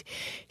Blind,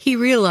 he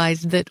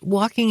realized that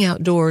walking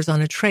outdoors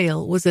on a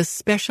trail was a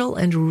special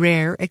and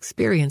rare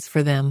experience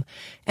for them,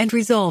 and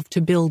resolved to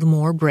build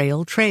more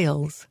Braille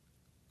trails.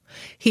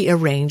 He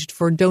arranged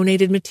for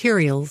donated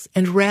materials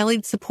and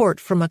rallied support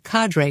from a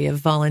cadre of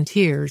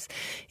volunteers,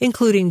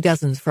 including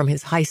dozens from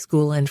his high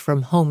school and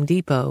from Home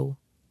Depot.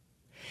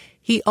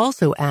 He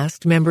also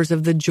asked members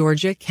of the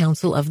Georgia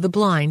Council of the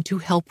Blind to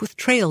help with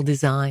trail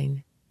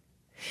design.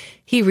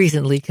 He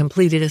recently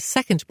completed a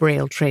second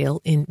Braille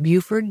trail in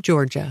Buford,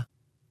 Georgia.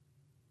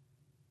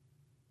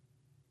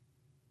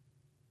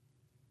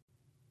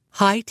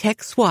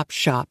 High-Tech Swap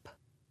Shop.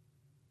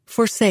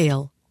 For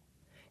sale.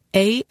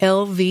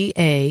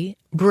 ALVA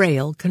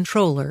Braille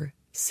Controller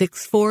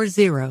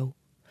 640,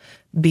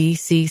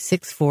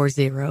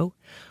 BC640,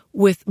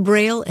 with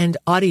Braille and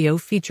Audio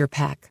Feature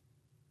Pack.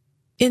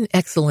 In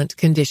excellent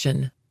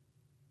condition.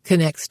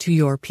 Connects to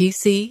your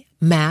PC,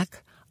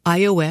 Mac,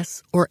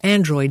 iOS, or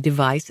Android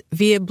device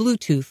via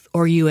Bluetooth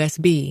or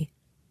USB.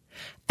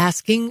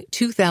 Asking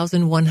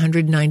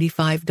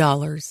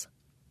 $2,195.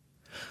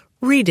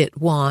 Read It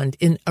wand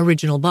in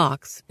original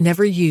box,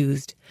 never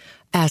used.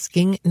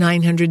 Asking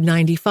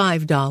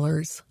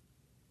 $995.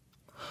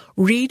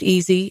 Read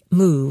Easy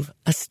Move,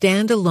 a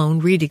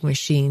standalone reading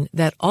machine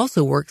that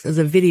also works as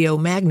a video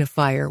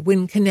magnifier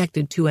when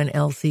connected to an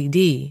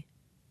LCD.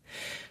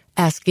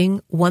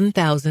 Asking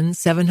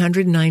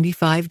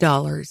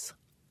 $1,795.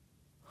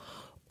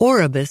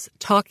 Oribus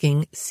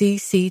Talking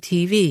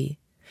CCTV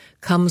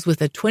comes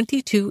with a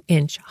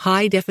 22-inch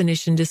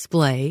high-definition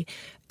display,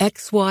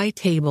 XY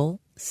table,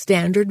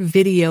 standard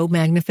video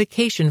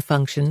magnification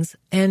functions,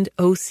 and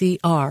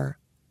OCR.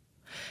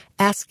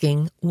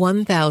 Asking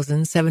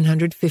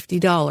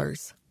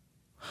 $1,750.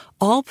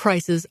 All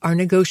prices are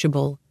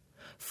negotiable.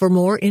 For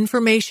more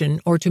information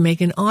or to make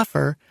an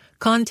offer,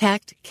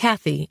 contact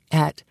Kathy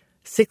at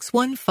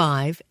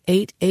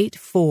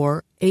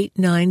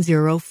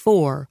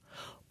 615-884-8904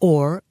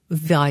 or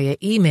via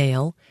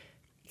email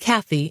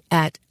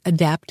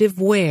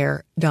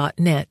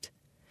kathy@adaptiveware.net,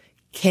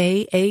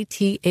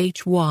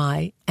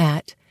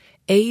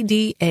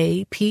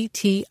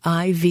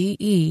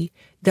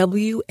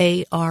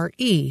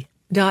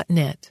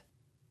 kathy@adaptiveware.net.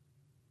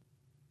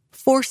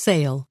 For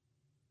sale.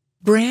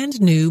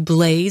 Brand new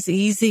Blaze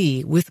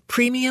EZ with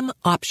premium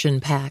option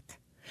pack.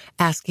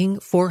 Asking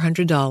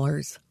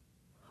 $400.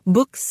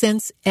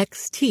 BookSense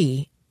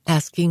XT.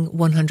 Asking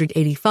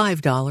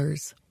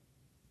 $185.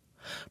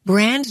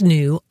 Brand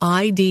new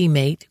ID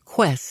Mate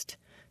Quest,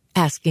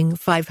 asking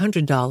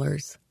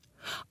 $500.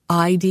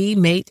 ID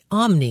Mate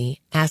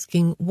Omni,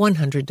 asking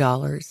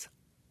 $100.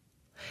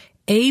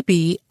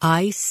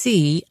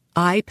 ABIC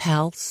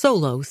iPal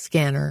Solo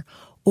Scanner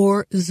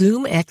or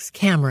Zoom X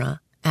Camera,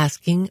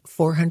 asking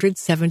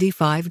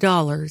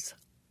 $475.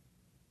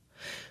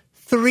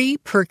 3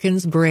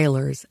 Perkins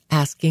Braillers,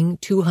 asking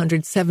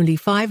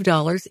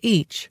 $275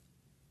 each.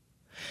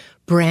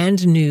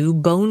 Brand new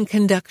bone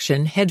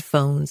conduction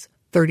headphones,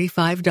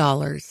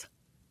 $35.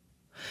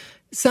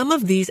 Some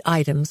of these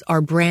items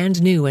are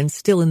brand new and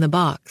still in the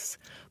box.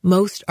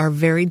 Most are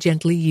very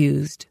gently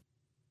used.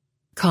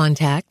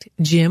 Contact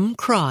Jim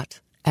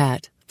Crott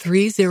at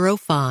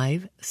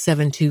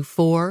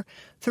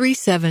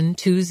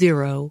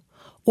 305-724-3720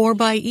 or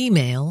by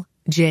email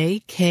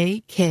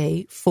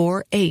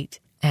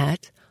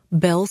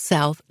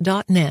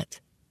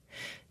jkk48@bellsouth.net,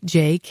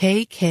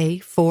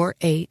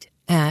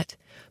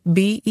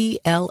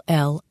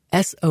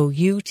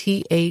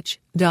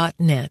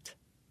 jkk48@bellsouth.net.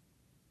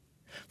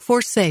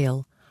 For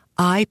sale,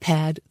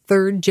 iPad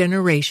 3rd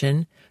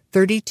generation,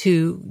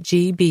 32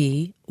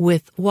 GB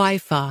with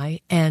Wi-Fi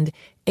and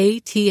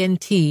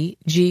AT&T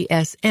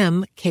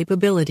GSM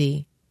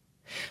capability.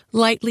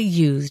 Lightly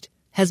used,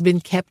 has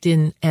been kept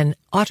in an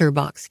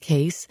OtterBox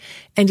case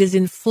and is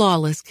in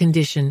flawless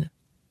condition.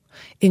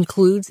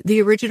 Includes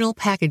the original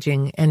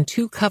packaging and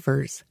 2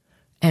 covers,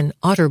 an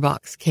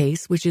OtterBox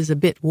case, which is a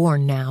bit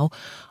worn now,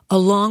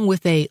 along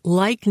with a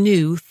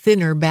like-new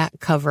thinner back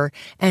cover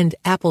and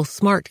Apple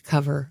Smart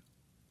cover.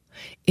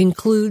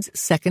 Includes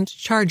second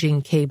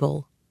charging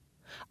cable.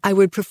 I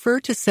would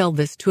prefer to sell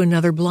this to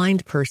another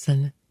blind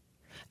person.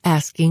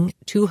 Asking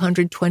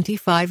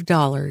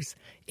 $225,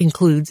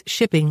 includes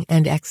shipping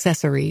and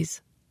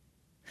accessories.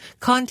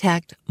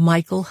 Contact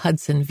Michael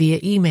Hudson via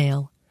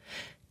email,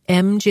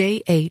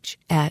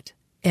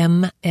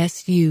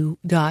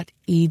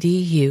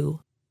 mjh@msu.edu.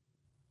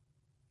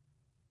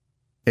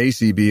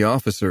 ACB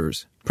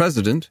Officers,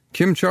 President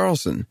Kim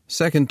Charlson,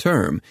 second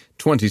term,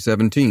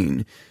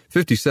 2017,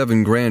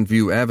 57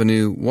 Grandview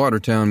Avenue,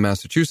 Watertown,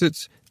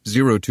 Massachusetts,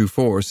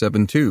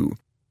 02472.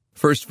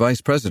 First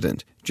Vice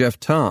President Jeff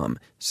Tom,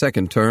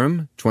 second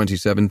term,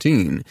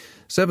 2017,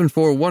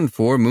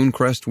 7414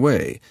 Mooncrest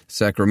Way,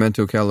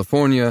 Sacramento,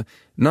 California,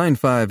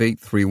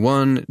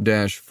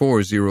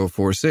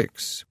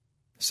 95831-4046.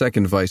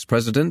 Second Vice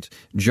President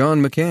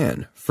John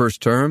McCann,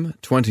 first term,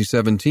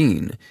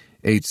 2017,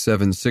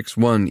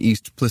 8761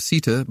 East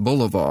Placita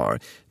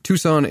Boulevard,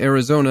 Tucson,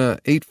 Arizona,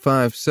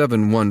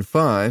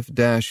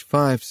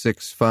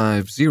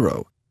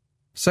 85715-5650.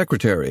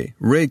 Secretary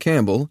Ray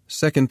Campbell,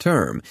 second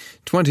term,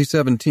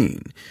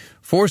 2017,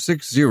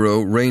 460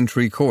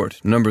 Raintree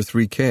Court, number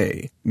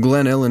 3K,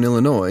 Glen Ellen,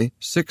 Illinois,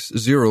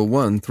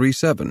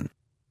 60137.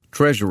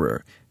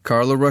 Treasurer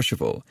Carla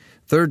Ruschival,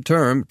 third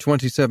term,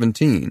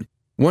 2017,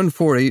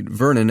 148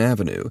 Vernon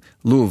Avenue,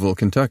 Louisville,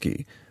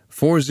 Kentucky,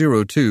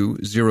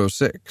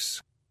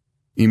 40206.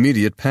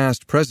 Immediate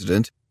past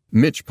President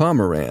Mitch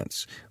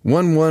Pomerantz,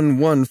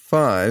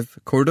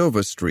 1115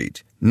 Cordova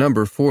Street,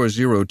 number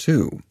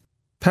 402.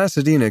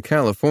 Pasadena,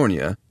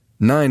 California,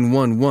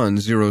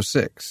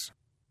 91106.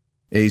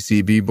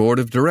 ACB Board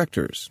of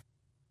Directors.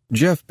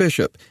 Jeff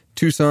Bishop,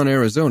 Tucson,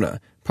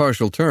 Arizona,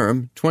 partial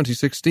term,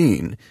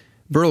 2016.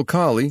 Burl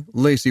Colley,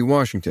 Lacey,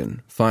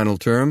 Washington, final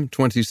term,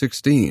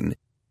 2016.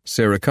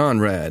 Sarah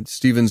Conrad,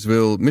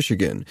 Stevensville,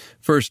 Michigan,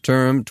 first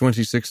term,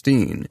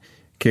 2016.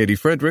 Katie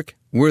Frederick,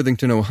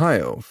 Worthington,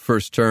 Ohio,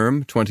 first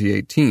term,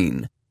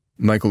 2018.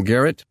 Michael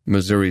Garrett,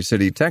 Missouri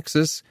City,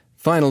 Texas,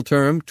 final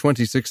term,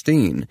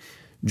 2016.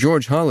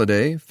 George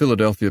Holliday,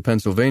 Philadelphia,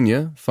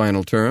 Pennsylvania,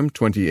 final term,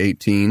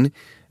 2018.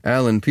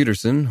 Alan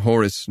Peterson,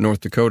 Horace,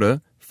 North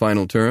Dakota,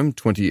 final term,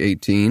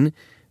 2018.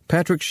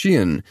 Patrick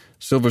Sheehan,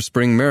 Silver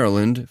Spring,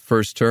 Maryland,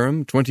 first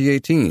term,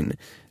 2018.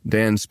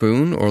 Dan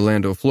Spoon,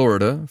 Orlando,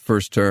 Florida,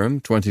 first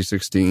term,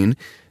 2016.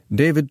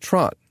 David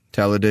Trott,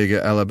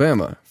 Talladega,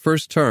 Alabama,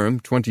 first term,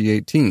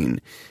 2018.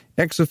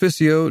 Ex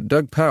officio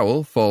Doug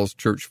Powell, Falls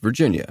Church,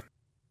 Virginia.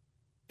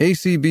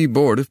 ACB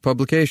Board of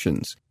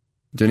Publications.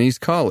 Denise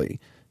Colley,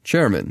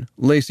 Chairman,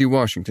 Lacey,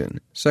 Washington,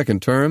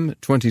 second term,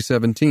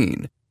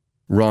 2017.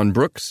 Ron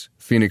Brooks,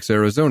 Phoenix,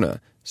 Arizona,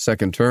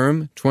 second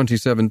term,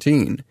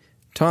 2017.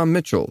 Tom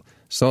Mitchell,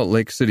 Salt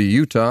Lake City,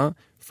 Utah,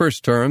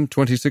 first term,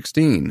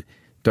 2016.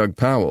 Doug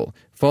Powell,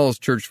 Falls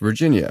Church,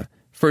 Virginia,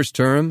 first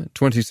term,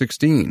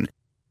 2016.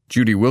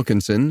 Judy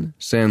Wilkinson,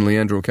 San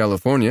Leandro,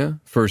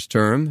 California, first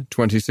term,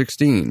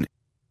 2016.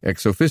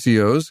 Ex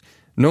officios,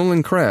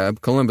 Nolan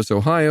Crabb, Columbus,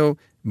 Ohio,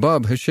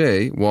 Bob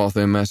Hachey,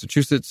 Waltham,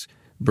 Massachusetts,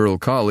 Burl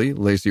Colley,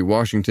 Lacey,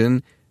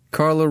 Washington,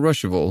 Carla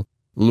Ruschival,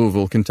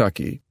 Louisville,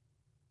 Kentucky.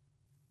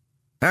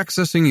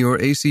 Accessing your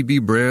ACB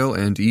Braille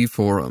and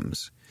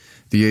e-forums.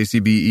 The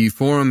ACB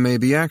e-forum may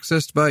be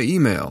accessed by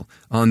email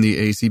on the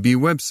ACB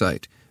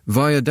website,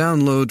 via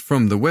download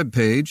from the web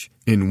page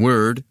in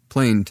Word,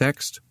 plain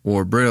text,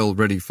 or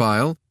Braille-ready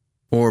file,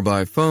 or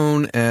by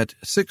phone at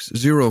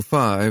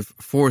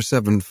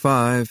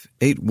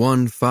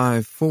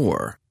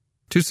 605-475-8154.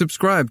 To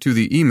subscribe to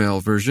the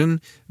email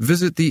version,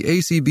 visit the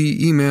ACB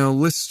email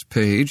lists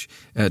page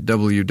at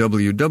www.acb.org.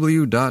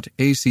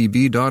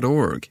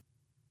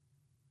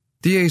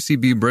 The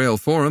ACB Braille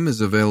Forum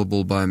is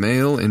available by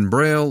mail in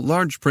Braille,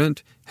 large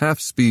print,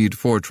 half-speed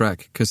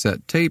 4-track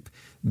cassette tape,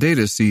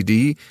 data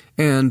CD,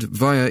 and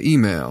via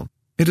email.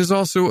 It is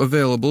also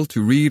available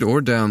to read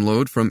or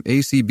download from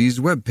ACB's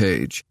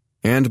webpage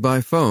and by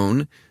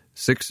phone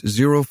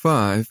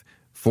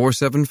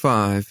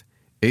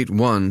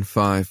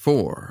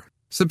 605-475-8154.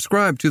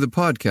 Subscribe to the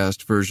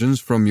podcast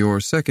versions from your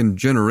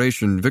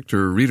second-generation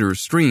Victor Reader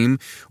stream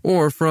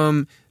or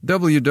from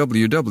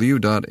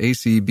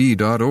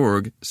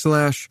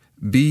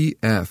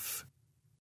www.acb.org/bf.